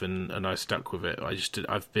with, and I stuck with it.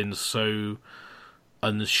 I've been so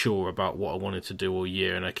unsure about what I wanted to do all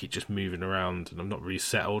year, and I keep just moving around, and I'm not really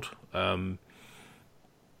settled.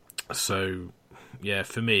 So yeah,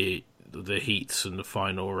 for me, the heats and the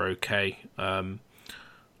final were okay.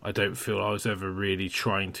 I don't feel I was ever really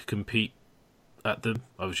trying to compete at them.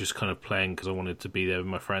 I was just kind of playing because I wanted to be there with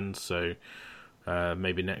my friends. So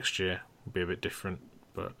maybe next year will be a bit different.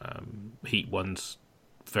 But Heat 1's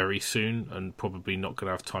very soon, and probably not going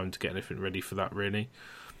to have time to get anything ready for that, really.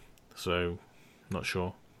 So not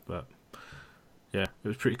sure, but yeah, it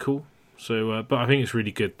was pretty cool. So, but I think it's really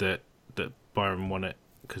good that Byron won it,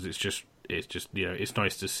 because it's just it's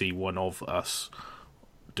nice to see one of us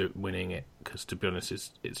winning it. Because to be honest,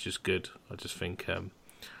 it's just good. I just think.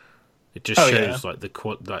 It just shows like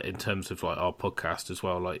like in terms of like our podcast as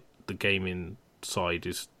well, like the gaming side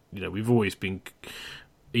is, we've always been,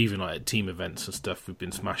 even like at team events and stuff, we've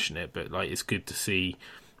been smashing it, but like it's good to see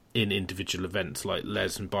in individual events like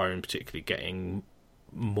Les and Byron particularly getting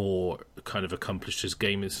more kind of accomplished as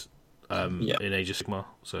gamers in Age of Sigmar.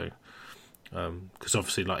 So because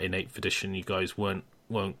obviously like in 8th edition you guys weren't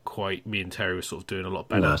quite, me and Terry were sort of doing a lot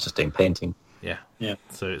better. No, I was just doing painting. Yeah.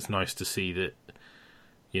 So it's nice to see that,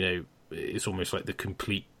 it's almost like the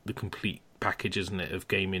complete package, isn't it, of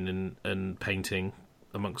gaming and painting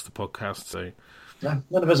amongst the podcast. So yeah,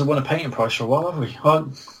 none of us have won a painting prize for a while, have we?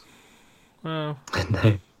 Well, no.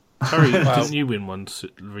 Terry, didn't you win one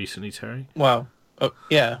recently, Terry? Well,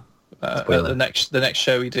 yeah. The next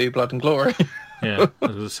show we do, Blood and Glory. Yeah, I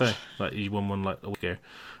was going to say, like you won one like a week ago.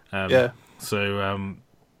 Yeah. So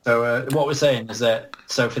what we're saying is that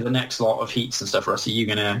for the next lot of heats and stuff, Russ, are you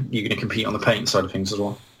gonna compete on the paint side of things as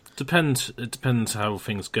well? It depends how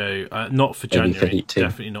things go. Not for January, for Heat 2.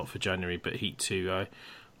 Definitely not for January, but Heat 2,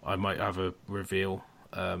 I might have a reveal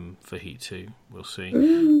for Heat 2. We'll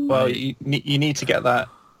see. Well, you need to get that.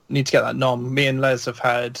 Nom. Me and Les have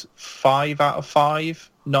had 5 out of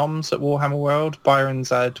 5 noms at Warhammer World. Byron's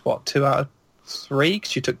had 2 out of 3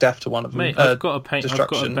 because you took Death to one of them. Mate, I've got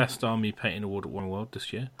a best army painting award at Warhammer World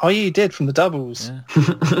this year. Oh, you did from the doubles. Yeah,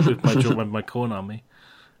 with my Khorne army.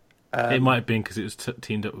 It might have been because it was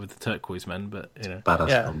teamed up with the Turquoise Men, but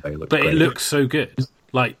Badass but it looks so good.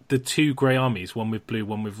 Like the 2 grey armies, one with blue,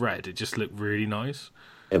 one with red. It just looked really nice.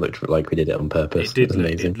 It looked like we did it on purpose.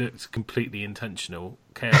 It looked completely intentional.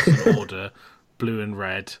 Chaos and Order, blue and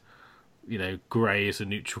red. Grey is a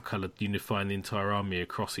neutral colour, unifying the entire army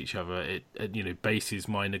across each other. Bases,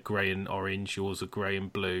 mine are grey and orange. Yours are grey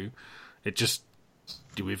and blue. It just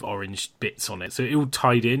with orange bits on it, so it all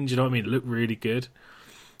tied in. Do you know what I mean? It looked really good.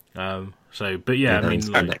 But yeah, I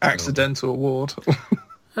mean, like, accidental award.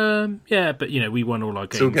 Yeah, but we won all our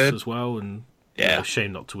games as well, and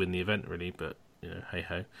shame not to win the event really, but hey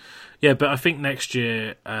ho. Yeah, but I think next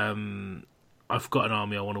year, I've got an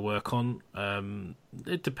army I want to work on.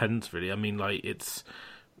 It depends, really. I mean, like,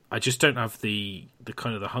 I just don't have the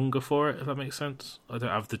kind of the hunger for it, if that makes sense. I don't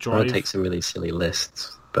have the drive. I take some really silly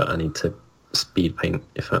lists, but I need to speed paint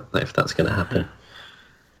if that's going to happen.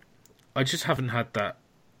 I just haven't had that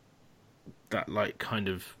like kind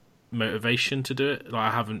of motivation to do it.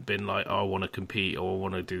 Like, I haven't been like, oh, I want to compete, or I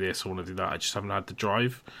want to do this, or I want to do that. I just haven't had the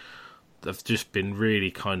drive. I've just been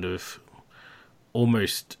really kind of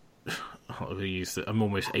almost. I'm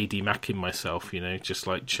almost AD Macking myself, just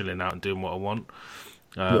like chilling out and doing what I want.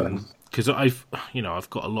 Because I've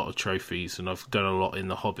got a lot of trophies and I've done a lot in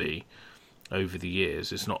the hobby over the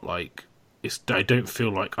years. It's not like I don't feel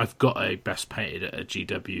like I've got a best painted at a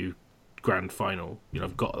GW grand final.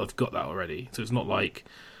 I've got that already. So it's not like,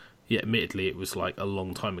 admittedly it was like a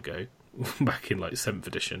long time ago, back in like 7th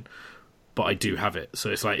edition, but I do have it. So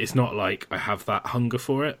it's not like I have that hunger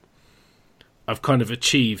for it. I've kind of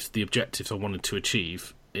achieved the objectives I wanted to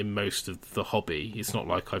achieve in most of the hobby. It's not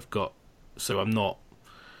like I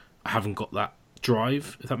haven't got that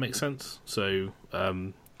drive, if that makes sense. So,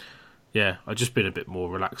 I've just been a bit more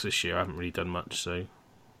relaxed this year. I haven't really done much, so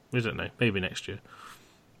I don't know. Maybe next year.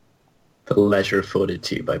 The leisure afforded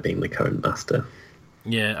to you by being the current master.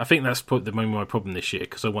 Yeah, I think that's probably my problem this year,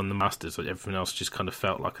 because I won the Masters. Like, everything else just kind of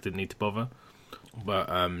felt like I didn't need to bother. But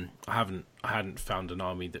I hadn't found an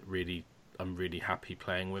army that I'm really happy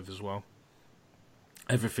playing with as well.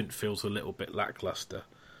 Everything feels a little bit lackluster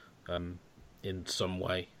in some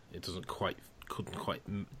way. It couldn't quite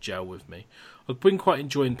gel with me. I've been quite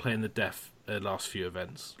enjoying playing the Death last few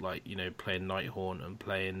events, like playing Nighthaunt and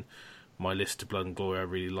playing my list of Blood and Glory I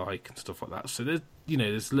really like and stuff like that. So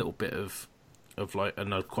there's a little bit of like,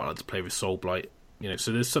 and I'd quite like to play with Soul Blight.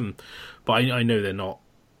 So there's some, but I know they're not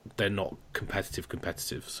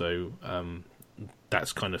competitive. So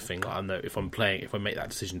that's kind of thing. I know if I make that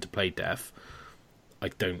decision to play Death, I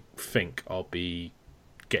don't think I'll be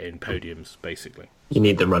getting podiums, basically. You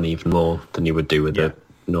need them run even more than you would do with a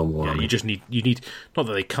normal army. You need not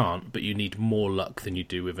that they can't, but you need more luck than you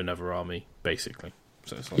do with another army, basically.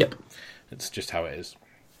 So it's like, it's just how it is.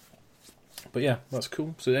 But yeah, that's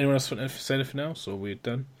cool. So anyone else want to say anything else, or we're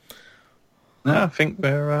done? No, I think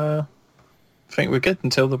we're good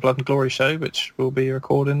until the Blood and Glory show, which we'll be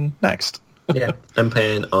recording next. Yeah, I'm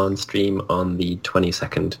playing on stream on the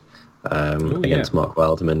 22nd against Mark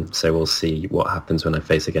Wildman, so we'll see what happens when I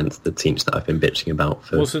face against the teams that I've been bitching about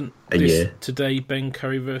for a year. Today Ben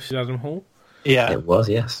Curry versus Adam Hall? Yeah. It was,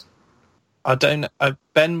 yes. I don't know.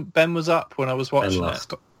 Ben was up when I was watching it.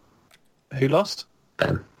 Who lost?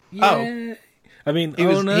 Ben. Yeah. Oh. I mean, he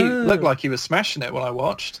looked like he was smashing it when I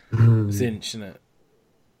watched. Zinch, isn't it?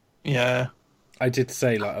 Yeah. I did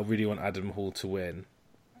say, like, I really want Adam Hall to win.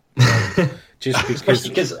 Just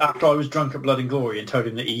because after I was drunk at Blood and Glory and told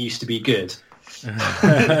him that he used to be good.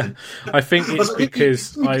 I think it's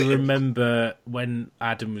because I remember when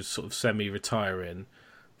Adam was sort of semi-retiring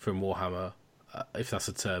from Warhammer, if that's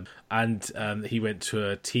a term, and he went to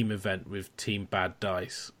a team event with Team Bad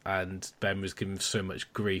Dice, and Ben was giving so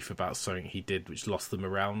much grief about something he did which lost them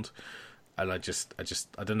around, and I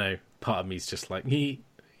don't know, part of me's just like, he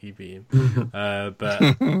beat him. But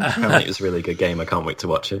it was a really good game. I can't wait to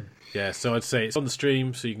watch it. Yeah, so I'd say it's on the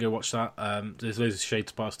stream, so you can go watch that. There's loads of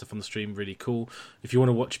Shadespire stuff on the stream, really cool. If you want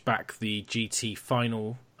to watch back the GT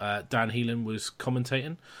final, Dan Heelan was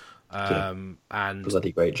commentating. And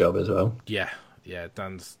bloody great job as well. Yeah,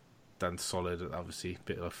 Dan's solid, obviously, a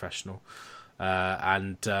bit professional.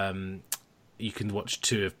 And you can watch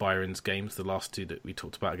 2 of Byron's games, the last 2 that we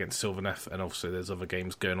talked about against Sylvaneth, and obviously there's other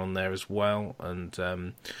games going on there as well. And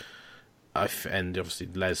obviously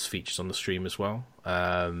Les features on the stream as well.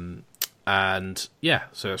 And yeah,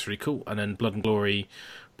 so that's really cool. And then Blood and Glory,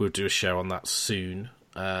 we'll do a show on that soon,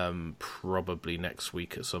 probably next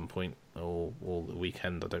week at some point, or the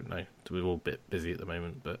weekend, I don't know. We're all a bit busy at the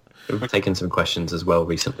moment, but we've taken some questions as well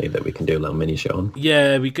recently that we can do a little mini show on.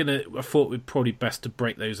 Yeah, I thought we'd probably best to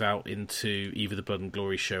break those out into either the Blood and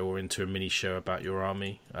Glory show or into a mini show about your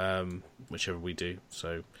army, whichever we do.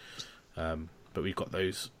 So, but we've got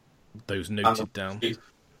those noted down.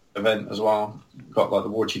 Event as well. Got like the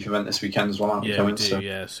War Chief event this weekend as well. Yeah, we do. So.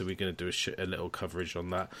 Yeah, so we're going to do a little coverage on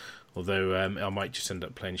that. Although I might just end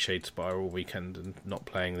up playing Shadespire all weekend and not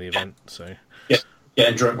playing the event. So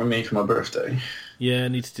getting drunk with me for my birthday. Yeah, I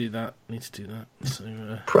need to do that.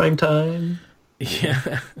 So, prime time.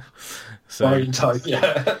 Yeah. So prime time.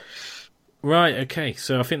 Yeah. Right. Okay.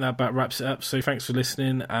 So I think that about wraps it up. So thanks for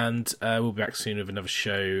listening, and we'll be back soon with another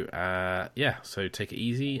show. So take it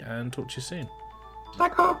easy and talk to you soon.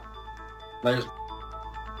 Later.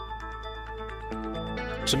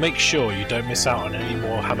 To make sure you don't miss out on any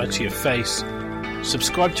more Hammer to Your Face,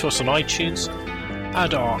 subscribe to us on iTunes,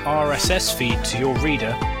 add our RSS feed to your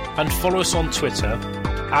reader, and follow us on Twitter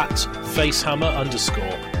 @facehammer_.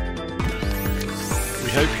 We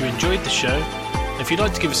hope you enjoyed the show. If you'd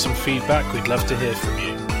like to give us some feedback, we'd love to hear from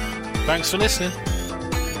you. Thanks for listening.